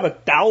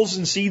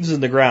 1,000 seeds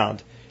in the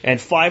ground and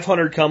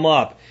 500 come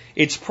up,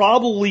 it's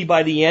probably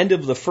by the end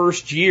of the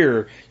first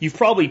year, you've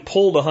probably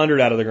pulled 100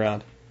 out of the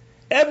ground.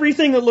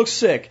 Everything that looks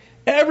sick,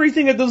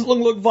 everything that doesn't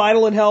look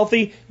vital and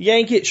healthy,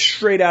 yank it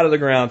straight out of the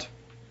ground.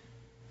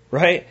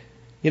 Right?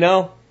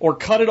 Or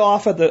cut it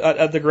off at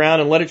the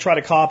ground and let it try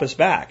to coppice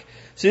back.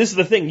 See, this is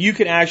the thing. You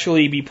can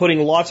actually be putting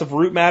lots of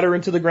root matter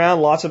into the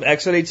ground, lots of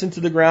exudates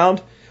into the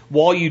ground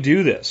while you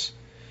do this.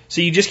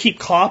 So you just keep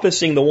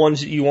coppicing the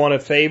ones that you want to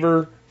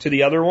favor to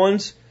the other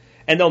ones,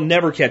 and they'll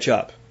never catch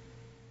up.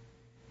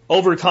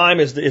 Over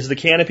time, as the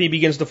canopy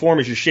begins to form,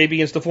 as your shade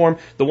begins to form,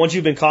 the ones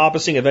you've been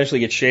coppicing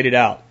eventually get shaded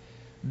out.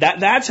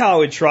 That's how I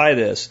would try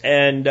this.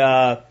 And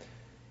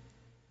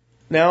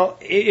now,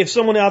 if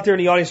someone out there in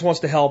the audience wants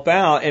to help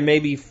out, and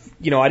maybe,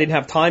 I didn't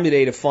have time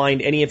today to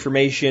find any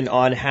information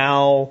on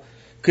how,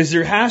 because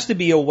there has to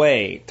be a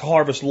way to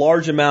harvest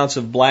large amounts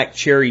of black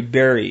cherry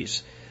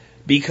berries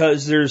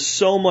because there's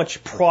so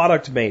much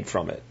product made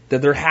from it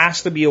that there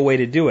has to be a way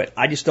to do it.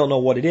 I just don't know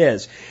what it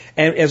is.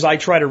 And as I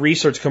try to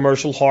research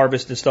commercial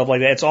harvest and stuff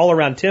like that, it's all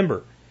around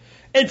timber.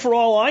 And for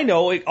all I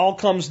know, it all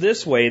comes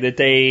this way, that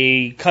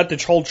they cut the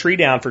whole tree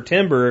down for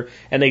timber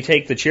and they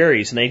take the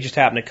cherries and they just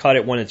happen to cut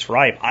it when it's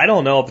ripe. I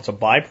don't know if it's a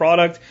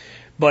byproduct,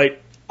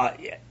 but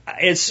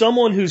as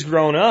someone who's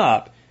grown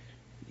up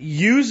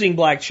using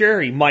black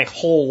cherry my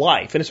whole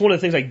life, and it's one of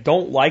the things I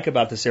don't like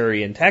about this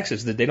area in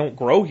Texas, that they don't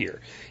grow here.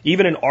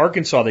 Even in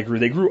Arkansas they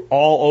grew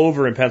all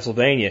over in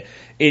Pennsylvania.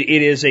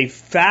 It is a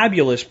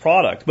fabulous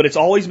product, but it's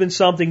always been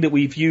something that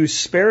we've used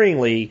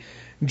sparingly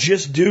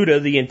just due to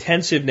the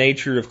intensive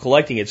nature of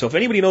collecting it. So if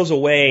anybody knows a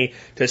way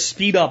to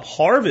speed up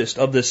harvest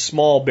of this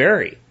small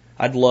berry,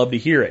 I'd love to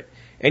hear it.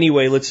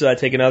 Anyway, let's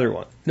take another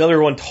one. Another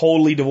one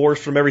totally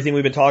divorced from everything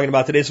we've been talking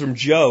about today is from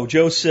Joe.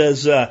 Joe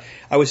says, I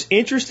was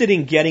interested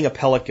in getting a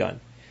pellet gun.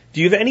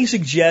 Do you have any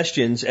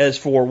suggestions as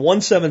for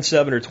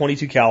 177 or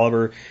 22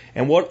 caliber,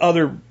 and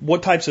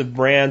what types of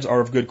brands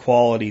are of good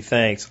quality?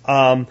 Thanks.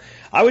 I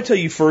would tell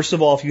you, first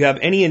of all, if you have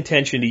any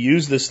intention to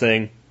use this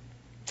thing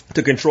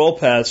to control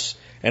pests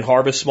and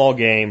harvest small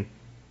game,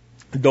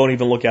 don't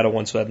even look at a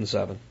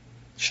 177.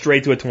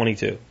 Straight to a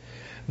 22.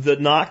 The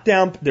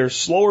knockdown, there's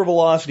slower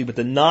velocity, but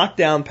the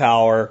knockdown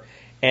power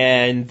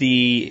and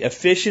the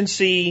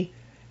efficiency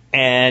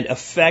and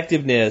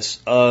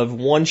effectiveness of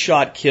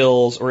one-shot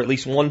kills, or at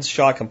least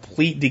one-shot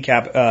complete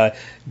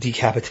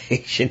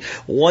decapitation,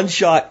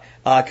 one-shot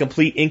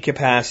complete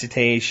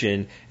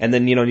incapacitation, and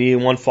then,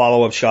 needing one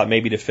follow-up shot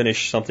maybe to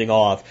finish something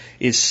off,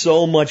 is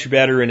so much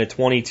better in a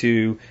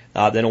 22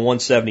 than a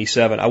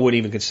 177. I wouldn't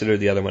even consider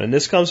the other one. And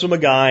this comes from a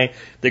guy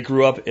that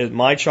grew up in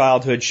my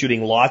childhood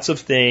shooting lots of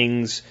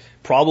things,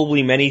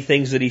 probably many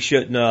things that he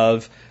shouldn't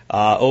have.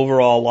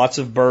 Overall, lots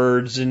of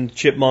birds and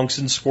chipmunks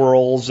and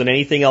squirrels and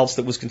anything else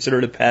that was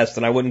considered a pest,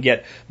 and I wouldn't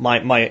get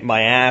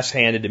my ass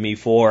handed to me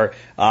for,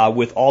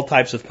 with all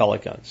types of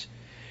pellet guns.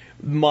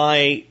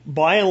 My,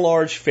 by and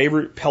large,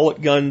 favorite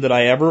pellet gun that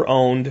I ever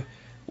owned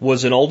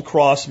was an old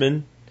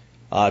Crossman,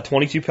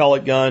 22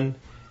 pellet gun,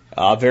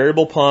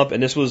 variable pump,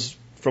 and this was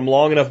from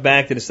long enough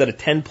back that instead of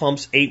 10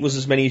 pumps, 8 was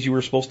as many as you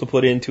were supposed to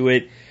put into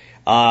it.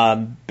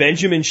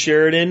 Benjamin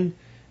Sheridan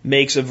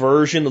makes a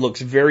version that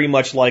looks very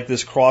much like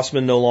this.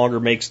 Crossman no longer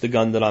makes the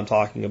gun that I'm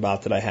talking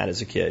about that I had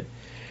as a kid.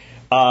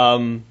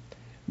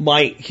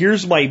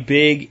 Here's my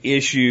big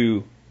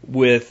issue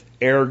with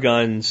air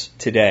guns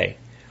today.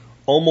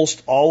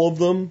 Almost all of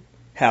them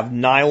have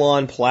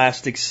nylon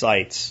plastic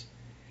sights.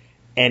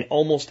 And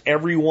almost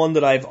every one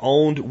that I've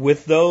owned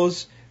with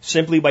those,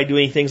 simply by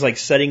doing things like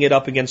setting it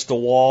up against a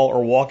wall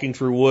or walking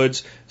through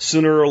woods,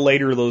 sooner or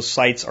later those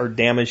sights are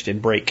damaged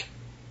and break.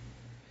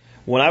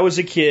 When I was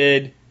a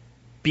kid,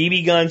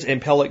 BB guns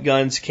and pellet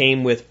guns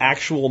came with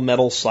actual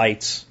metal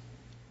sights.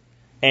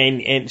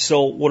 And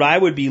so what I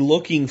would be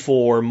looking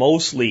for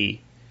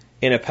mostly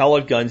in a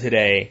pellet gun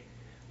today,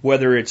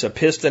 whether it's a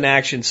piston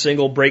action,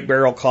 single break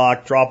barrel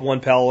cock, drop one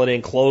pellet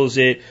in, close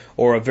it,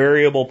 or a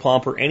variable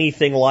pump or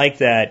anything like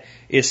that,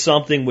 is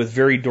something with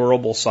very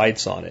durable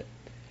sights on it.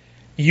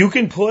 You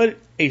can put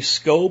a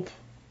scope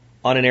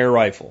on an air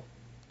rifle,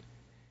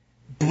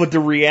 but the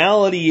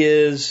reality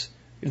is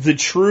the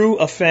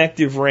true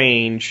effective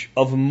range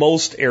of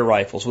most air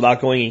rifles,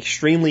 without going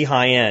extremely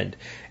high end,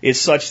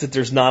 is such that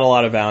there's not a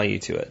lot of value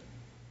to it.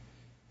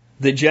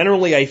 That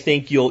generally I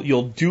think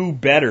you'll do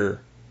better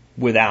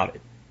without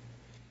it.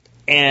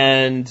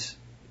 And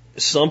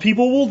some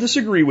people will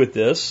disagree with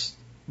this,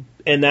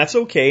 and that's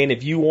okay. And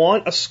if you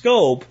want a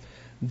scope,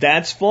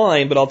 that's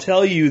fine. But I'll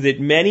tell you that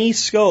many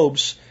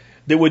scopes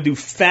that would do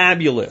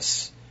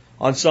fabulous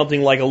on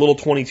something like a little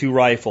 22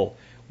 rifle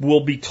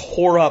will be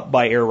tore up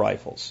by air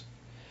rifles.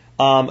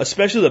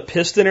 Especially the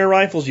piston air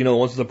rifles, the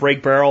ones with the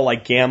break barrel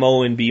like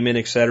Gammo and Beeman,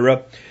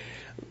 etc.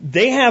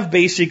 They have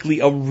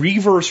basically a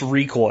reverse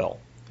recoil,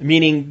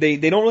 meaning they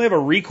don't really have a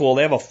recoil,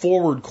 they have a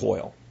forward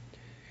coil.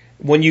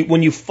 When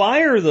you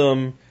fire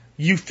them,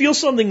 you feel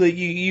something that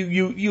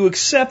you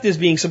accept as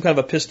being some kind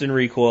of a piston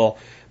recoil.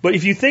 But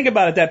if you think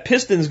about it, that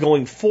piston's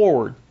going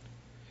forward.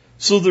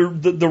 So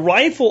the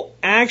rifle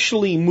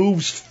actually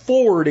moves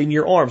forward in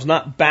your arms,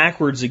 not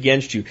backwards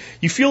against you.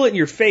 You feel it in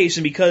your face,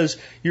 and because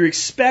you're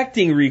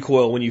expecting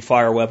recoil when you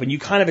fire a weapon, you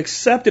kind of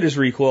accept it as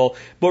recoil,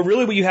 but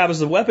really what you have is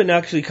the weapon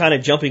actually kind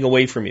of jumping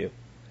away from you.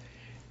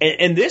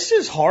 And this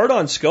is hard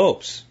on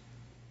scopes.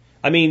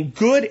 I mean,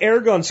 good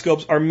airgun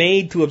scopes are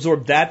made to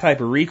absorb that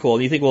type of recoil.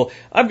 And you think, well,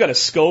 I've got a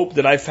scope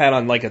that I've had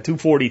on like a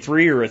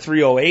 243 or a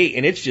 308,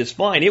 and it's just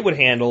fine. It would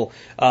handle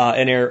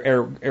an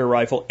air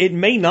rifle. It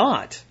may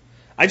not.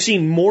 I've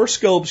seen more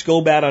scopes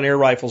go bad on air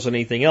rifles than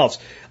anything else.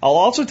 I'll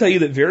also tell you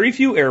that very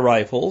few air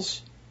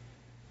rifles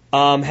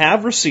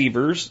have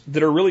receivers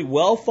that are really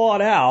well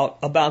thought out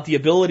about the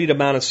ability to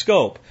mount a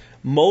scope.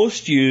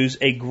 Most use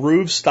a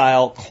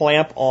groove-style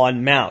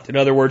clamp-on mount. In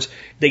other words,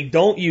 they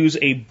don't use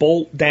a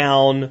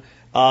bolt-down,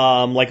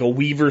 like a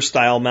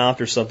Weaver-style mount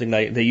or something.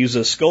 They use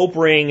a scope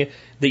ring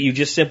that you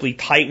just simply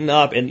tighten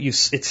up, and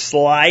it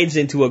slides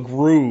into a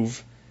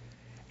groove,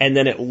 and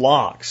then it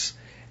locks.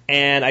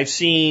 And I've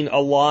seen a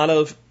lot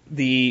of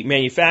the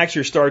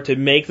manufacturers start to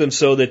make them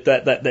so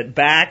that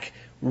back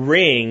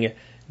ring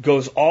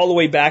goes all the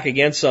way back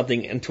against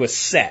something into a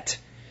set.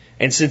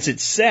 And since it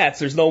sets,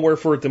 there's nowhere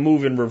for it to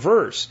move in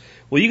reverse.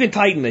 Well, you can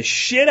tighten the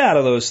shit out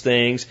of those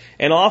things,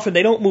 and often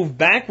they don't move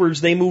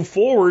backwards, they move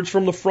forwards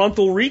from the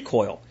frontal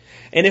recoil.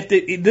 And if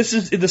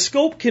the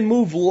scope can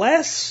move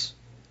less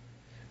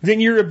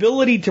than your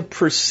ability to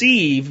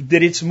perceive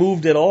that it's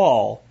moved at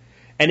all,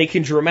 and it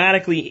can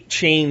dramatically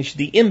change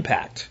the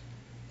impact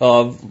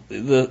of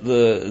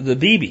the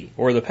BB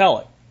or the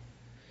pellet.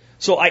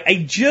 So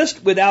I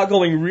just, without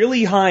going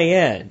really high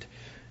end,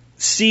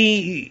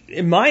 see,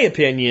 in my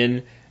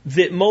opinion,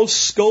 that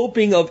most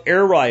scoping of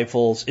air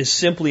rifles is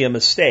simply a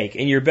mistake,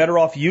 and you're better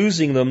off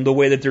using them the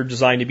way that they're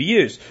designed to be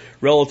used.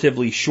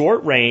 Relatively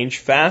short range,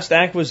 fast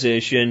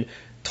acquisition,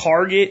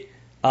 target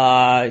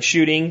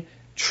shooting,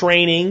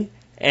 training,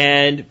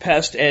 and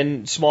pest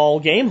and small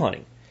game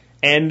hunting.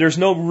 And there's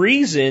no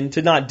reason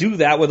to not do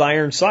that with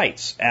iron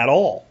sights at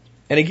all.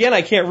 And again,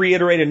 I can't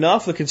reiterate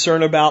enough the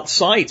concern about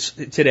sights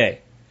today.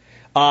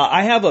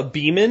 I have a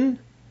Beeman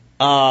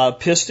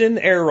piston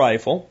air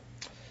rifle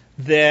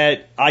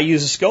that I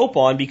use a scope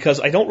on because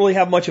I don't really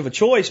have much of a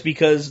choice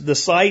because the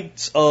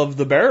sights of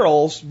the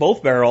barrels,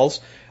 both barrels,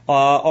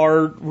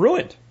 are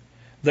ruined.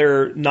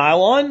 They're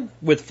nylon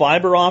with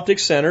fiber optic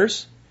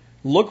centers,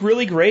 look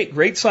really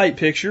great sight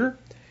picture,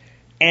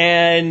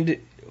 and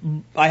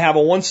I have a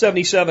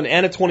 177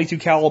 and a 22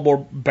 caliber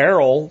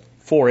barrel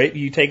for it.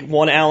 You take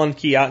one Allen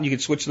key out and you can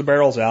switch the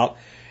barrels out,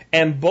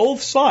 and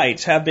both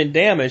sights have been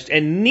damaged,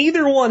 and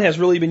neither one has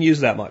really been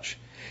used that much.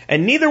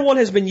 And neither one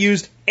has been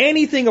used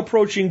anything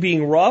approaching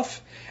being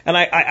rough. And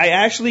I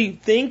actually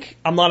think,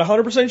 I'm not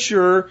 100%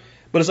 sure,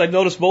 but as I've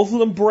noticed both of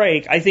them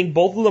break, I think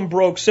both of them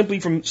broke simply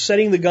from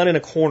setting the gun in a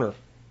corner.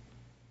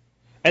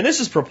 And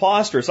this is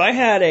preposterous. I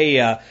had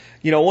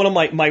one of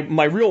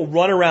my real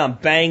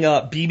runaround bang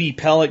up BB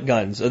pellet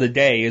guns of the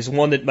day is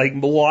one that like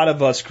a lot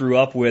of us grew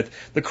up with,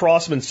 the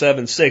Crossman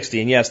 760.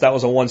 And yes, that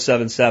was a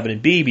 177 in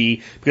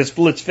BB because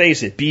let's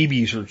face it,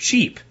 BBs are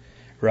cheap,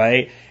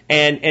 right?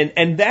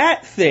 And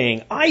that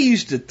thing, I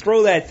used to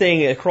throw that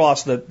thing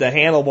across the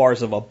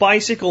handlebars of a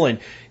bicycle and,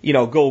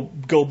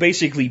 go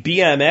basically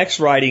BMX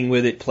riding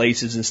with it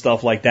places and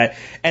stuff like that.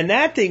 And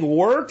that thing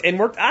worked. I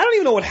don't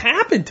even know what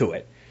happened to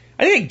it.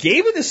 I think I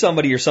gave it to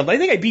somebody or something. I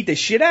think I beat the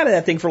shit out of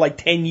that thing for like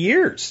 10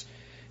 years.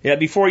 Yeah,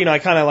 before, I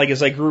kind of like,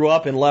 as I grew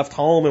up and left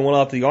home and went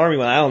off to the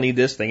army, I don't need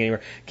this thing anymore.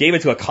 Gave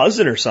it to a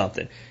cousin or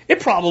something. It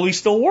probably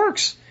still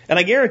works. And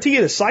I guarantee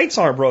you the sights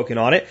aren't broken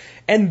on it.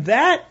 And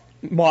that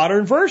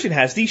modern version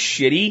has these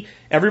shitty,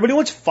 everybody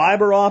wants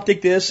fiber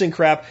optic this and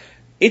crap.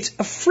 It's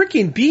a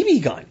freaking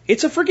BB gun.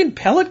 It's a freaking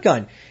pellet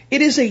gun.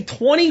 It is a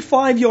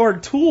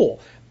 25-yard tool.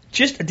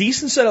 Just a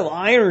decent set of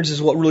irons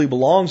is what really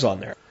belongs on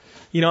there.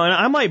 And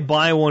I might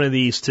buy one of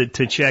these to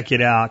check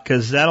it out,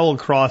 because that old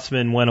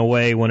Crossman went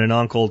away when an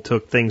uncle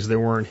took things that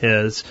weren't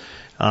his,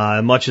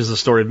 much as the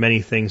story of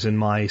many things in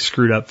my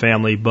screwed up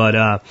family.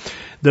 But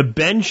the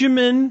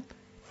Benjamin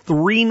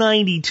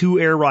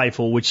 392 air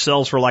rifle, which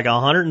sells for like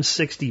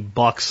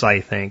 $160, I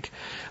think,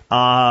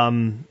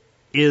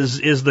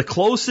 is the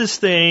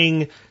closest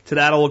thing to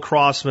that old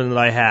Crossman that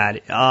I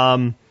had.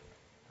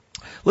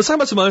 Let's talk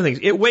about some other things.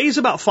 It weighs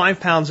about 5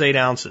 pounds, 8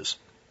 ounces.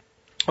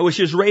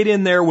 Which is right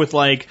in there with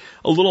like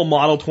a little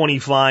Model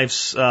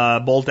 25's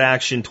bolt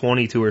action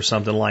 22 or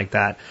something like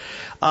that.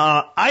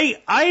 I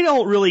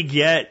don't really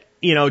get,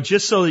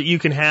 just so that you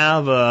can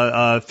have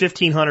a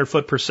 1,500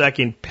 foot per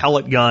second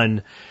pellet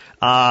gun,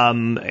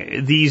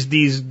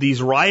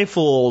 these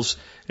rifles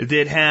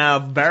that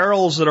have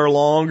barrels that are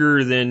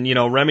longer than,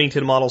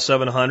 Remington Model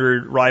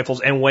 700 rifles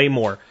and way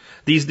more.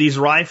 These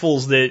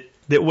rifles that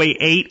weigh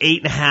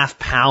 8.5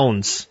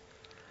 pounds.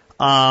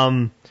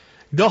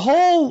 The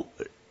whole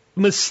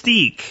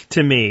mystique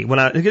to me when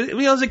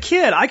as a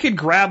kid, I could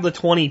grab the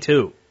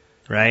 22,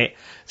 right?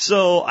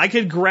 So I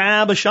could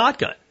grab a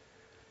shotgun,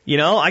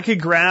 I could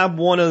grab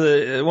one of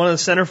the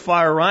center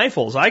fire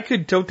rifles. I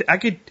could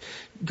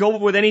go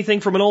with anything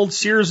from an old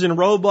Sears and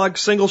Roebuck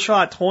single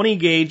shot 20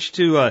 gauge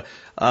to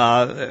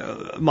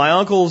my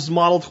uncle's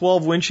Model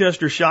 12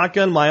 Winchester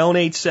shotgun, my own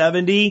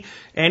 870,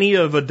 any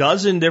of a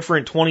dozen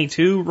different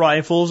 22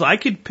 rifles. I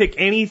could pick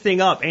anything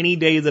up any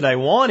day that I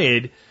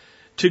wanted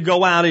to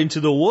go out into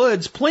the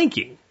woods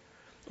plinking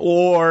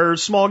or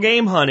small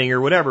game hunting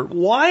or whatever.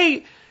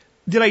 Why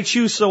did I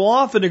choose so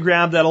often to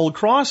grab that old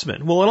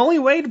Crossman? Well, it only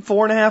weighed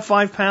 4.5,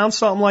 5 pounds,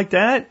 something like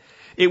that.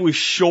 It was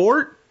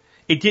short.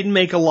 It didn't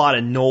make a lot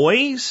of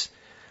noise.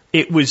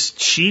 It was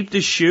cheap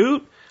to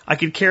shoot. I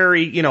could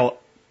carry, a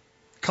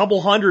couple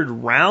hundred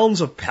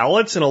rounds of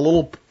pellets in a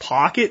little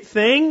pocket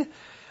thing.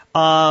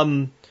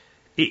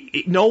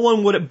 No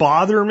one would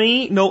bother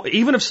me. No,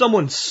 even if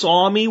someone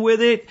saw me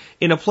with it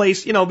in a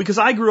place, because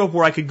I grew up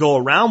where I could go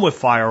around with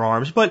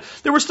firearms, but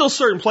there were still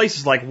certain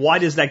places like, why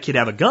does that kid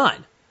have a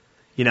gun?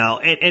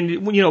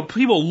 And when,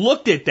 people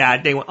looked at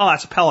that, they went, oh,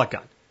 that's a pellet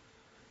gun.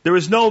 There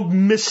was no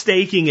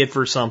mistaking it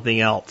for something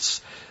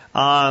else.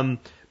 But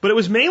it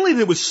was mainly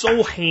that it was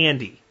so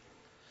handy.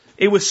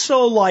 It was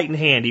so light and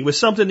handy. It was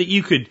something that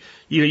you could,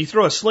 you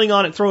throw a sling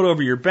on it, throw it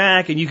over your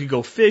back, and you could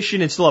go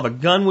fishing and still have a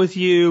gun with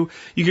you.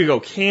 You could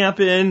go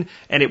camping,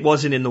 and it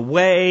wasn't in the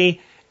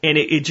way, and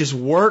it just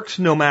worked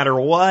no matter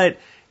what.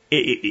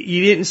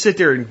 You didn't sit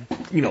there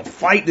and,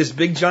 fight this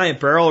big giant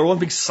barrel or one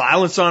big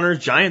silencer on her,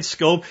 giant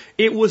scope.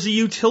 It was a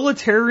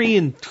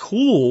utilitarian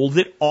tool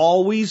that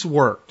always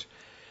worked.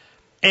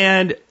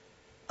 And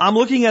I'm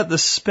looking at the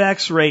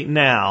specs right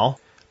now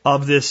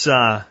of this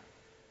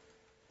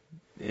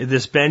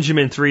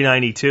Benjamin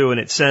 392, and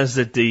it says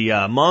that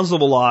the muzzle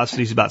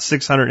velocity is about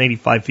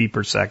 685 feet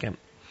per second.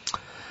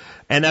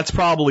 And that's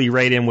probably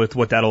right in with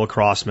what that old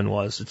Crossman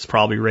was. It's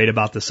probably right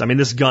about this. I mean,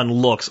 this gun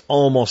looks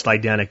almost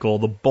identical.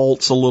 The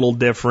bolt's a little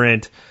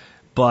different,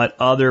 but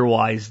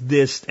otherwise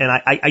this, and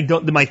I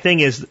don't, my thing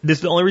is, this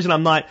is the only reason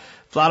I'm not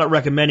flat out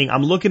recommending.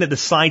 I'm looking at the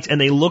sights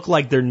and they look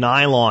like they're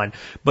nylon,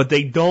 but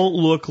they don't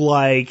look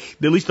like,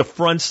 at least the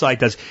front sight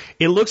does.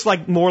 It looks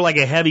like more like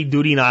a heavy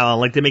duty nylon,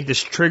 like they make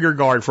this trigger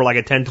guard for like a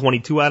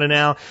 1022 out of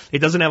now. It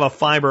doesn't have a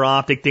fiber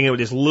optic thing with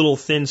this little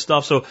thin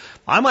stuff. So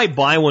I might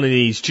buy one of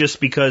these just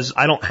because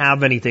I don't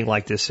have anything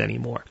like this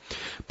anymore.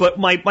 But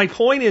my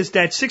point is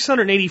that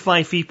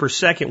 685 feet per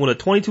second with a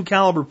 22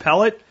 caliber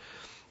pellet,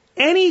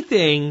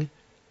 anything,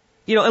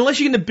 unless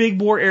you get into big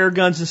bore air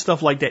guns and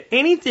stuff like that,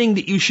 anything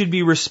that you should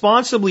be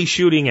responsibly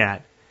shooting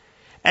at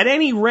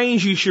any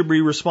range you should be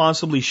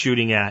responsibly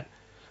shooting at,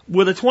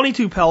 with a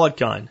 22 pellet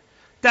gun,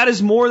 that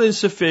is more than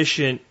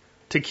sufficient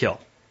to kill.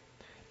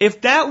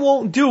 If that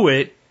won't do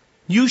it,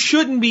 you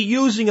shouldn't be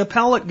using a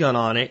pellet gun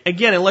on it,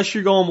 again, unless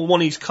you're going with one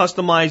of these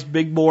customized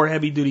big bore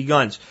heavy duty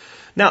guns.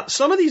 Now,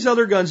 some of these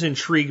other guns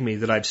intrigue me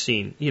that I've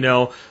seen,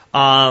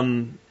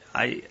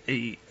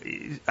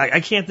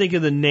 I can't think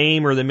of the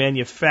name or the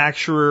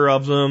manufacturer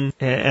of them,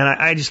 and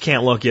I just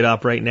can't look it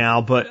up right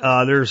now, but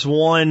there's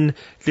one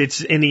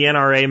that's in the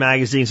NRA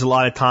magazines a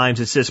lot of times.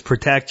 It says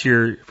protect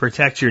your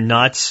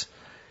nuts,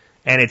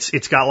 and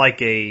it's got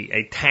like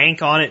a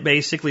tank on it,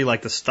 basically,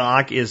 like the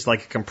stock is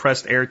like a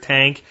compressed air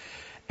tank,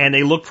 and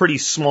they look pretty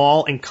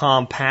small and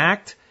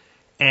compact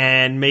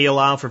and may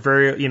allow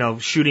for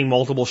shooting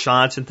multiple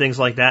shots and things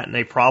like that, and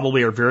they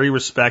probably are very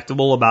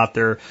respectable about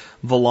their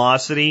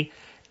velocity.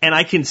 And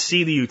I can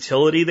see the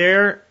utility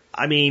there.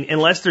 I mean,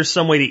 unless there's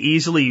some way to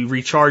easily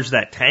recharge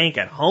that tank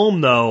at home,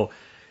 though,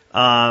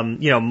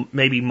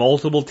 maybe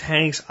multiple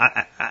tanks.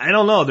 I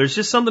don't know. There's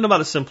just something about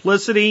the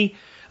simplicity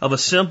of a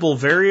simple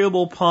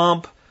variable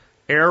pump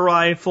air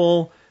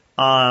rifle.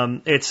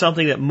 It's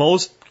something that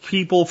most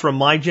people from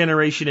my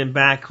generation and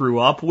back grew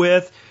up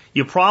with.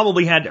 You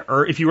probably had to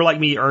earn, if you were like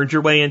me, you earned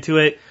your way into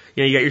it.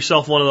 You got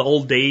yourself one of the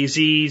old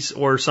Daisies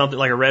or something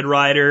like a Red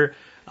Ryder.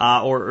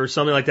 Or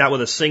something like that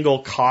with a single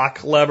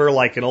cock lever,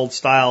 like an old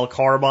style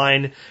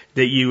carbine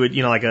that you would,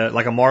 like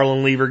a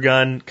Marlin lever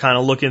gun kind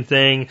of looking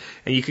thing.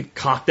 And you could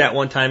cock that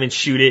one time and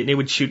shoot it, and it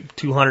would shoot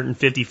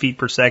 250 feet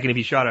per second. If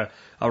you shot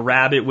a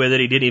rabbit with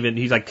it,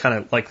 he's like kind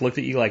of like looked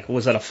at you like,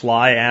 was that a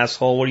fly,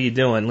 asshole? What are you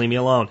doing? Leave me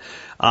alone.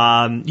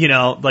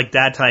 Like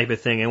that type of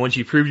thing. And once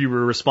you proved you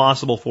were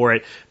responsible for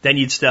it, then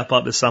you'd step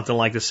up to something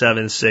like the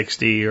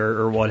 760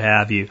 or what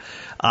have you.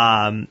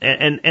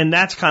 And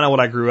that's kind of what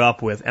I grew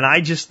up with. And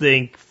I just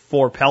think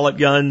for pellet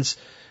guns,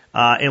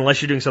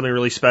 unless you're doing something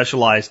really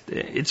specialized,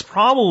 it's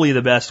probably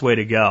the best way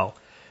to go.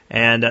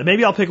 And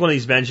maybe I'll pick one of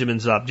these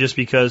Benjamins up just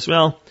because,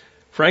 well,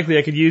 frankly,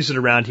 I could use it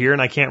around here,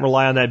 and I can't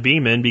rely on that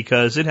Beeman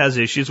because it has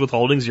issues with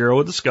holding zero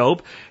with the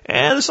scope,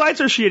 and the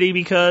sights are shitty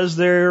because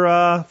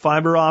they're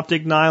fiber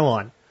optic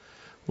nylon.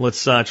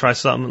 Let's try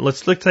something. Let's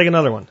take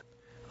another one.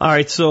 All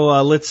right,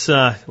 so let's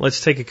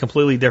take a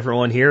completely different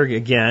one here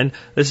again.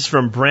 This is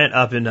from Brent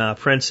up in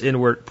Prince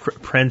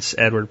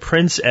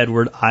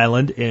Edward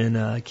Island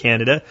in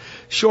Canada.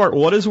 Short,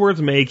 what is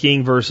worth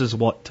making versus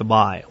what to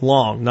buy?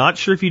 Long, not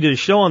sure if you did a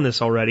show on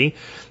this already,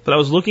 but I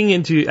was looking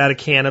at a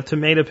can of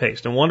tomato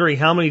paste and wondering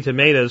how many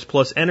tomatoes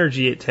plus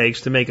energy it takes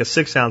to make a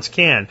 6-ounce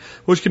can,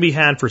 which can be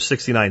had for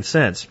 69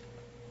 cents.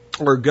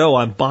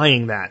 I'm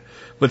buying that.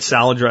 With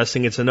salad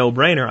dressing, it's a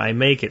no-brainer. I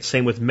make it.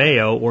 Same with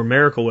mayo or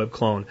Miracle Whip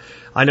clone.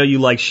 I know you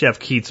like Chef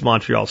Keith's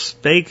Montreal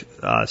steak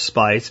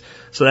spice,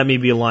 so that may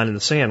be a line in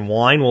the sand.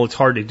 Wine, well, it's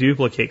hard to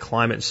duplicate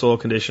climate and soil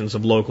conditions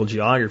of local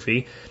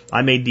geography.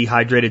 I made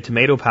dehydrated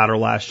tomato powder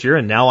last year,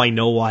 and now I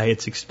know why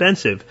it's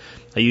expensive.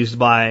 I used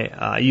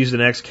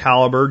an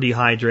Excalibur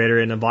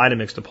dehydrator and a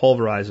Vitamix to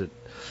pulverize it.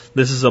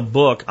 This is a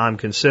book I'm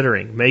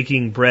considering.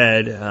 Making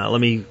bread. Let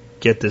me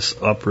get this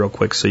up real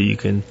quick so I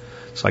can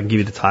give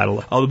you the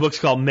title. Oh, the book's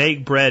called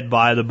Make Bread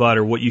by the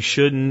Butter, What You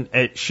Should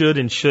and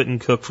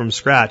Shouldn't Cook from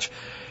Scratch.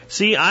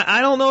 See,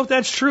 I don't know if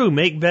that's true.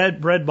 Make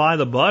bread by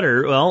the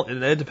butter. Well,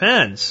 it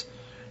depends.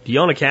 Do you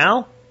own a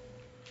cow?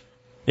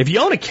 If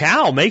you own a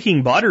cow,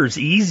 making butter is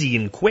easy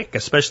and quick,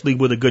 especially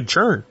with a good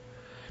churn.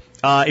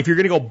 If you're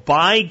going to go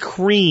buy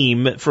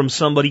cream from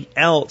somebody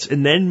else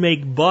and then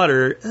make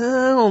butter, I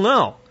don't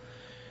know.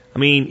 I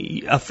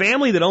mean, a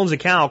family that owns a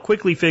cow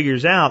quickly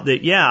figures out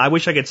that, yeah, I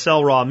wish I could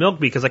sell raw milk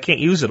because I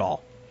can't use it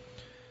all.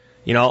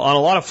 On a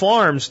lot of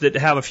farms that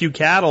have a few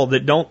cattle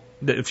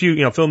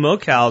fill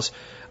milk cows,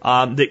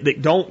 They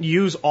don't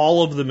use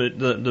all of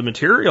the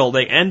material.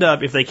 They end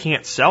up, if they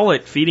can't sell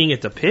it, feeding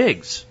it to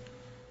pigs,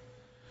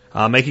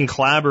 making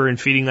clabber and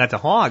feeding that to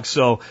hogs.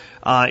 So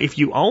if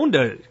you owned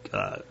a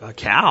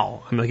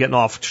cow, I'm getting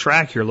off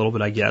track here a little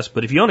bit, I guess,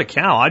 but if you own a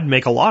cow, I'd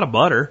make a lot of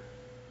butter.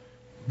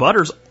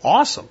 Butter's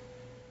awesome.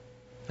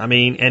 I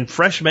mean, and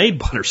fresh made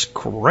butter's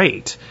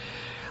great.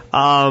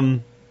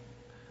 But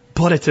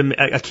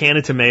a can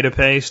of tomato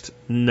paste,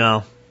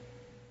 no.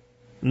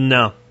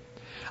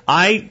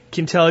 I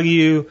can tell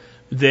you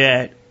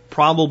that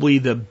probably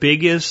the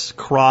biggest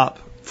crop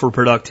for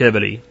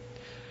productivity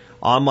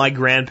on my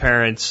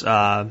grandparents'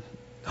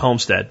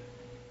 homestead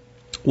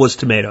was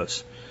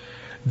tomatoes.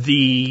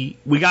 We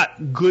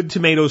got good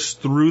tomatoes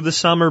through the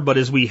summer, but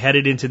as we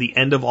headed into the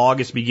end of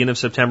August, beginning of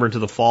September, into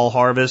the fall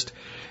harvest,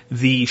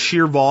 the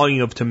sheer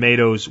volume of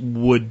tomatoes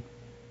would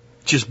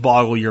just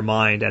boggle your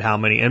mind at how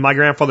many. And my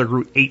grandfather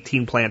grew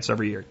 18 plants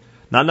every year.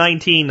 Not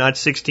 19, not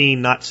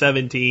 16, not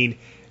 17,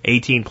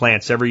 18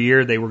 plants every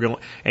year. They were going,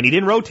 and he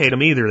didn't rotate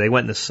them either. They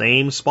went in the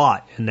same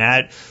spot, and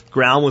that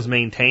ground was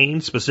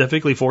maintained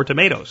specifically for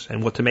tomatoes,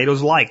 and what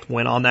tomatoes liked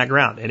went on that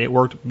ground, and it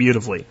worked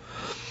beautifully.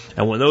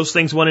 And when those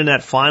things went in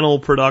that final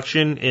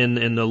production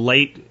in the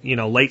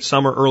late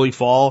summer, early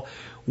fall,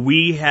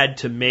 we had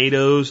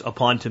tomatoes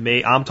upon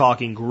tomato. I'm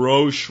talking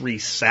grocery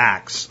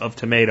sacks of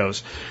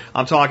tomatoes.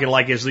 I'm talking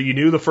like as you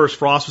knew the first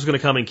frost was going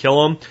to come and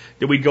kill them,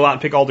 that we'd go out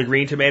and pick all the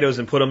green tomatoes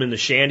and put them in the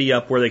shanty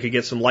up where they could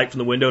get some light from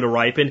the window to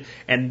ripen.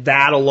 And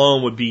that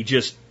alone would be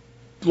just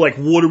like,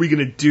 what are we going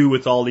to do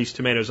with all these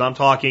tomatoes? I'm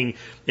talking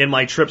in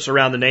my trips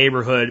around the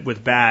neighborhood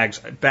with bags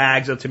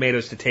of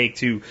tomatoes to take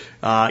to,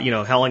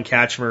 Helen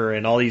Catchmer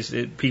and all these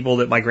people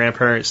that my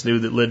grandparents knew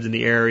that lived in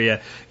the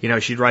area.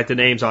 She'd write the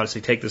names on it, say,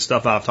 take this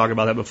stuff out. I've talked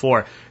about that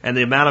before. And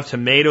the amount of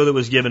tomato that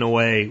was given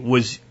away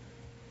was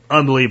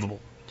unbelievable.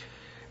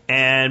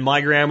 And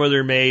my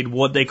grandmother made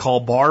what they call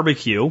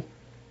barbecue,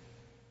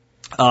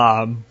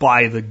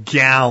 by the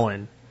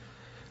gallon,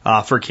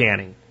 for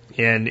canning.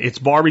 And it's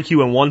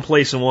barbecue in one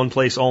place and one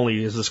place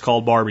only is this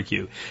called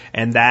barbecue.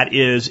 And that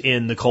is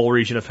in the coal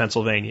region of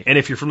Pennsylvania. And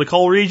if you're from the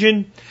coal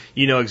region,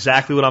 you know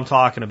exactly what I'm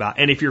talking about.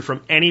 And if you're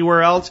from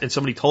anywhere else and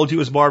somebody told you it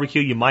was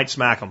barbecue, you might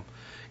smack them.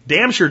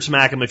 Damn sure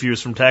smack him if he was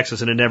from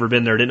Texas and had never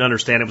been there, didn't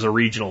understand it was a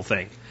regional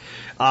thing.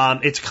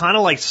 It's kind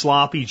of like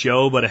Sloppy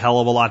Joe, but a hell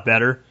of a lot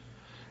better.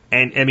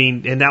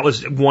 And that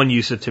was one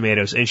use of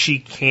tomatoes. And she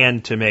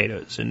canned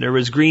tomatoes. And there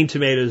was green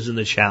tomatoes in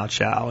the chow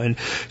chow. And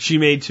she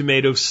made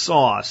tomato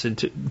sauce.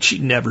 And she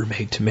never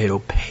made tomato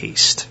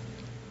paste.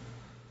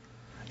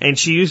 And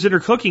she used it in her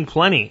cooking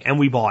plenty. And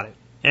we bought it.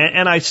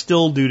 And I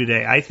still do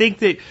today. I think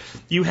that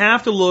you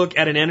have to look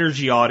at an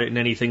energy audit in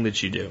anything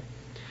that you do.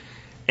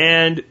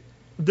 And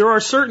there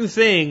are certain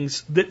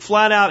things that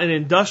flat out an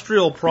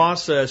industrial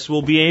process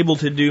will be able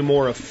to do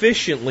more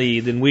efficiently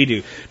than we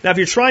do. Now, if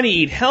you're trying to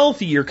eat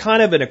healthy, you're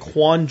kind of in a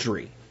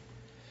quandary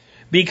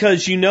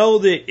because you know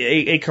that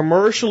a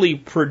commercially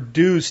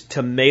produced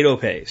tomato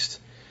paste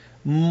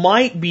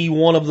might be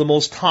one of the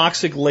most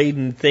toxic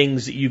laden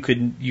things that you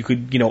could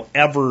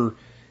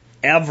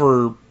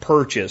ever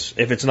purchase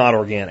if it's not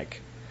organic.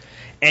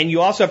 And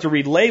you also have to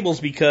read labels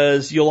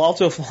because you'll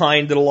also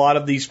find that a lot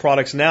of these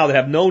products now that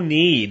have no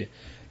need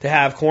to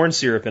have corn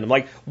syrup in them.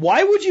 Like,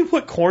 why would you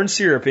put corn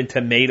syrup in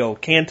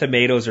canned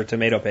tomatoes or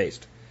tomato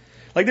paste?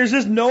 Like, there's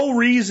just no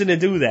reason to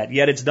do that,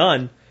 yet it's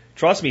done.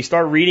 Trust me,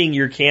 start reading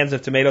your cans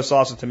of tomato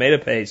sauce and tomato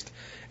paste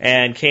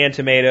and canned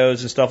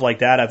tomatoes and stuff like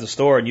that at the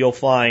store, and you'll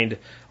find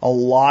a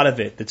lot of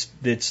it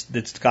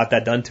that's got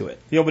that done to it.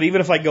 But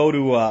even if I go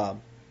to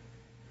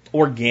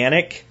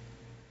organic,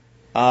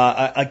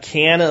 a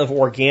can of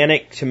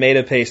organic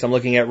tomato paste I'm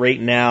looking at right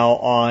now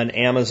on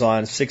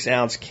Amazon,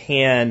 6-ounce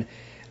can,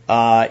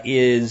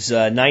 is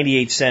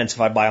 98 cents if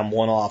I buy them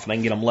one off, and I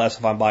can get them less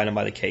if I'm buying them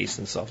by the case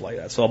and stuff like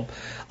that. So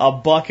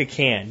 $1 a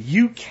can.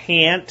 You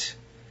can't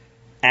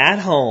at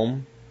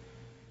home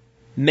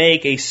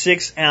make a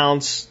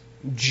 6-ounce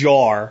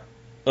jar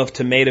of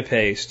tomato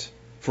paste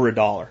for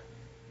 $1.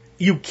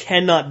 You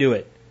cannot do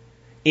it.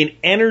 In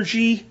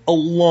energy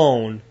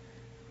alone,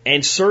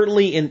 and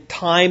certainly in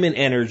time and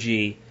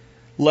energy,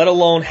 let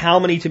alone how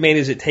many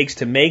tomatoes it takes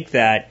to make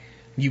that,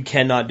 you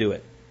cannot do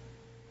it.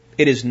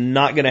 It is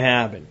not going to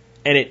happen.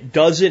 And it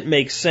doesn't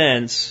make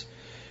sense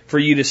for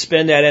you to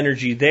spend that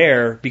energy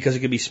there because it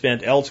could be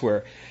spent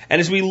elsewhere.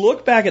 And as we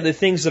look back at the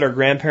things that our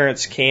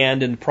grandparents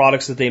canned and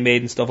products that they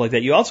made and stuff like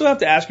that, you also have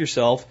to ask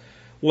yourself,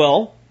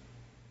 well,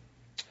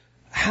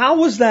 how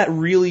was that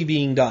really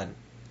being done?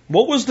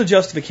 What was the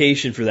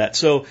justification for that?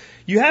 So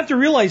you have to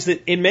realize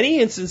that in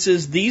many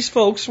instances, these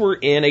folks were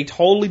in a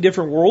totally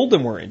different world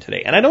than we're in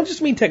today. And I don't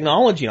just mean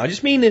technology, I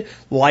just mean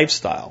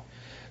lifestyle.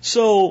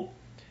 So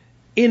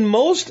in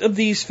most of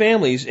these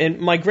families, and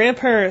my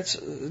grandparents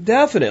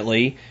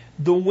definitely,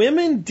 the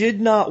women did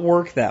not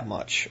work that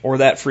much or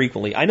that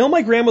frequently. I know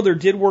my grandmother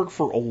did work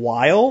for a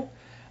while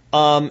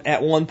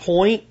at one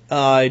point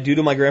due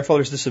to my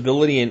grandfather's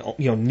disability and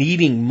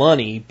needing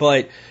money,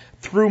 but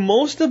through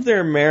most of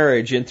their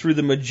marriage and through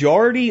the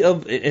majority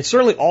of, and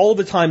certainly all of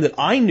the time that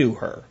I knew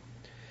her,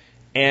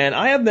 And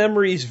I have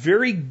memories,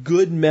 very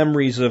good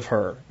memories of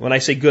her. When I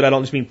say good, I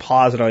don't just mean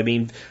positive. I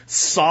mean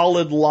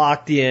solid,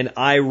 locked in.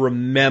 I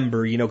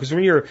remember, because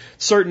when you're a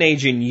certain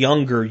age and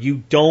younger,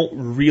 you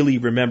don't really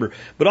remember.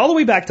 But all the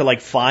way back to like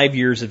 5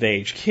 years of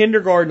age,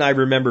 kindergarten, I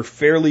remember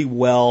fairly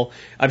well.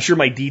 I'm sure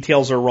my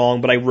details are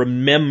wrong, but I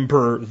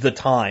remember the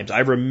times. I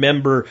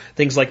remember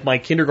things like my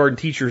kindergarten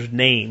teacher's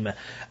name.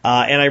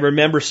 And I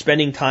remember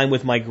spending time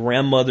with my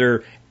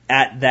grandmother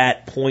at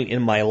that point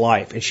in my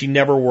life. And she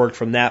never worked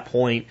from that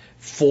point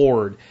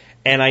forward.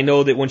 And I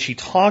know that when she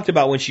talked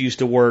about when she used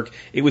to work,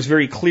 it was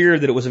very clear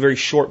that it was a very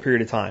short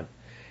period of time.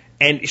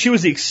 And she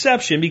was the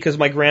exception because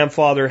my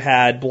grandfather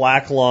had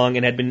black lung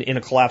and had been in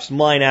a collapsed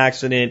mine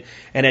accident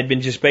and had been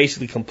just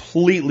basically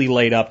completely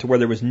laid up to where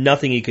there was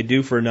nothing he could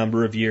do for a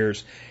number of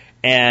years.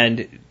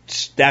 And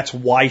that's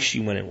why she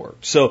went and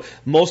worked. So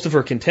most of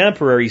her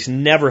contemporaries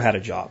never had a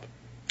job.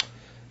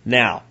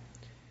 Now,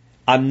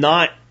 I'm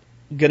not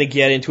going to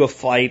get into a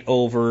fight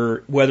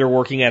over whether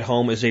working at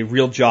home is a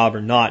real job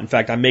or not. In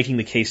fact, I'm making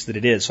the case that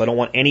it is, so I don't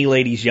want any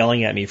ladies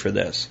yelling at me for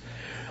this.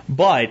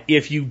 But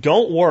if you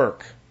don't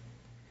work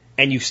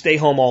and you stay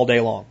home all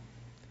day long,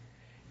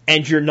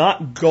 and you're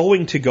not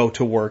going to go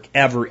to work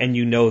ever, and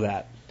you know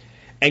that,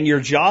 and your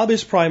job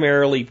is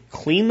primarily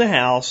clean the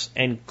house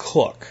and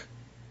cook,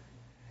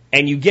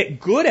 and you get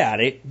good at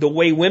it the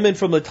way women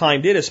from the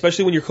time did,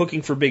 especially when you're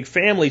cooking for big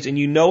families, and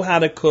you know how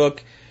to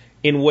cook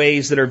in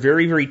ways that are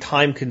very, very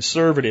time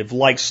conservative,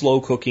 like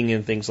slow cooking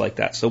and things like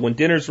that. So when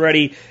dinner's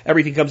ready,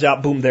 everything comes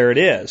out, boom, there it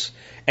is.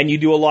 And you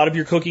do a lot of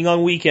your cooking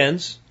on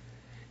weekends.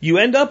 You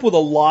end up with a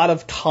lot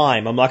of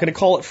time. I'm not going to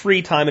call it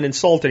free time and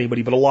insult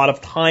anybody, but a lot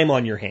of time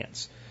on your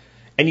hands.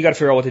 And you got to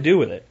figure out what to do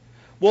with it.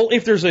 Well,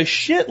 if there's a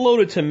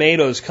shitload of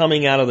tomatoes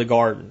coming out of the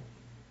garden,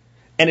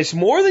 and it's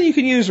more than you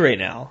can use right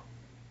now,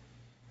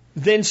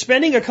 then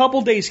spending a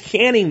couple days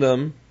canning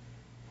them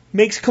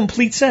makes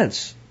complete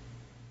sense.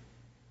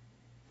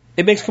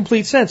 It makes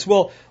complete sense.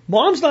 Well,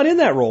 mom's not in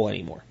that role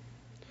anymore.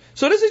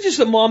 So it isn't just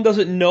that mom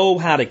doesn't know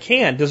how to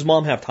can. Does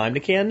mom have time to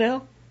can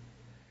now?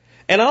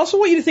 And I also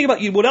want you to think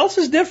about what else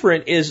is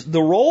different is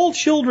the role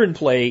children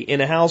play in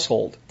a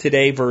household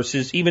today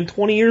versus even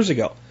 20 years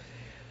ago.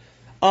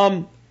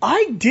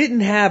 I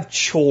didn't have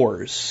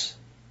chores.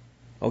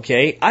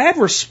 Okay? I had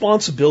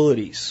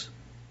responsibilities.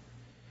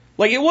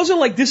 Like, it wasn't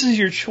like this is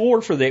your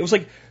chore for the day. It was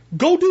like,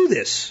 go do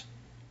this.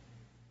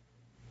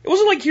 It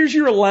wasn't like, here's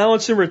your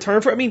allowance in return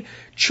for it. I mean,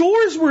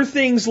 chores were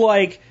things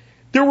like,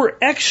 there were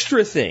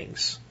extra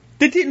things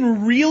that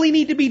didn't really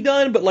need to be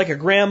done, but like a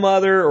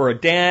grandmother or a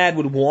dad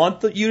would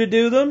want you to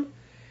do them.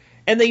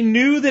 And they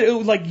knew that it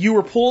was like you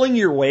were pulling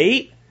your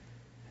weight.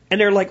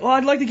 And they're like, oh,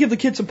 I'd like to give the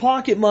kid some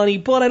pocket money,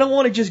 but I don't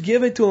want to just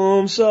give it to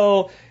him.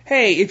 So,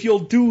 hey, if you'll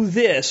do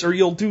this or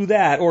you'll do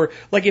that. Or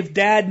like if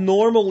dad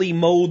normally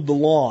mowed the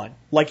lawn,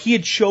 like he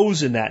had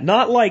chosen that.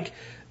 Not like,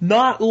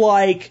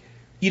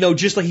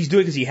 just like he's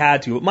doing it because he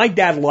had to. But my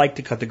dad liked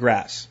to cut the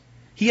grass.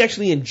 He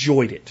actually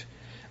enjoyed it.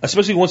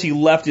 Especially once he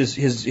left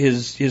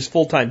his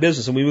full-time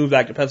business and we moved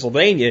back to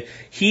Pennsylvania,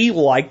 he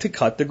liked to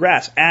cut the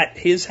grass at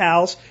his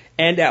house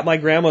and at my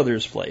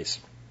grandmother's place.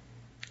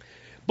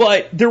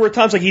 But there were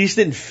times like he just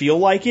didn't feel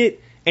like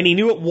it, and he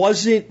knew it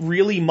wasn't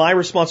really my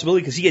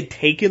responsibility because he had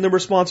taken the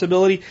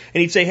responsibility,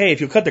 and he'd say, hey,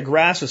 if you'll cut the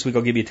grass this week,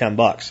 I'll give you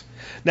 $10.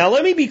 Now,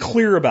 let me be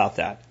clear about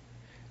that.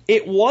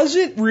 It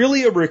wasn't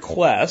really a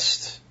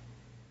request.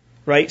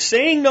 Right?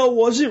 Saying no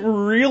wasn't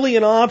really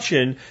an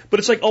option, but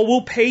it's like, oh,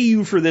 we'll pay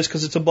you for this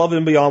because it's above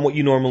and beyond what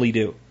you normally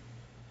do.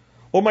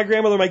 Or my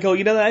grandmother might go,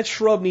 that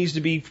shrub needs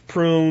to be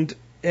pruned.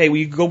 Hey, will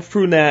you go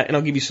prune that and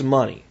I'll give you some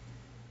money?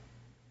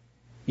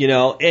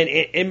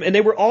 And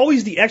they were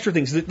always the extra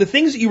things. The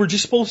things that you were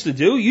just supposed to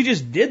do, you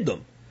just did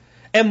them.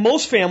 And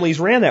most families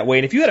ran that way.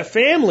 And if you have a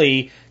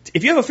family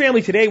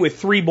today with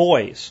 3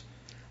 boys,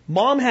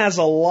 mom has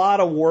a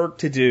lot of work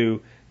to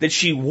do that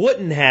she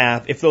wouldn't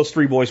have if those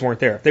 3 boys weren't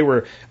there. If they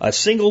were a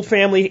single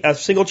family, a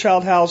single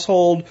child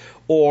household,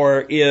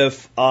 or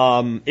if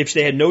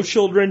they had no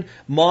children,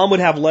 mom would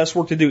have less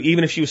work to do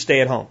even if she was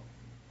stay at home,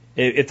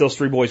 if those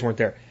 3 boys weren't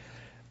there.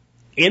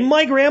 In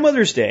my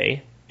grandmother's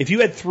day, if you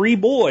had 3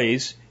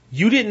 boys,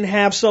 you didn't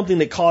have something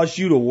that caused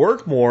you to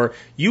work more.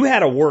 You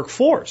had a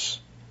workforce.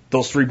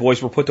 Those 3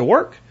 boys were put to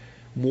work.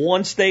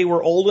 Once they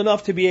were old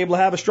enough to be able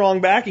to have a strong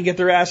back and get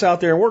their ass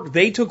out there and work,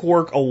 they took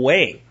work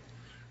away.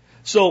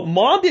 So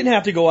mom didn't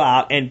have to go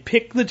out and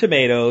pick the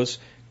tomatoes,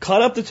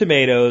 cut up the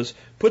tomatoes,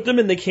 put them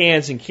in the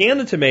cans and can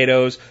the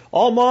tomatoes.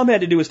 All mom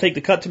had to do was take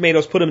the cut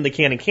tomatoes, put them in the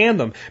can and can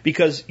them,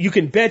 because you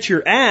can bet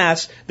your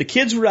ass the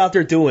kids were out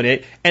there doing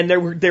it, and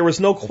there was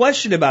no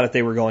question about it,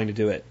 they were going to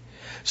do it.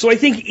 So I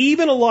think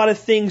even a lot of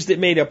things that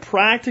made a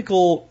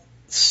practical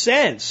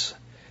sense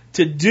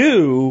to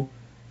do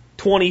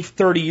 20,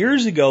 30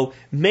 years ago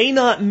may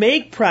not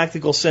make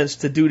practical sense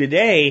to do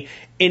today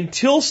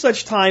until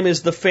such time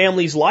as the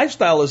family's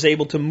lifestyle is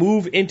able to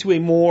move into a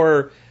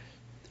more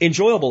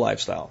enjoyable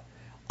lifestyle.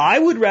 I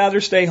would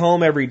rather stay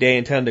home every day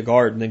and tend a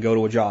garden than go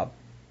to a job.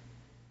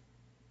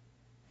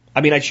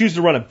 I mean, I choose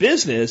to run a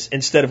business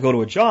instead of go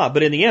to a job,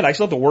 but in the end, I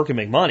still have to work and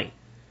make money.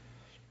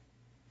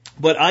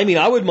 But I mean,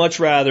 I would much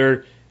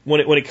rather,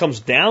 when it comes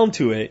down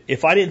to it,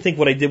 if I didn't think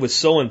what I did was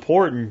so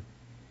important,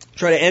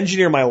 try to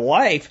engineer my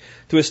life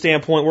to a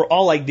standpoint where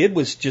all I did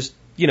was just,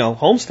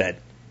 homestead.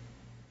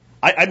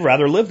 I'd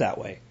rather live that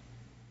way.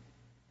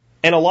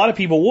 And a lot of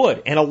people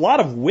would. And a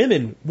lot of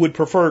women would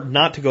prefer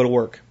not to go to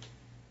work.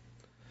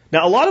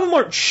 Now, a lot of them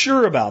aren't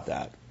sure about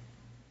that.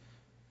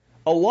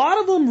 A lot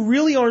of them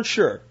really aren't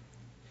sure.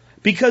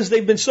 Because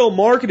they've been so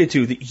marketed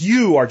to that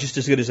you are just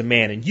as good as a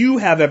man and you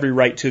have every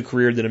right to a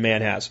career that a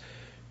man has.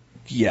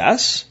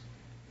 Yes.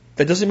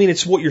 That doesn't mean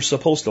it's what you're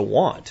supposed to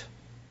want.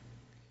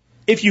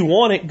 If you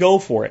want it, go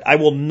for it. I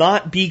will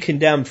not be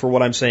condemned for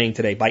what I'm saying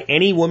today by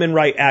any women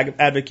right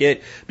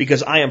advocate,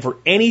 because I am for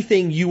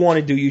anything you want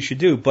to do, you should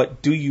do.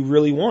 But do you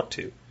really want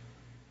to?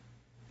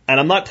 And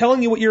I'm not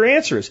telling you what your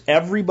answer is.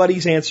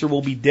 Everybody's answer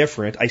will be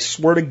different. I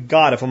swear to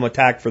God, if I'm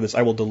attacked for this,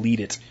 I will delete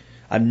it.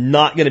 I'm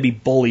not going to be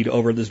bullied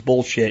over this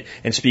bullshit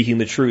and speaking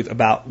the truth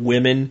about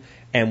women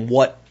and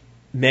what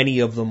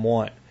many of them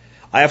want.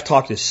 I have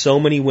talked to so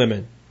many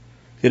women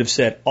that have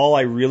said, all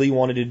I really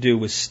wanted to do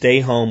was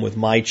stay home with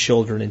my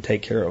children and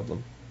take care of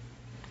them.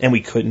 And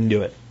we couldn't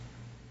do it.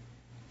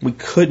 We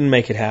couldn't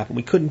make it happen.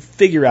 We couldn't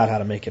figure out how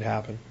to make it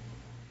happen.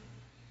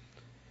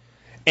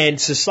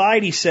 And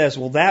society says,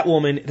 well, that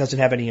woman doesn't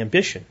have any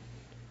ambition.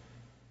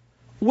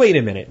 Wait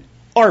a minute.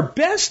 Our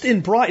best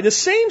and brightest, the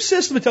same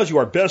system that tells you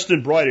our best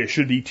and brightest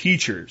should be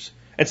teachers,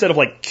 instead of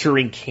like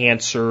curing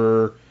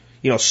cancer,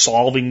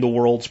 solving the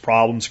world's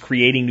problems,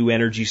 creating new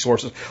energy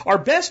sources. Our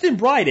best and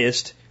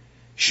brightest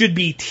should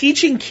be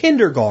teaching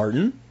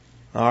kindergarten,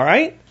 all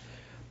right?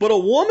 But a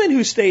woman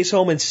who stays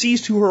home and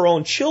sees to her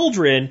own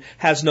children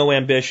has no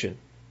ambition.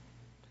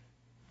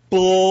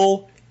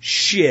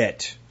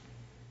 Bullshit.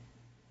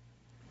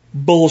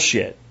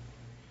 Bullshit.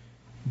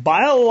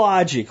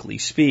 Biologically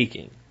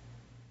speaking,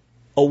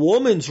 a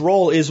woman's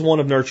role is one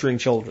of nurturing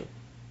children.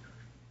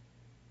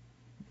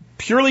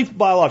 Purely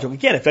biological.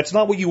 Again, if that's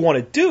not what you want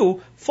to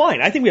do,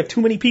 fine. I think we have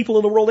too many people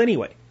in the world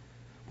anyway.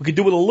 We could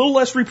do with a little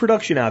less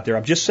reproduction out there.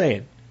 I'm just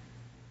saying.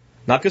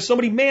 Not because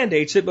somebody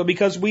mandates it, but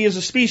because we as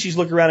a species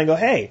look around and go,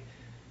 hey,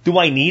 do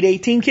I need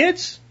 18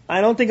 kids?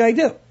 I don't think I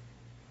do.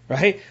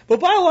 Right?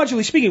 But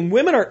biologically speaking,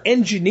 women are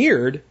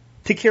engineered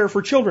to care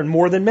for children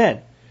more than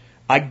men.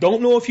 I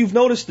don't know if you've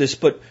noticed this,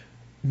 but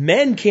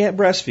men can't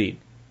breastfeed.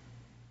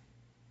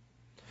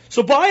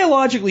 So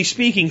biologically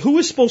speaking, who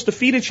is supposed to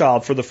feed a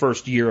child for the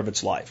first year of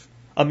its life?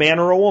 A man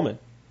or a woman?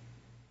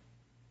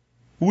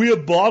 We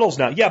have bottles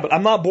now. Yeah, but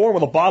I'm not born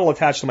with a bottle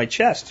attached to my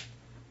chest.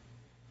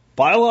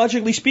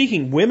 Biologically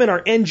speaking, women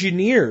are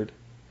engineered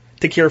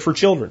to care for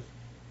children.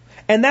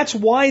 And that's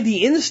why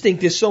the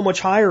instinct is so much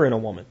higher in a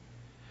woman.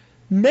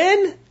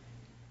 Men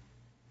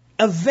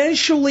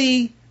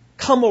eventually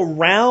come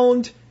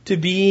around to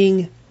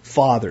being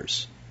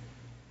fathers.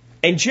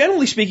 And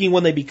generally speaking,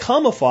 when they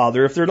become a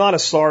father, if they're not a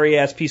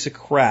sorry-ass piece of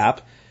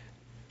crap,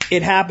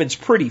 it happens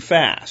pretty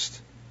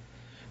fast.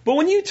 But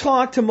when you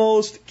talk to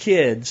most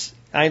kids,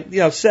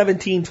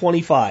 17,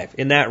 25,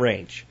 in that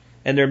range,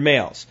 and they're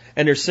males,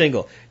 and they're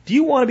single, do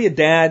you want to be a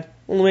dad?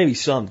 Well, maybe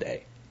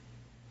someday.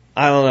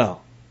 I don't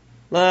know.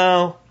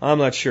 No, I'm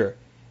not sure.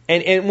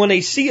 And when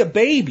they see a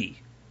baby,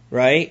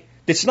 right,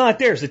 that's not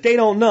theirs, that they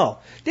don't know,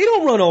 they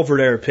don't run over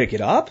there and pick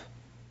it up.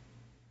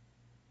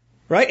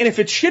 Right? And if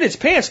it shit its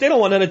pants, they don't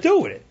want nothing to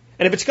do with it.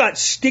 And if it's got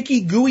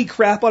sticky, gooey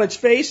crap on its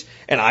face,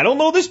 and I don't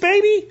know this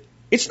baby,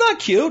 it's not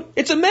cute.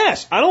 It's a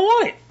mess. I don't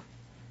want it.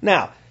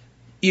 Now,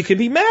 you can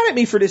be mad at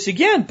me for this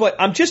again, but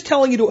I'm just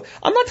telling you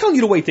I'm not telling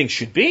you the way things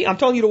should be. I'm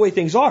telling you the way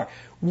things are.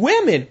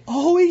 Women,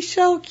 oh, he's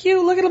so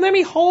cute. Look at him. Let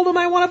me hold him.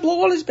 I want to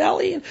blow on his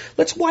belly and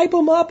let's wipe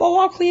him up. Oh,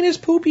 I'll clean his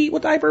poop, eat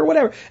with diaper or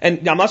whatever.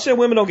 And I'm not saying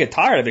women don't get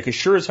tired of it, because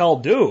sure as hell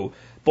do,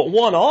 but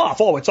one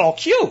off, oh, it's all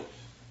cute.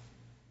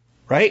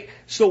 Right?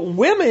 So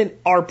women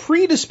are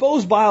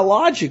predisposed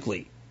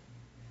biologically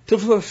to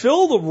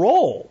fulfill the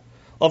role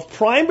of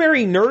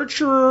primary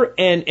nurturer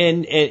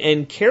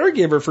and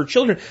caregiver for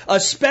children,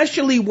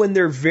 especially when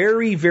they're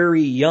very,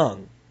 very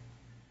young.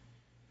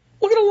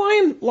 Look at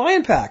a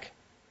lion pack.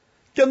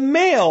 The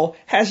male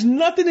has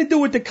nothing to do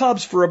with the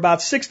cubs for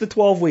about 6 to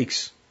 12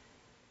 weeks.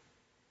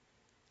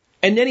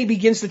 And then he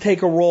begins to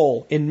take a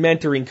role in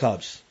mentoring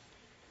cubs.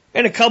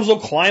 And the cubs will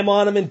climb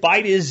on him and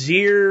bite his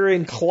ear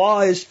and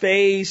claw his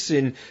face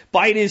and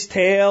bite his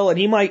tail. And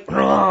he might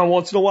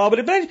once in a while, but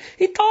eventually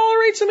he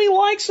tolerates them. He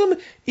likes them.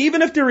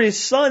 Even if they're his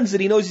sons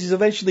that he knows he's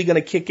eventually going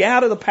to kick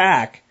out of the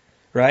pack,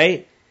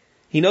 right?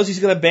 He knows he's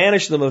going to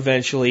banish them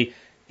eventually.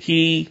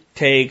 He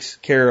takes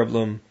care of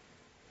them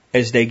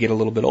as they get a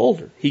little bit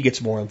older. He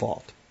gets more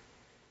involved.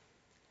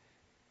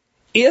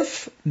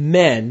 If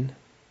men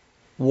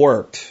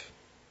worked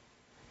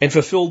and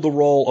fulfilled the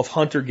role of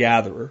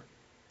hunter-gatherer,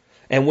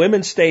 and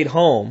women stayed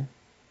home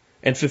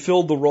and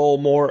fulfilled the role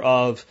more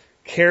of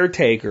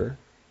caretaker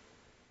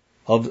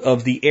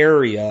of the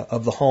area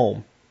of the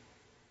home,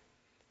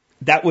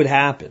 that would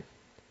happen.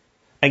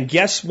 And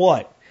guess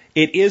what?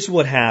 It is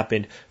what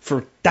happened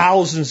for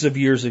thousands of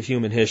years of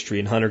human history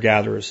in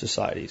hunter-gatherer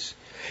societies.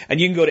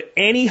 And you can go to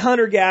any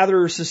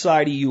hunter-gatherer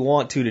society you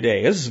want to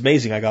today. This is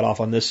amazing. I got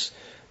off on this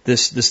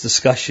this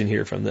discussion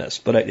here from this,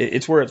 but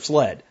it's where it's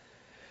led.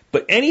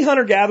 But any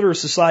hunter-gatherer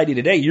society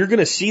today, you're going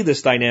to see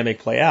this dynamic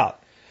play out.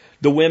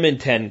 The women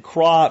tend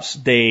crops,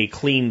 they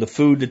clean the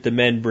food that the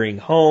men bring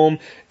home,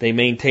 they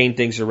maintain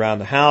things around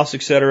the house,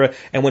 etc.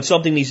 And when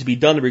something needs to be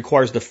done that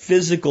requires the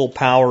physical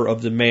power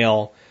of the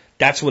male,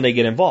 that's when they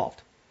get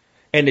involved.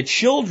 And the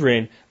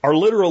children are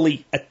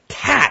literally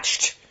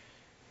attached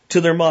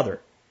to their mother.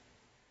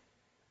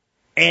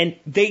 And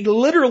they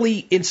literally,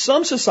 in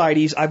some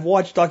societies, I've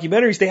watched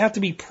documentaries, they have to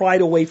be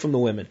pried away from the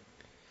women.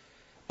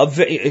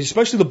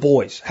 Especially the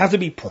boys have to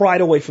be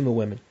pried away from the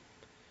women.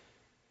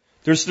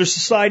 There's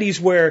societies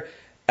where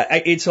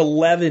it's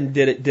 11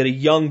 that a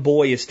young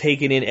boy is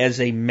taken in as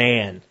a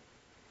man.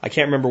 I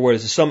can't remember what it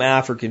is. It's some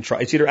African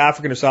tribe. It's either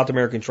African or South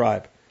American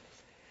tribe.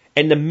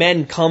 And the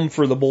men come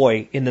for the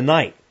boy in the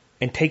night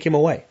and take him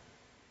away.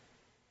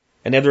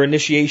 And they have their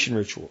initiation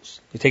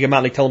rituals. They take him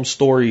out and they tell him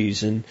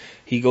stories, and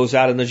he goes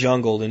out in the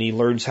jungle and he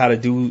learns how to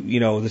do,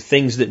 the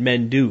things that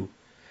men do.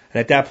 And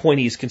at that point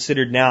he's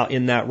considered now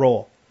in that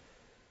role.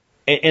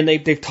 And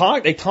they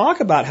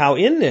talk about how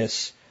in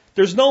this,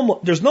 there's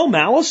no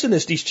malice in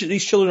this.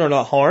 These children are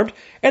not harmed,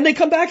 and they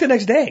come back the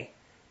next day.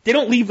 They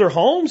don't leave their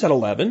homes at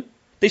 11.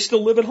 They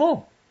still live at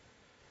home.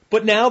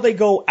 But now they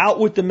go out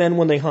with the men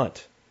when they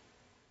hunt.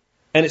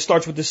 And it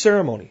starts with the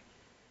ceremony.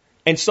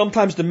 And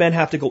sometimes the men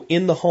have to go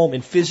in the home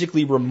and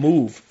physically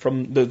remove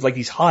from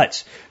these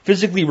huts,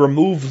 physically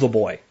remove the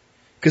boy.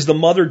 Because the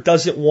mother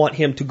doesn't want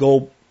him to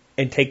go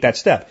and take that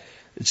step.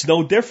 It's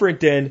no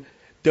different than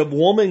the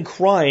woman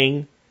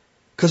crying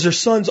because her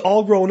son's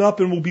all grown up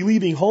and will be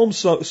leaving home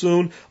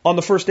soon on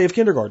the first day of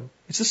kindergarten.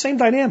 It's the same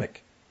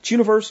dynamic. It's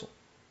universal.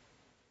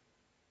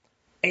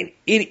 And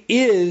it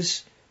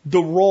is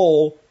the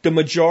role the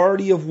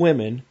majority of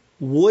women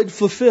would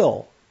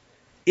fulfill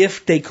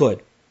if they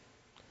could,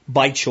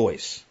 by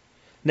choice.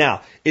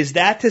 Now, is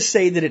that to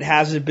say that it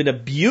hasn't been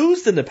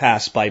abused in the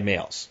past by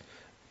males?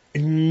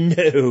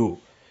 No.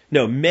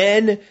 No,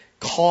 men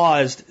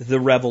caused the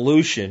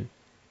revolution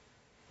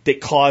that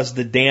caused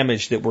the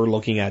damage that we're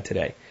looking at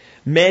today.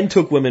 Men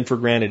took women for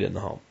granted in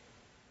the home.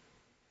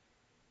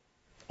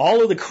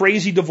 All of the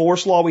crazy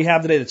divorce law we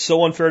have today that's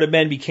so unfair to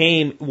men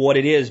became what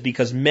it is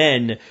because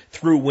men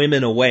threw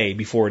women away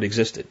before it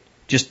existed.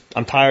 Just,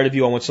 I'm tired of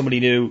you, I want somebody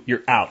new,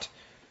 you're out.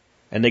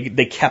 And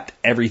they kept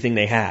everything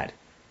they had.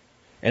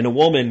 And a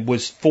woman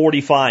was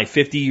 45,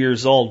 50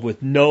 years old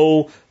with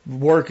no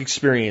work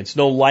experience,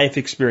 no life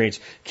experience.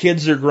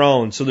 Kids are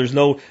grown,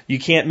 so you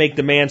can't make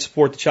the man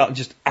support the child,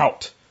 just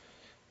out.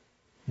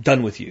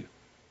 Done with you.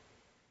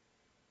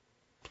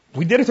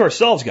 We did it to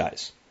ourselves,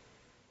 guys.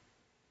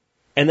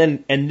 And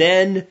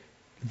then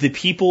the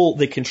people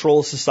that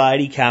control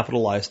society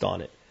capitalized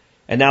on it.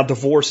 And now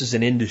divorce is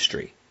an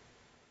industry.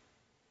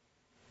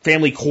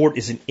 Family court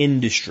is an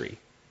industry.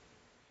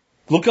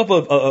 Look up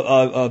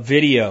a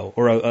video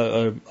or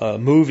a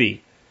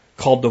movie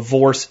called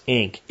Divorce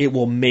Inc. It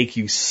will make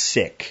you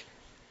sick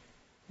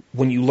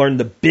when you learn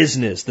the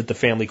business that the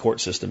family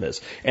court system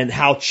is and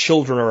how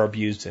children are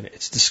abused in it.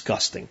 It's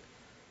disgusting.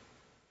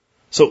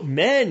 So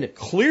men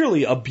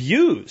clearly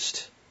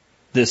abused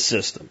this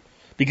system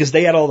because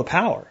they had all the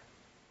power.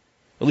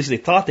 At least they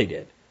thought they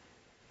did.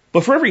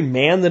 But for every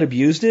man that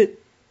abused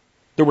it,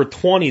 there were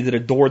 20 that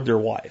adored their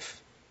wife.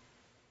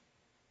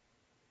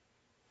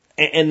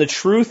 And the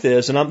truth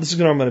is, this is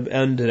where I'm going to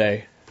end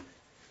today.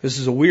 This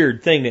is a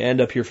weird thing to end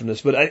up here from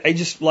this, but I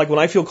just, when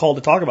I feel called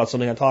to talk about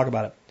something, I talk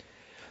about it.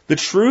 The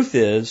truth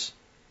is,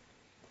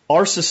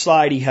 our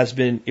society has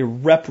been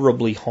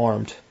irreparably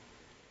harmed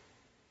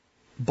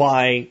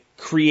by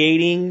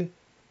creating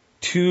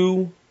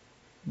two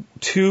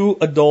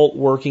adult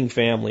working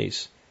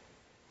families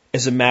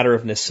as a matter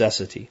of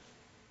necessity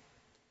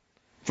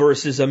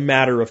versus a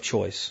matter of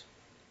choice.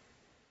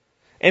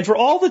 And for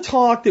all the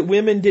talk that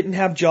women didn't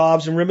have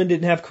jobs and women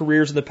didn't have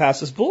careers in the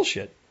past is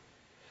bullshit.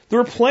 There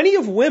were plenty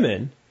of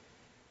women,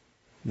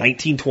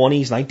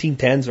 1920s,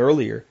 1910s,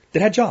 earlier,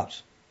 that had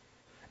jobs.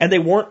 And they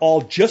weren't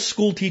all just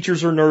school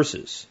teachers or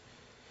nurses.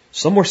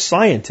 Some were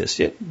scientists.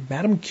 Yeah,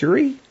 Madame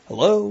Curie,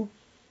 hello.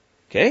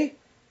 Okay?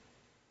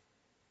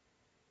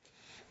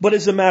 But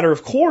as a matter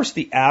of course,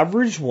 the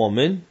average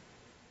woman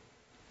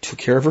took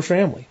care of her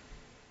family.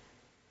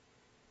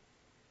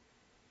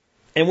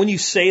 And when you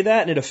say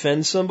that and it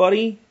offends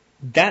somebody,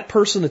 that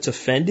person that's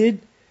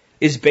offended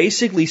is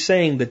basically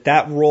saying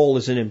that role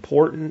isn't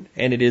important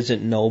and it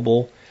isn't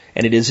noble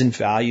and it isn't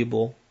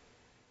valuable.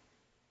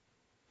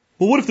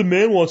 Well, what if the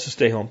man wants to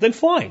stay home? Then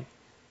fine.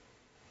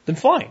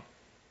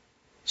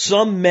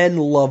 Some men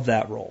love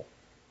that role.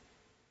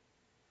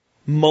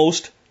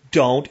 Most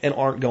don't and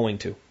aren't going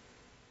to.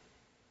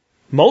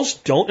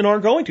 Most don't and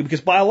aren't going to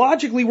because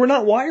biologically we're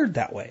not wired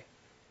that way.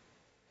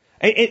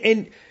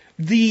 And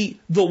the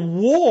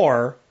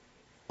war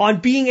on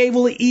being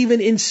able to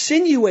even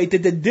insinuate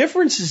that the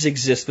differences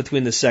exist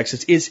between the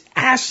sexes is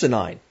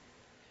asinine.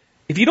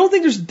 If you don't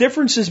think there's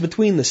differences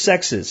between the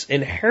sexes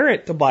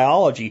inherent to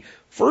biology,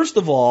 first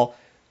of all,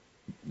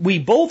 we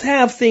both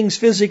have things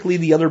physically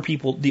the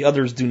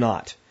others do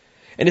not.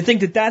 And to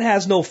think that that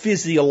has no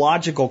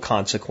physiological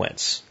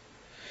consequence.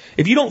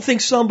 If you don't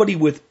think somebody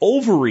with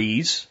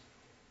ovaries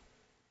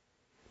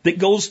that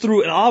goes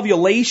through an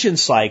ovulation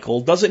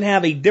cycle doesn't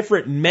have a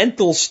different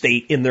mental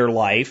state in their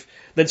life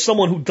than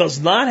someone who does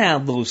not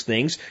have those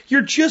things,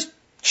 you're just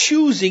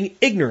choosing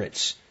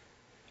ignorance.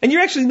 And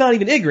you're actually not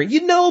even ignorant.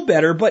 You know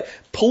better, but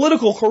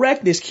political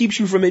correctness keeps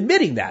you from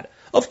admitting that.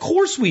 Of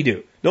course we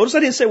do. Notice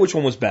I didn't say which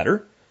one was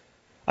better.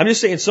 I'm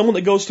just saying someone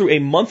that goes through a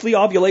monthly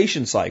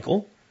ovulation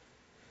cycle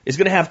is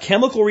going to have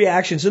chemical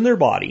reactions in their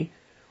body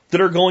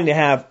that are going to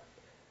have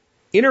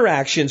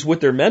interactions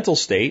with their mental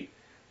state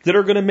that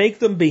are going to make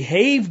them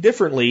behave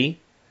differently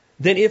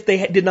than if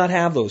they did not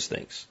have those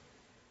things.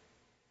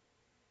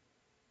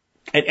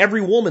 And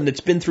every woman that's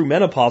been through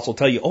menopause will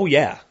tell you, oh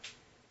yeah.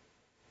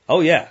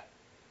 Oh yeah.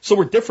 So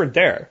we're different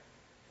there.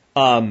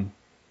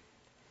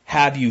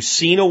 Have you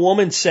seen a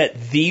woman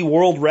set the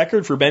world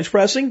record for bench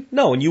pressing?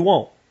 No, and you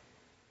won't.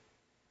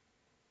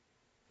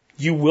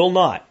 You will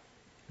not.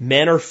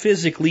 Men are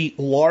physically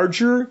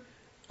larger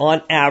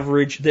on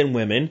average than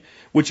women,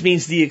 which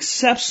means the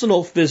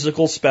exceptional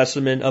physical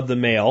specimen of the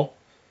male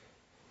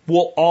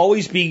will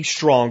always be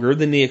stronger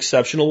than the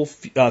exceptional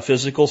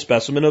physical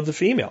specimen of the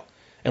female,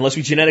 unless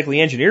we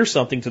genetically engineer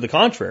something to the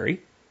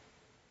contrary.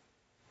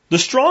 The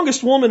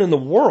strongest woman in the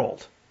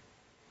world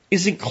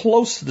isn't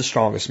close to the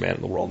strongest man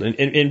in the world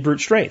in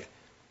brute strength.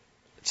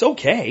 It's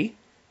okay.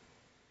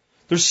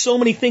 There's so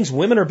many things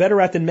women are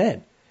better at than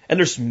men. And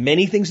there's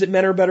many things that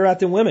men are better at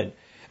than women.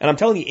 And I'm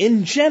telling you,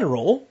 in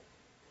general,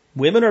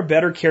 women are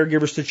better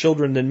caregivers to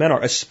children than men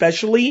are,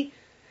 especially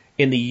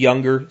in the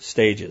younger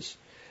stages.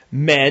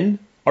 Men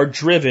are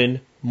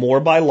driven more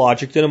by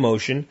logic than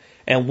emotion,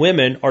 and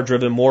women are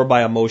driven more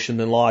by emotion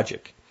than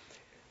logic.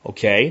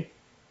 Okay?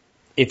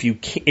 If you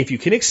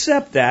can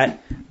accept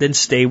that, then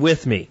stay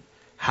with me.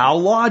 How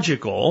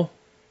logical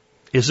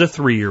is a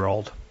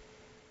 3-year-old?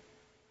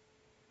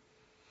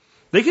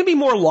 They can be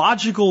more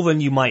logical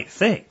than you might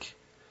think.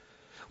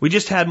 We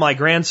just had my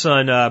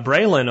grandson,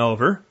 Braylon,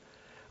 over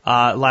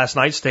last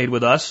night, stayed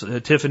with us.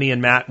 Tiffany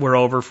and Matt were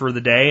over for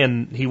the day,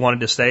 and he wanted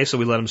to stay, so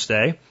we let him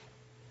stay.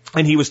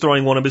 And he was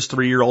throwing one of his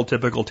 3-year-old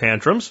typical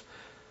tantrums.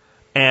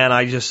 And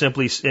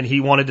and he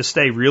wanted to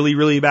stay really,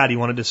 really bad. He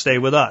wanted to stay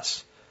with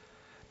us.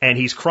 And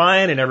he's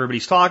crying, and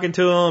everybody's talking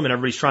to him, and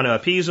everybody's trying to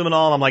appease him and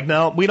all. And I'm like,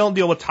 no, we don't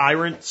deal with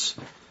tyrants,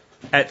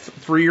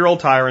 3-year-old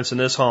tyrants in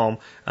this home.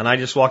 And I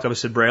just walked up and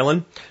said,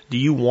 Braylon, do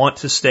you want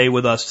to stay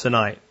with us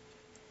tonight?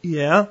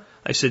 Yeah.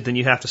 I said, then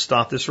you have to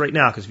stop this right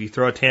now, because if you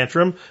throw a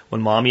tantrum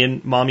when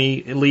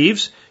mommy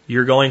leaves,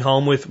 you're going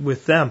home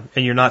with them,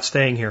 and you're not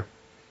staying here.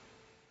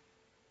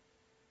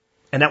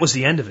 And that was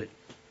the end of it.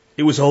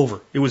 It was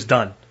over. It was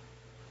done.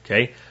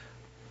 Okay?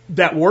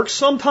 That works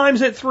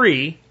sometimes at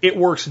 3. It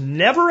works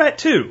never at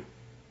 2.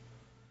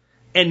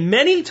 And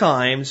many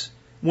times,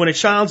 when a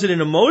child's in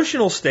an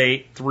emotional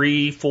state,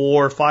 3,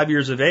 4, 5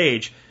 years of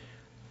age,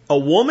 a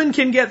woman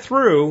can get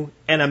through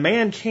and a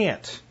man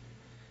can't.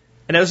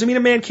 And that doesn't mean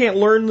a man can't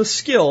learn the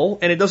skill,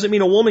 and it doesn't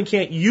mean a woman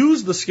can't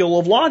use the skill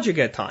of logic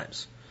at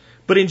times.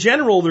 But in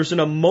general, there's an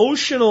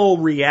emotional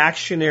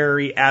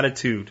reactionary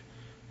attitude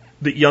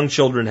that young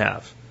children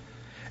have.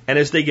 And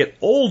as they get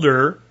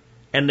older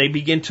and they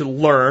begin to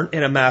learn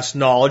and amass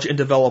knowledge and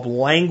develop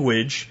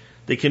language,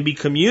 they can be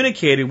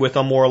communicated with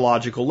on a more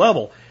logical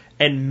level.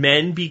 And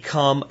men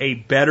become a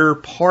better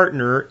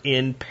partner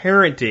in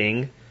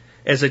parenting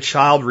as a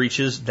child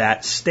reaches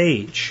that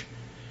stage.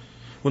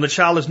 When the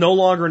child is no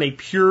longer in a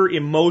pure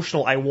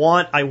emotional, I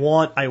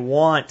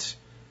want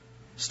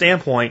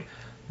standpoint,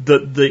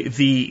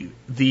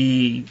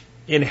 the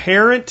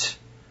inherent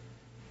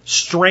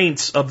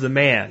strengths of the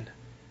man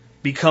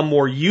become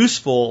more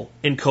useful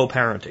in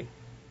co-parenting.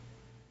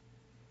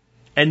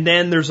 And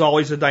then there's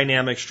always a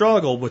dynamic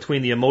struggle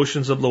between the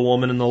emotions of the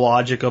woman and the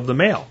logic of the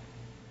male.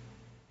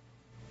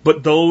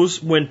 But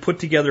those, when put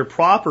together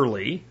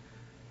properly,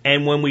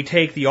 and when we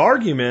take the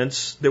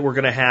arguments that we're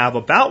going to have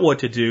about what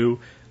to do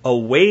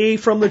away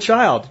from the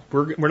child,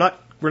 we're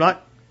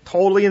not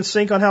totally in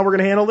sync on how we're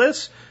going to handle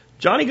this.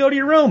 Johnny, go to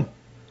your room.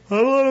 I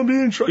don't want to be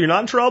in trouble. You're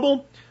not in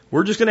trouble.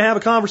 We're just going to have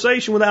a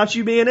conversation without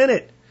you being in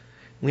it.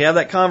 We have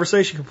that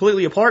conversation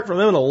completely apart from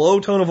him in a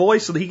low tone of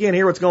voice so that he can't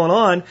hear what's going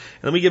on, and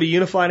then we give a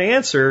unified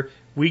answer.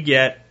 We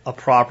get a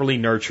properly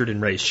nurtured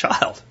and raised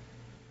child.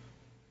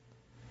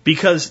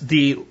 Because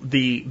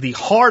the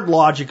hard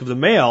logic of the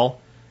male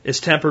is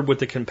tempered with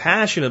the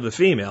compassion of the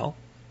female,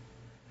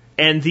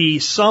 and the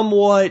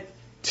somewhat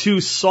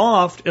too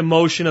soft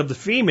emotion of the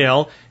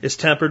female is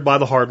tempered by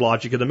the hard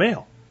logic of the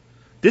male.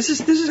 This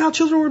is how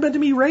children were meant to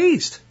be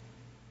raised.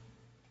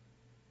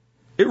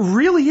 It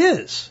really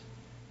is.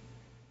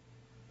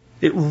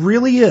 It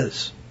really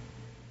is.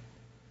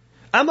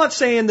 I'm not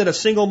saying that a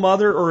single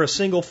mother or a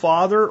single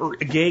father or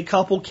a gay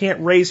couple can't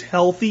raise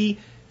healthy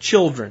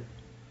children.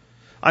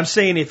 I'm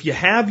saying if you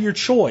have your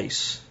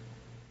choice,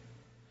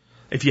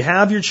 that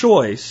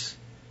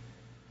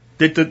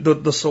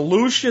the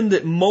solution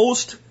that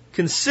most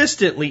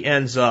consistently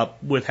ends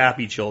up with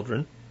happy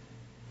children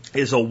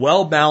is a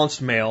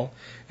well-balanced male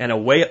and a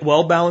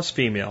well-balanced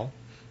female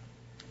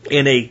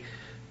in a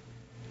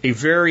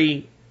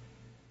very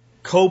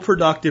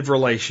co-productive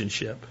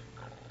relationship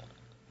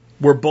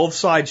where both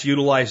sides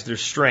utilize their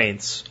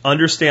strengths,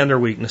 understand their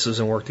weaknesses,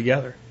 and work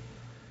together.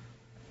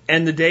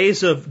 And the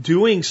days of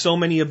doing so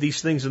many of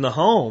these things in the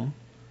home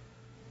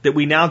that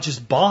we now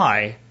just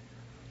buy,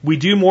 we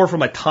do more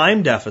from a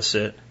time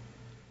deficit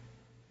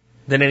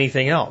than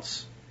anything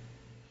else.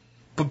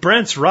 But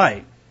Brent's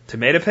right.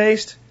 Tomato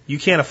paste, you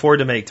can't afford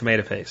to make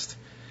tomato paste.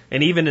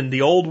 And even in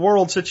the old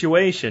world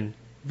situation,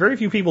 very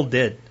few people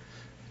did.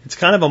 It's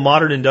kind of a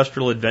modern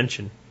industrial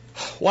invention.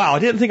 Wow, I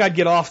didn't think I'd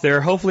get off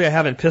there. Hopefully I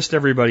haven't pissed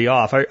everybody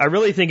off. I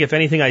really think if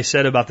anything I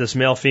said about this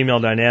male-female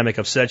dynamic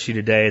upsets you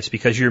today, it's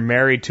because you're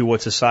married to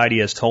what society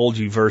has told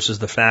you versus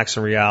the facts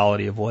and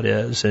reality of what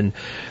is. And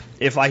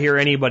if I hear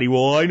anybody,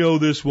 well, I know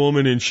this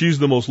woman and she's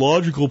the most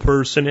logical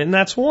person, and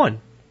that's one.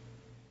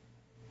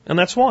 And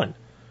that's one.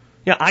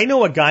 Yeah, I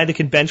know a guy that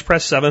can bench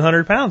press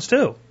 700 pounds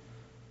too.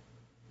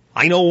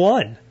 I know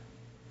one.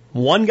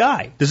 One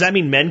guy. Does that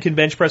mean men can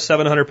bench press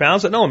 700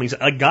 pounds? No, it means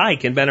a guy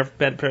can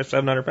bench press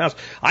 700 pounds.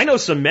 I know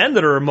some men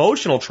that are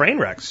emotional train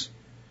wrecks.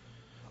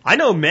 I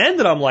know men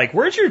that I'm like,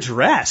 where's your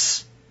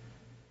dress?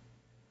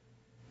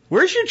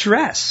 Where's your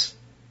dress?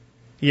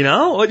 You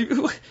know,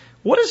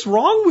 what is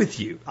wrong with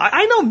you?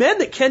 I know men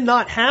that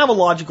cannot have a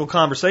logical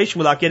conversation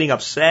without getting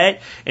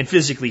upset and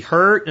physically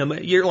hurt.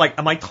 You're like,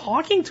 am I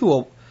talking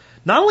to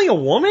not only a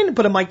woman,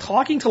 but am I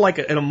talking to like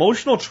an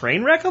emotional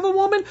train wreck of a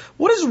woman?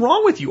 What is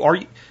wrong with you?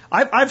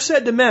 I've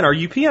said to men, are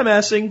you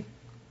PMSing?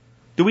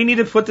 Do we need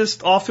to put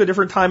this off to a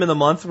different time in the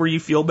month where you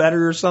feel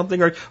better or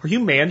something? Are you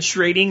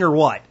menstruating or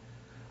what?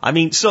 I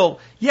mean, so,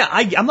 yeah,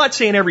 I'm not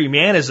saying every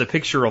man is a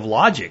picture of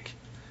logic.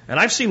 And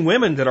I've seen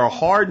women that are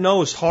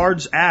hard-nosed,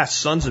 hard-ass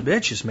sons of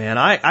bitches, man.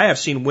 I have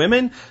seen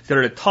women that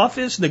are the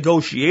toughest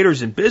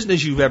negotiators in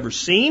business you've ever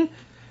seen,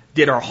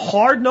 that are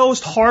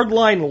hard-nosed,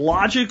 hard-line,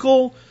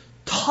 logical,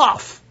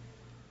 tough.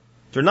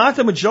 They're not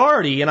the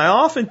majority, and I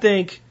often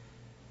think,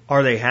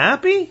 are they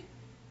happy?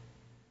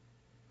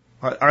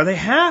 Are they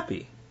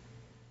happy?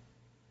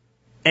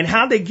 And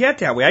how'd they get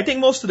that way? I think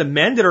most of the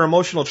men that are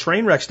emotional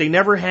train wrecks, they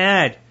never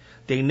had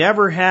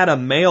a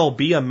male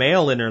be a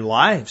male in their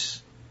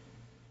lives.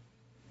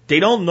 They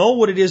don't know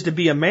what it is to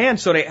be a man,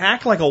 so they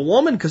act like a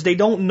woman because they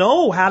don't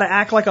know how to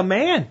act like a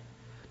man.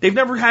 They've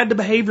never had the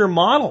behavior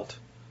modeled.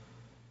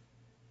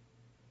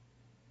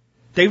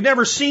 They've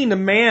never seen the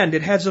man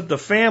that heads up the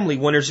family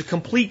when there's a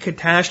complete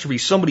catastrophe,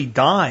 somebody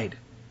died.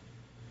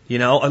 You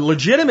know, a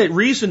legitimate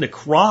reason to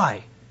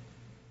cry.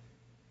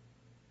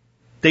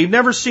 They've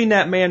never seen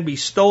that man be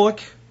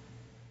stoic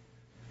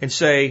and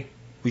say,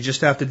 we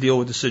just have to deal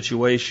with the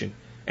situation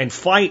and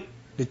fight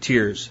the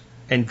tears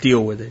and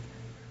deal with it.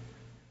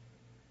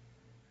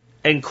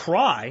 And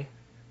cry,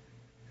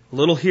 a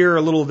little here,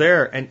 a little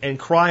there, and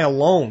cry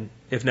alone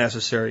if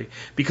necessary,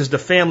 because the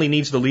family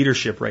needs the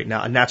leadership right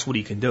now, and that's what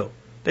he can do.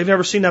 They've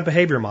never seen that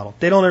behavior model.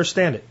 They don't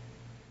understand it.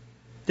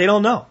 They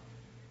don't know.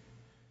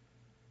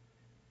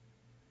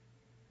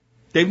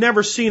 They've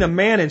never seen a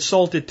man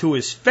insulted to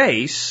his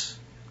face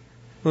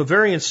with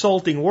very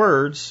insulting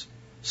words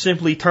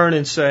simply turn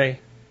and say,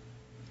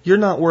 you're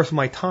not worth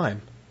my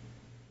time.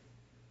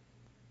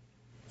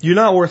 You're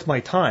not worth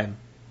my time.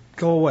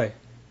 Go away.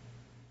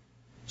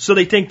 So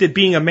they think that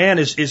being a man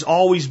is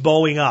always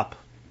bowing up.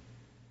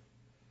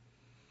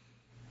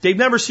 They've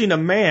never seen a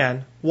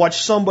man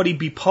watch somebody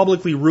be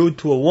publicly rude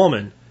to a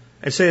woman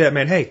and say to that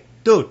man, hey,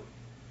 dude,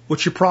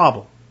 what's your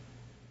problem?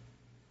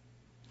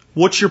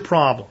 What's your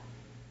problem?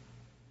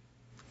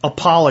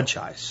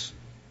 Apologize.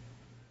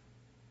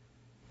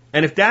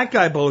 And if that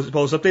guy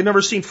bows up, they've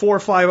never seen 4 or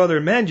 5 other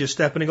men just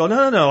step in and go,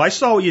 no, I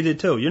saw what you did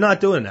too. You're not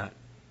doing that.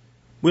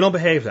 We don't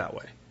behave that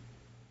way.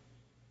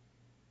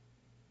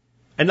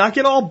 And not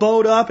get all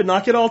bowed up and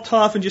not get all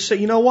tough and just say,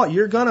 you know what,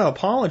 you're going to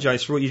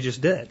apologize for what you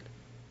just did.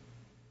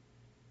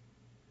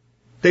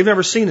 They've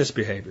never seen this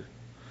behavior.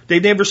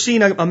 They've never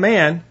seen a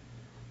man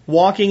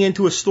walking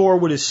into a store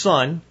with his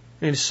son,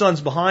 and his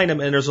son's behind him,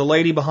 and there's a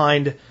lady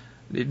behind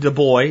the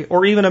boy,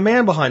 or even a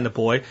man behind the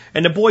boy,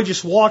 and the boy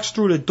just walks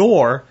through the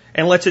door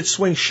and lets it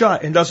swing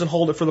shut and doesn't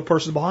hold it for the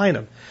person behind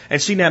him. And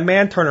seen that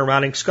man turn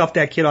around and scuff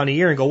that kid on the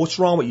ear and go, what's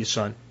wrong with you,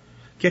 son?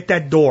 Get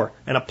that door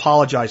and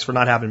apologize for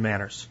not having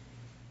manners.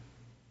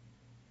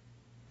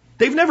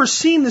 They've never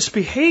seen this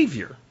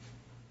behavior.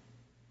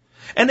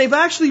 And they've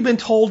actually been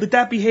told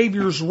that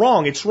behavior is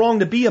wrong. It's wrong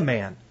to be a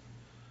man.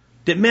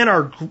 That men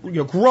are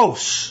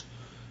gross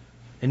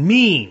and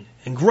mean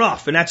and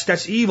gruff, and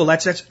that's evil.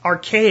 That's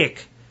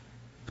archaic,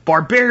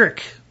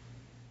 barbaric.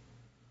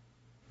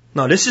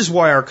 No, this is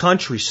why our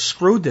country's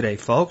screwed today,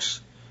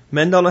 folks.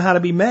 Men don't know how to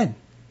be men.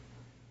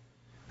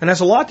 And it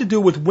has a lot to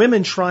do with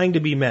women trying to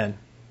be men.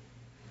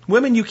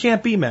 Women, you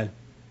can't be men.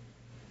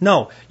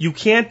 No, you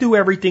can't do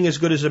everything as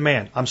good as a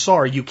man. I'm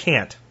sorry, you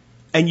can't.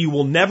 And you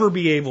will never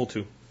be able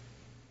to.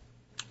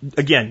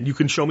 Again, you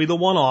can show me the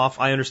one-off,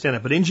 I understand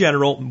it. But in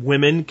general,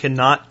 women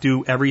cannot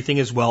do everything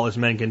as well as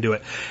men can do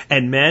it.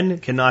 And men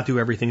cannot do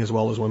everything as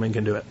well as women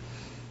can do it.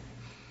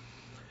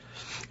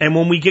 And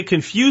when we get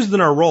confused in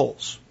our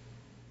roles,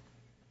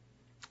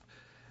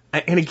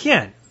 and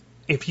again,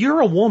 if you're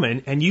a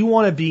woman and you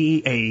want to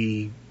be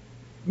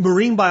a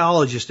marine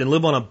biologist and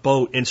live on a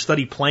boat and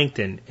study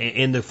plankton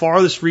in the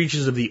farthest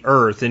reaches of the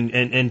earth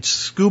and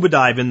scuba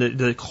dive in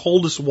the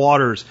coldest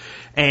waters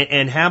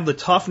and have the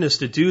toughness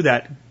to do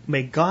that,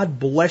 may God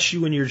bless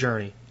you in your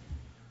journey.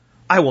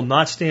 I will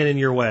not stand in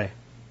your way.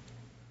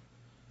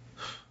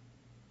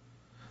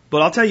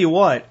 But I'll tell you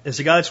what, as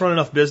a guy that's run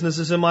enough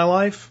businesses in my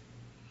life,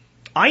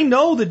 I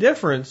know the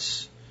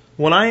difference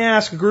when I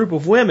ask a group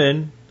of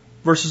women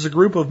versus a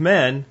group of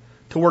men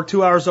to work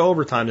 2 hours of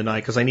overtime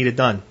tonight because I need it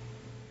done.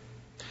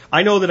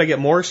 I know that I get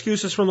more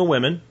excuses from the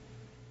women,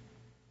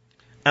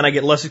 and I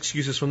get less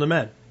excuses from the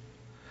men.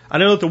 I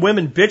know that the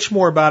women bitch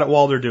more about it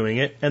while they're doing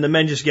it, and the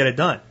men just get it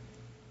done.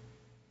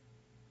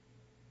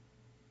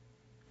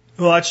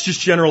 Well, that's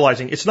just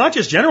generalizing. It's not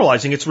just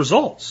generalizing, it's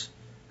results.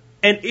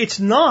 And it's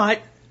not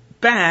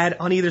bad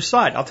on either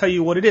side. I'll tell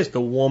you what it is.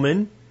 The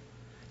woman,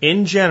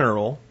 in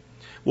general,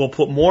 will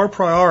put more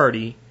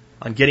priority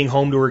on getting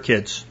home to her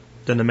kids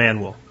than the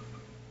man will.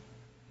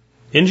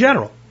 In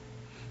general.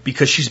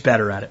 Because she's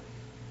better at it.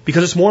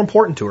 Because it's more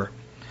important to her.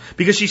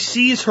 Because she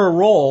sees her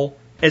role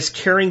as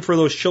caring for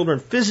those children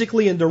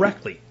physically and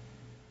directly.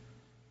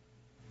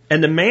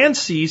 And the man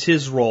sees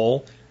his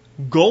role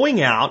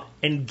going out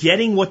and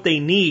getting what they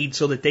need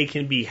so that they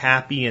can be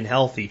happy and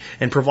healthy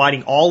and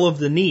providing all of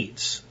the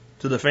needs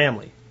to the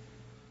family.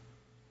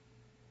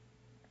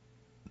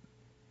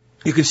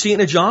 You can see it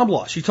in a job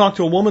loss. You talk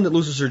to a woman that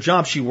loses her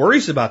job, she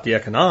worries about the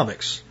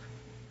economics.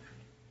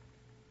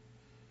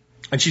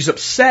 And she's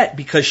upset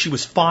because she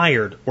was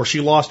fired or she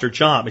lost her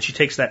job, and she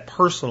takes that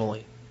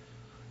personally,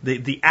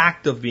 the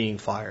act of being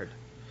fired.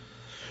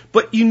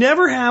 But you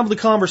never have the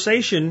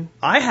conversation,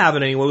 I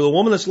haven't anyway, with a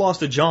woman that's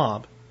lost a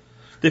job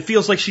that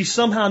feels like she's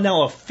somehow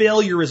now a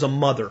failure as a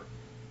mother.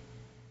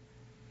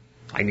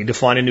 I need to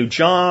find a new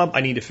job,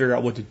 I need to figure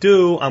out what to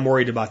do, I'm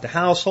worried about the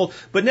household,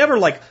 but never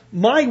like,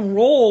 my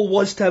role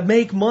was to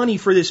make money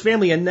for this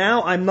family and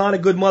now I'm not a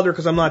good mother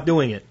because I'm not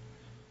doing it.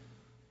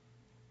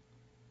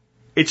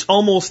 It's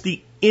almost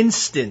the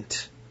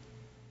instant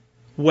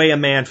way a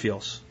man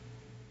feels.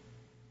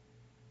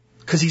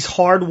 Because he's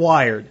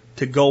hardwired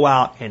to go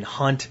out and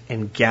hunt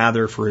and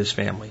gather for his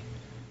family.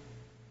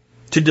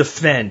 To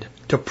defend,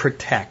 to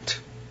protect.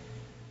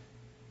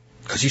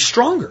 Because he's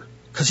stronger.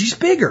 Because he's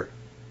bigger.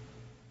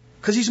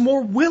 Because he's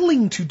more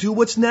willing to do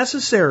what's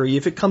necessary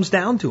if it comes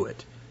down to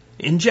it.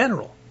 In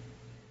general.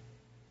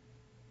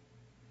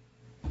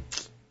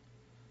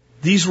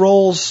 These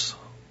roles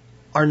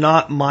are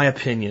not my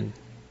opinion.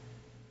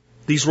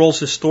 These roles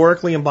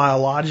historically and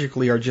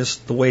biologically are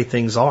just the way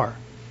things are.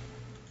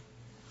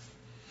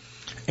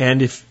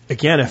 And if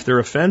they're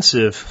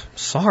offensive,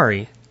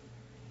 sorry,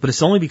 but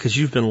it's only because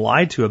you've been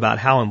lied to about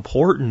how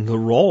important the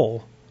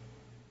role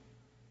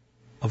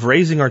of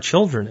raising our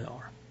children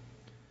are.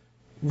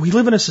 We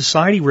live in a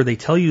society where they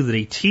tell you that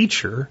a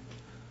teacher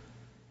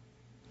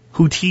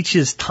who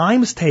teaches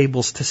times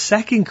tables to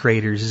second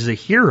graders is a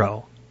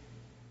hero.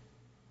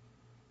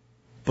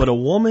 But a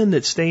woman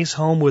that stays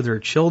home with her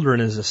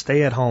children as a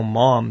stay-at-home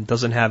mom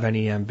doesn't have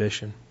any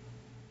ambition.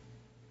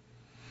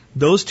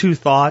 Those two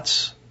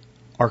thoughts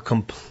are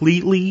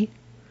completely,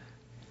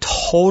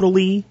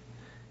 totally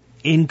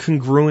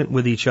incongruent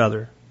with each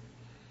other.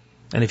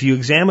 And if you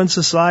examine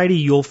society,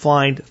 you'll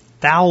find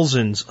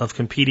thousands of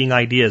competing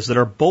ideas that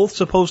are both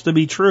supposed to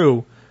be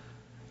true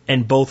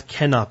and both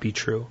cannot be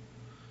true.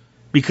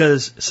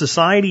 Because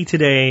society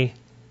today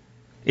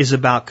is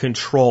about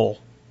control.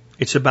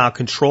 It's about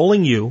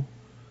controlling you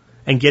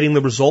and getting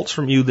the results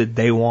from you that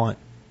they want.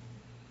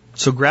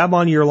 So grab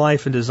onto your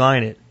life and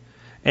design it.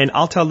 And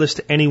I'll tell this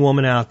to any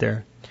woman out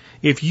there.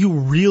 If you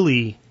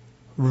really,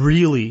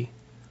 really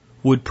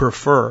would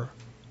prefer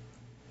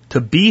to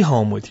be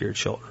home with your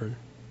children,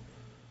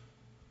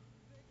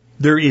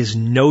 there is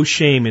no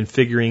shame in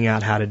figuring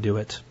out how to do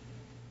it.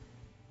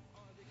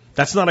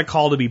 That's not a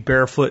call to be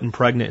barefoot and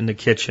pregnant in the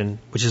kitchen,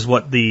 which is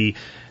what the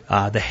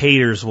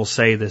haters will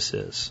say this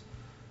is.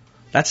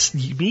 That's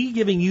me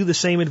giving you the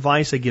same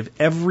advice I give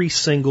every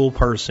single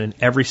person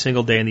every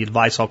single day, and the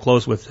advice I'll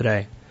close with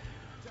today.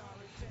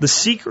 The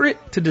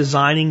secret to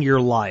designing your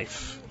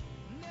life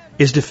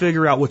is to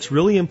figure out what's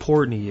really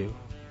important to you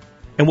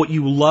and what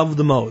you love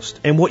the most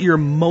and what you're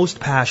most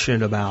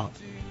passionate about,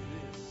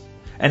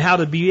 and how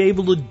to be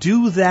able to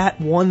do that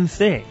one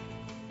thing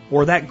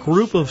or that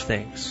group of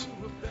things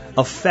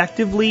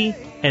effectively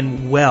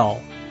and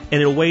well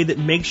in a way that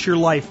makes your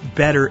life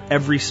better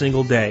every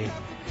single day.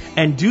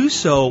 And do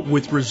so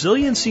with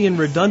resiliency and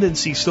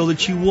redundancy so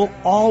that you will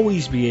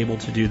always be able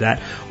to do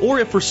that. Or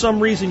if for some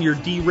reason you're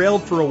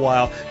derailed for a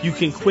while, you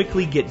can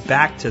quickly get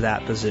back to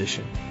that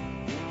position.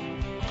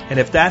 And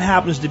if that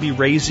happens to be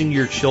raising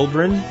your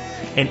children,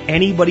 and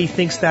anybody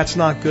thinks that's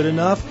not good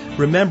enough,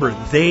 remember,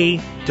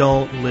 they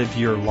don't live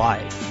your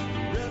life.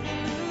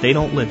 They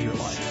don't live your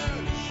life.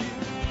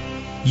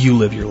 You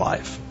live your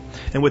life.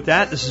 And with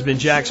that, this has been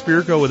Jack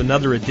Spirko with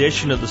another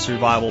edition of the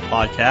Survival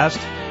Podcast,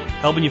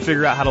 helping you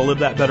figure out how to live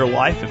that better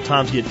life if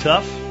times get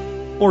tough,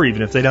 or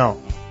even if they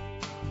don't.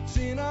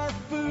 Seeing our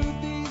food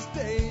these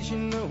days, you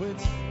know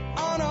it's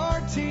on our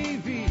TV.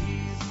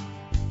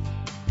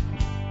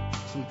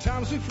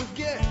 Sometimes we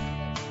forget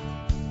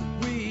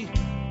we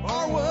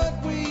are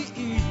what we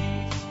eat.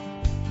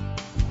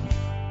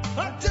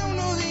 I don't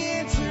know the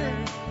answer.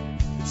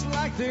 It's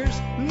like there's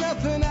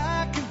nothing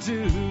I can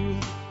do.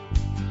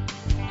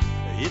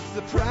 It's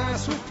the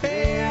price we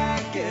pay,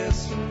 I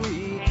guess, when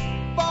we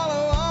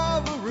follow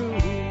all the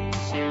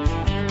rules.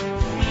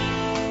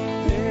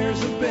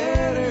 There's a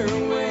better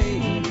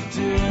way to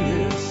do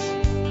this.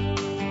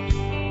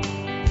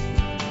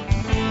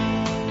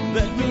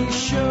 Let me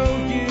show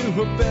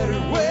you a better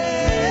way.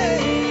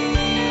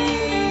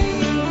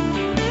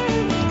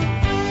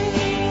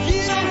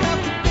 You don't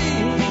have to be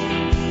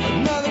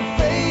another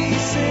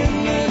face in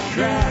the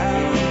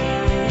crowd.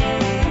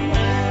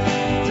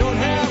 You don't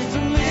have to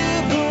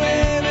live the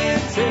way they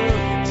tell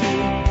you to.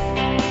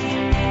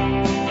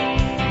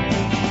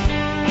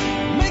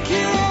 Make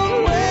your own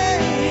way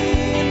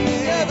and the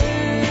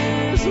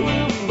others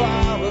will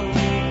follow.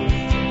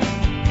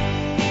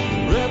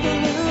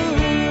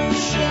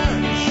 Revolution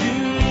is you.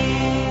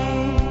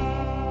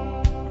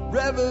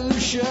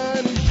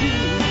 Revolution is you.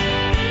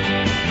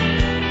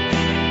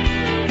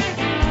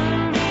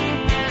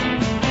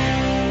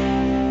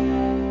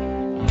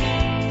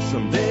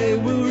 Someday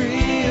we'll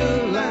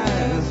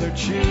realize our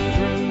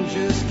children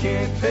just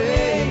can't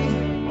pay.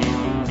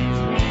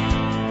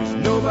 'Cause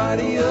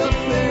nobody up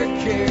there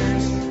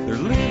cares.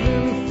 They're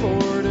living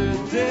for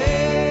today.